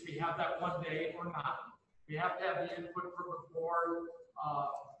if we have that one day or not. We have to have the input from the board,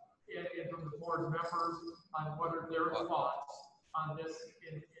 and from the board members on what are their thoughts on this.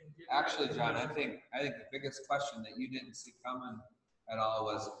 Actually, John, I think the biggest question that you didn't see coming at all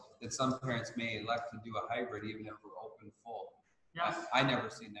was that some parents may elect to do a hybrid even if we're open full. Yes. I never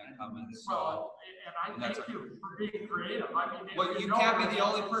seen that coming, so. Well, and I that's thank you for being creative. I mean, if Well, you know can't be what the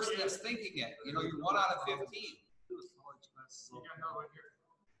only else person is, that's thinking it, you're 1 out of 15. You got another one here.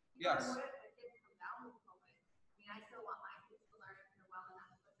 Yes. What if the kids come down with COVID? I mean, I still want my kids to learn if they're well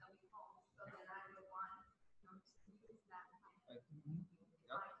enough, but they'll be home, so then I would want, to use that time. Yep. My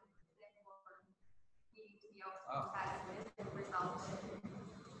kids are sick or needing to be Oh. outside with the results.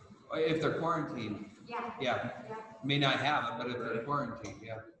 If they're quarantined, Yeah. yeah, may not have it, but if they're quarantined,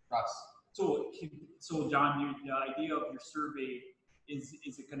 yeah, Russ. So John, the idea of your survey is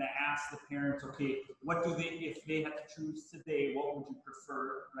it going to ask the parents, okay, what do they, if they had to choose today, what would you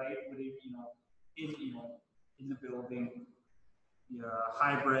prefer, right? Would it, in the building,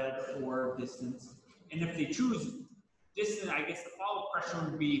 hybrid or distance? And if they choose distance, I guess the follow-up question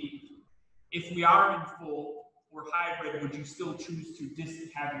would be, if we are in full or hybrid, would you still choose to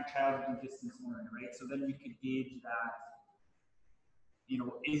have your child do distance learning, right? So then we could gauge that.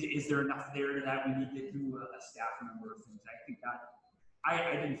 Is there enough there that we need to do a staff member of things? I think that,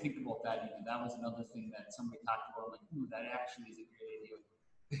 I didn't think about that even. That was another thing that somebody talked about, like, that actually is a great idea.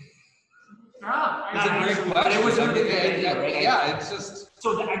 It's a great question. It was a really good idea, right? Yeah, it's just.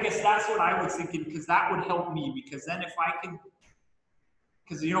 So I guess that's what I was thinking, because that would help me, because then if I can,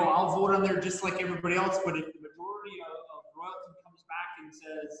 because, I'll vote on there just like everybody else, but if the majority of Royalton comes back and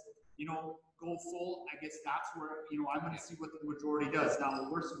says, go full, I guess that's where, I'm gonna see what the majority does. Now, the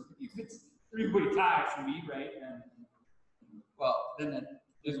worst, if it's everybody ties for me, right, then. Well, then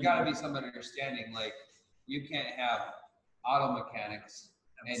there's gotta be some understanding, like, you can't have auto mechanics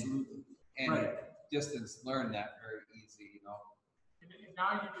and Right. distance learn that very easy, And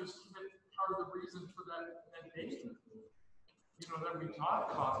now you just hit part of the reason for that date, that we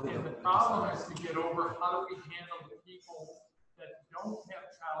talked about. And the problem is to get over, how do we handle the people that don't have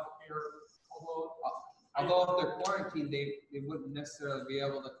childcare, Although if they're quarantined, they wouldn't necessarily be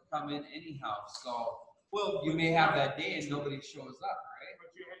able to come in anyhow, so. Well, you may have that day and nobody shows up, right?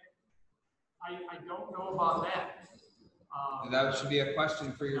 But I don't know about that. That should be a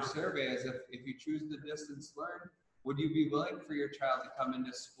question for your survey, is if you choose the distance learn, would you be willing for your child to come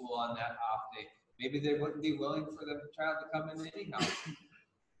into school on that off day? Maybe they wouldn't be willing for the child to come in anyhow.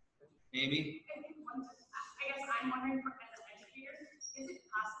 Amy? I guess I'm wondering, as an educator, is it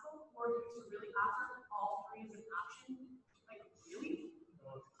possible for you to really offer all three as an option? Like, really?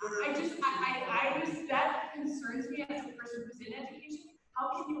 That concerns me as a person who's in education.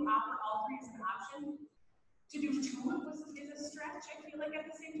 How can you offer all three as an option? To do two is a stretch, I feel like, at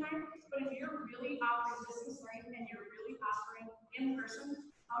the same time. But if you're really offering distance learning and you're really offering in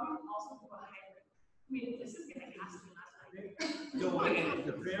person, how do you also do a hybrid? I mean, this is gonna have to be less hybrid.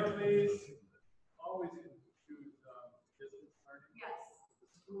 The families always choose distance learning. Yes. The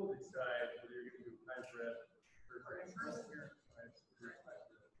school decides whether you're gonna do hybrid or in person.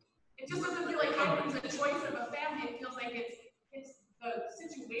 It just doesn't feel like it's a choice of a family. It feels like it's the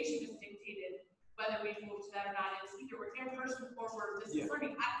situation is dictated whether we move to that or not. It's either we're in person or we're distance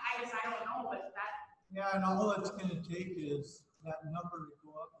learning. I guess I don't know, but that. Yeah, and all it's gonna take is that number to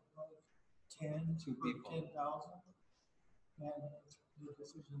go up above 10 Two per people. 10,000. And the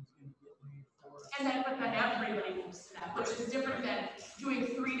decision's gonna get made for us. But then everybody moves to that, which is different than doing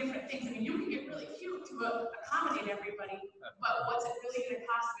three different things. I mean, you can get really really cute to accommodate everybody, but what's it really gonna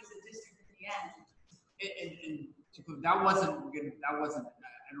cost as a district in the end? That wasn't good, that wasn't,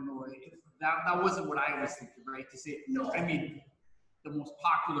 I don't know, that wasn't what I was thinking, right, to say, No. I mean, the most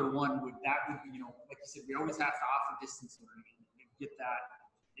popular one would be, you know, like you said, we always have to offer distance learning, and get that,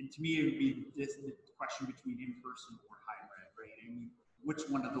 and to me, it would be this, the question between in-person or hybrid, right, I mean, which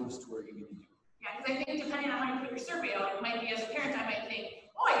one of those two are you gonna do? Yeah, because I think depending on how you put your survey out, it might be as a parent, I might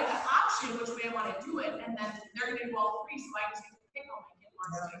think, oh, I got an option which way I wanna do it, and then they're gonna do all three, so I just get to pick on my kid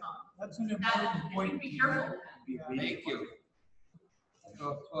wants to come. That's an That, important you point. need to be careful. Thank you.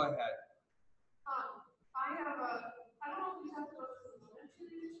 Go ahead. I have I don't know if you talked about this in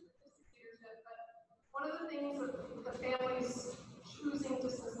elementary leadership, but one of the things with the families choosing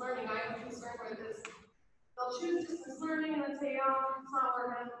distance learning, I am concerned with is they'll choose distance learning and then say, oh, it's not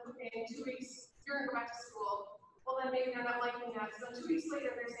working, okay, in 2 weeks, you're gonna go back to school. Well, then maybe they're not liking that, so 2 weeks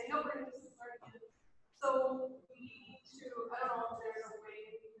later, they're saying, no, we're gonna distance learning. So we need to, I don't know if there's a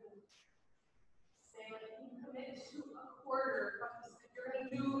way we can say, like, you commit to a quarter of this, if you're gonna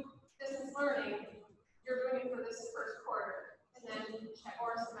do distance learning, you're doing it for this first quarter, and then check,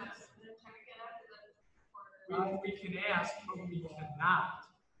 or semester, and then check again after the quarter. We can ask, but we cannot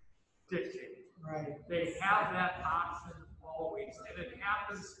dictate. Right. They have that option always, and it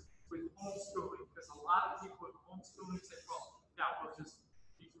happens with homeschooling, because a lot of people with homeschooling say, well, yeah, we'll just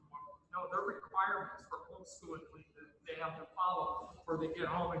teach them more. No, there are requirements for homeschooling that they have to follow, or they get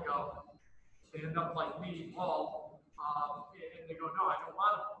home and go, they end up like me, Paul, and they go, no, I don't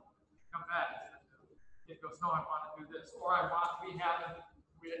want to come back. It goes, no, I want to do this, or we have it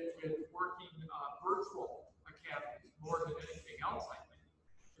with working virtual academies more than anything else, I think.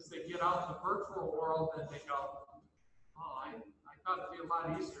 As they get out in the virtual world, then they go, oh, I thought it'd be a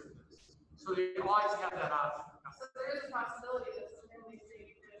lot easier than this. So they always have that option. So there is a possibility that some families say,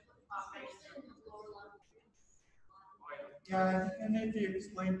 Yeah, and if you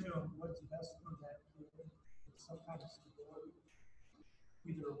explain to them what's best for that kid, it's some kind of stability,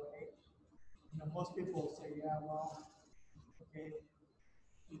 either way. You know, most people will say, yeah, well, okay,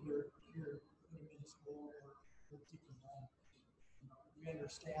 either you're putting him in school or we'll keep him home. You know, we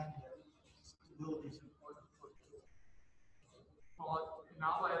understand that stability is important for kids. Well, and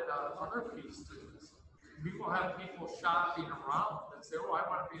I'll add other piece to this. We will have people shopping around and say, oh, I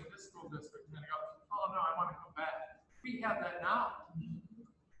want to be in this school district. And then they go, oh, no, I want to come back. We have that now.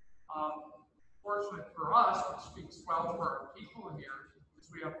 Fortunately for us, which speaks well for our people in here,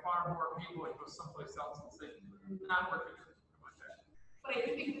 is we have far more people that go someplace else and say, not working here. But I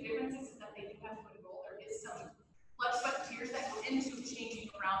do think the difference is that they do have to enroll. There is some blood, sweat, and tears that go into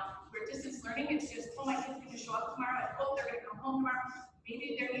changing around. Where distance learning, it's just, oh, my kid's going to show up tomorrow. I hope they're going to come home tomorrow.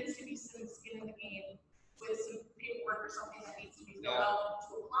 Maybe there needs to be some skin in the game with some paperwork or something that needs to be filled out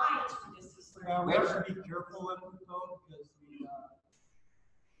to apply to distance learning. Yeah, we have to be careful with it though, because the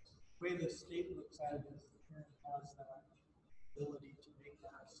way the state looks at it is the parent has that ability to make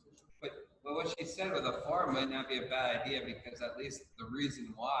that decision. But what she said with a form might not be a bad idea, because at least the reason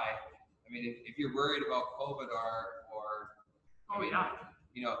why, I mean, if you're worried about COVID or oh yeah,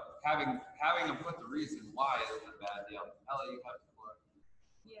 you know, having them put the reason why isn't a bad deal. Ellie, you have the floor.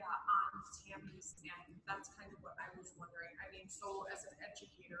 Yeah, on Tammy's, and that's kind of what I was wondering. I mean, so as an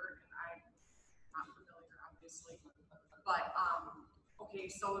educator, and I'm not familiar, obviously, but, okay,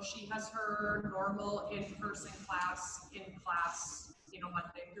 so she has her normal in-person class, you know,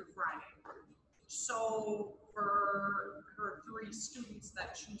 Monday through Friday. So for her 3 students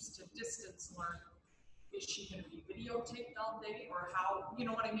that choose to distance learn, is she gonna be videotaped all day, or how, you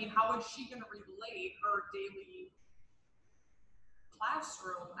know what I mean? How is she gonna relate her daily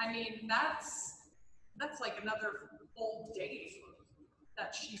classroom? I mean, that's like another full day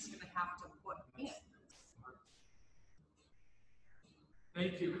that she's gonna have to put in.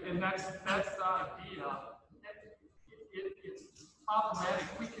 thank you. And that's the idea. It's problematic.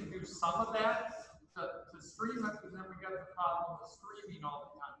 We can do some of that to stream it, and then we got the problem of streaming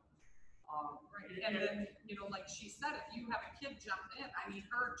all the time. Right, and then, you know, like she said, if you have a kid jump in, I mean,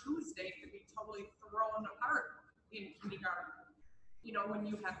 her Tuesday could be totally thrown apart in kindergarten. You know, when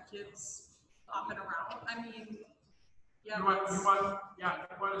you have kids hopping around, I mean, yeah. You want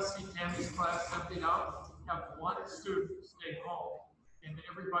to see Tammy's class emptied out? Have one student stay home, and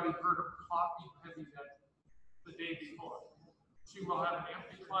everybody heard her coughing heavy the day before. She will have an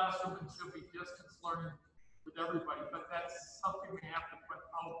empty classroom, and she'll be distance learning with everybody, but that's something we have to put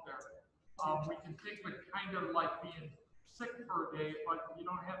out there. We can think of it kind of like being sick for a day, but you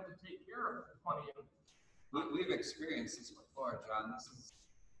don't have to take care of 20 of them. We've experienced this before, John.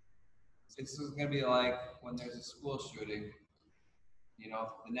 This is going to be like when there's a school shooting. You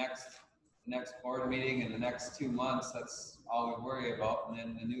know, the next the next board meeting in the next 2 months, that's all we worry about, and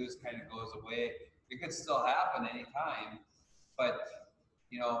then the news kind of goes away. It could still happen anytime, but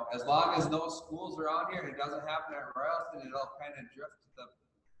you know, as long as no schools around here and it doesn't happen at Royalton, it'll kind of drift to the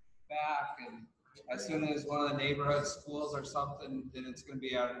back, and as soon as one of the neighborhood schools or something, then it's going to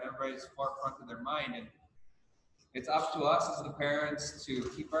be on everybody's forefront of their mind. And it's up to us as the parents to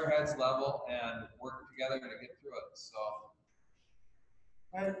keep our heads level and work together to get through it. So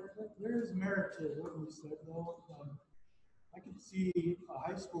There is merit to what you said, though. I can see a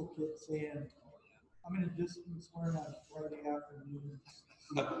high school kid saying, I'm in a distance learn on Friday afternoons.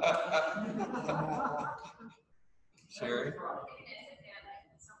 Sherry?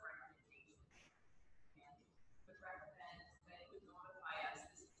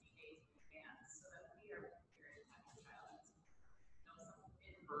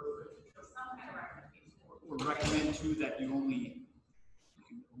 Or recommend too that you only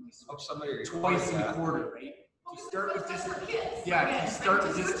Somebody twice in a quarter, right? You start with distance, yeah, you start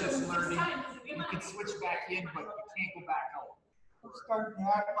with distance learning, you can switch back in, but you can't go back out. We're starting to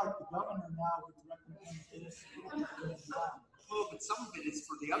act like the governor now would recommend this. Well, but some of it is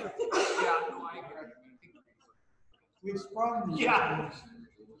for the other things. Yeah, no, I agree. We've strongly. Yeah.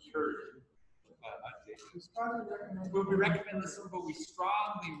 Sure. We strongly recommend. Well, we recommend this, but we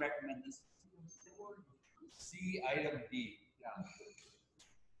strongly recommend this. See item D. Yeah.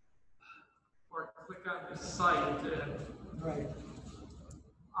 Or click on the site and. Right.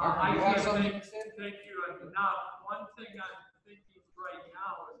 I You have can't something thank, to say? thank you enough. One thing I'm thinking right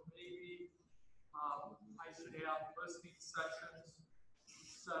now is maybe, I should have listening sessions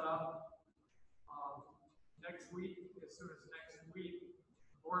set up, next week, as soon as next week.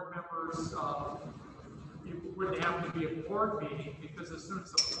 Board members, it wouldn't have to be a board meeting, because as soon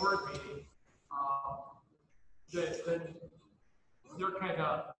as a board meeting, then they're kind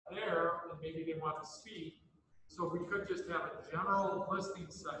of there, and maybe they want to speak. So we could just have a general listening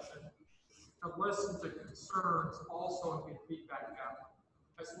session to listen to concerns also and get feedback back.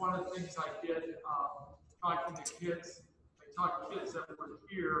 That's one of the things I did, talking to kids. I talked to kids that were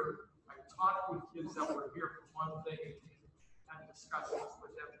here. I talked with kids that were here for one thing and had discussions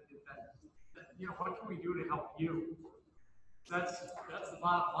with them and did that. You know, what can we do to help you? That's the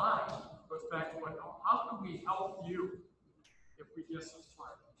bottom line. Goes back to what, how can we help you if we just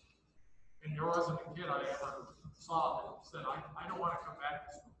learn? And there wasn't a kid I ever saw that said, I don't want to come back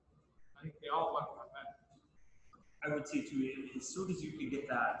to school. I think they all want to come back. I would say too, as soon as you can get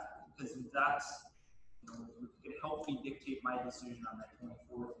that, because that's, you know, it helped me dictate my decision on that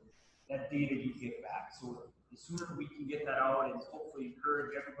 24th, that data you get back. So the sooner we can get that out and hopefully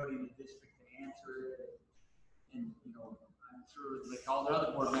encourage everybody in the district to answer it, and you know, I'm sure like all the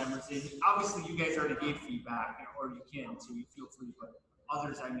other board members, and obviously you guys already gave feedback, or you can, so you feel free, but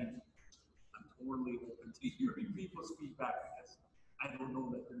others, I mean, I'm totally open to hearing people's feedback, because I don't know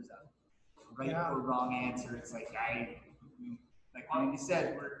that there's a right or wrong answer. It's like like Randy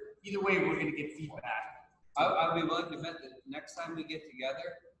said, either way we're gonna get feedback. I'd be willing to admit that next time we get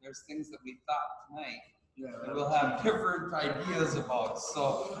together, there's things that we thought tonight that we'll have different ideas about.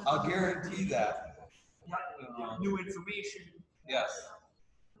 So I'll guarantee that. New information. Yes.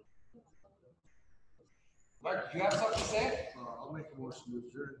 Mark, do you have something to say? I'll make a motion to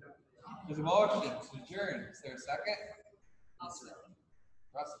adjourn. There's a motion to adjourn. Is there a second?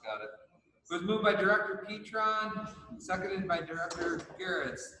 Russ got it. It was moved by Director Petron, seconded by Director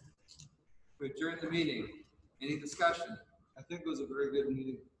Garretts to adjourn the meeting. Any discussion? I think it was a very good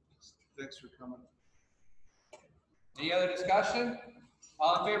meeting. Thanks for coming. Any other discussion?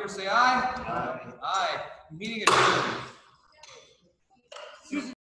 All in favor say aye. Aye. Meeting adjourned.